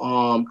 So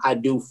I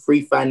do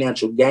free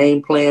financial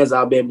game plans.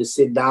 I'll be able to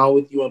sit down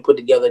with you and put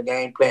together a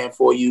game plan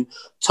for you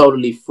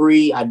totally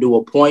free. I do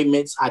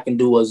appointments. I can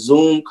do a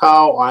Zoom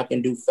call or I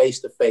can do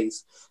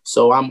face-to-face.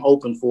 So I'm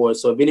open for it.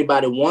 So if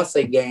anybody wants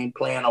a game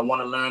plan or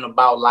want to learn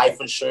about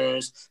life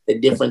insurance, the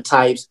different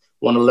types,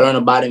 want to learn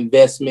about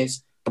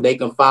investments, they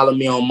can follow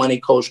me on Money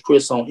Coach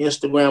Chris on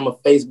Instagram or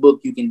Facebook.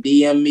 You can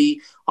DM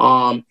me,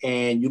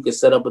 and you can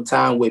set up a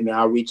time with me.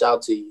 I'll reach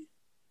out to you.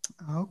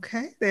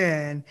 Okay,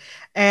 then.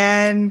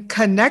 And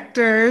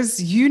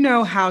connectors, you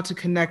know how to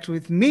connect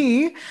with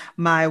me.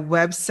 My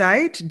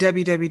website,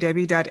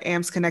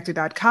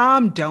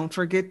 www.ampsconnected.com. Don't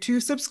forget to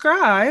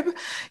subscribe.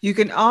 You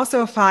can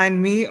also find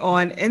me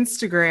on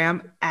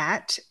Instagram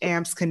at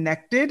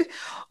ampsconnected,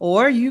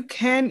 or you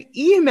can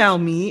email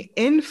me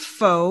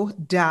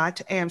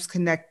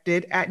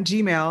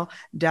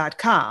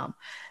info.ampsconnected@gmail.com.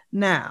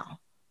 Now,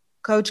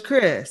 Coach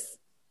Chris,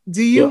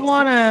 do you Yeah.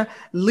 want to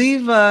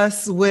leave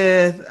us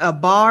with a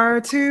bar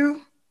or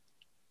two?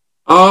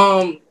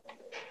 Well,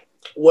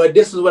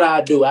 this is what I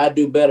do. I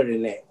do better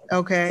than that.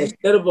 Okay.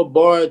 Instead of a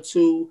bar or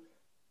two,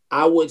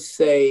 I would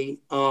say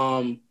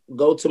go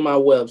to my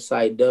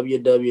website,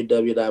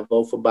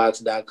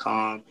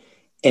 www.voteforbox.com,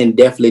 and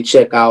definitely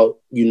check out,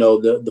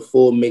 the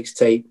full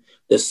mixtape.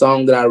 The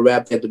song that I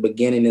rapped at the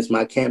beginning is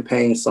my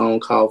campaign song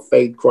called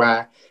Faith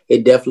Cry.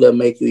 It definitely will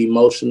make you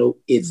emotional.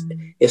 It's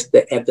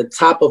at the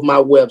top of my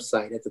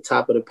website, at the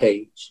top of the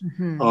page.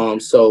 Mm-hmm.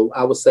 So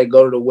I would say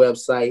go to the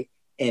website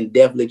and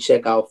definitely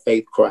check out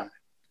Faith Cry.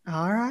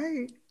 All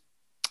right.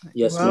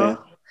 Yes, ma'am.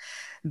 Well,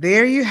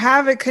 there you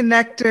have it,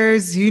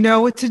 connectors. You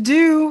know what to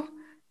do.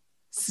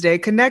 Stay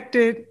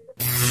connected.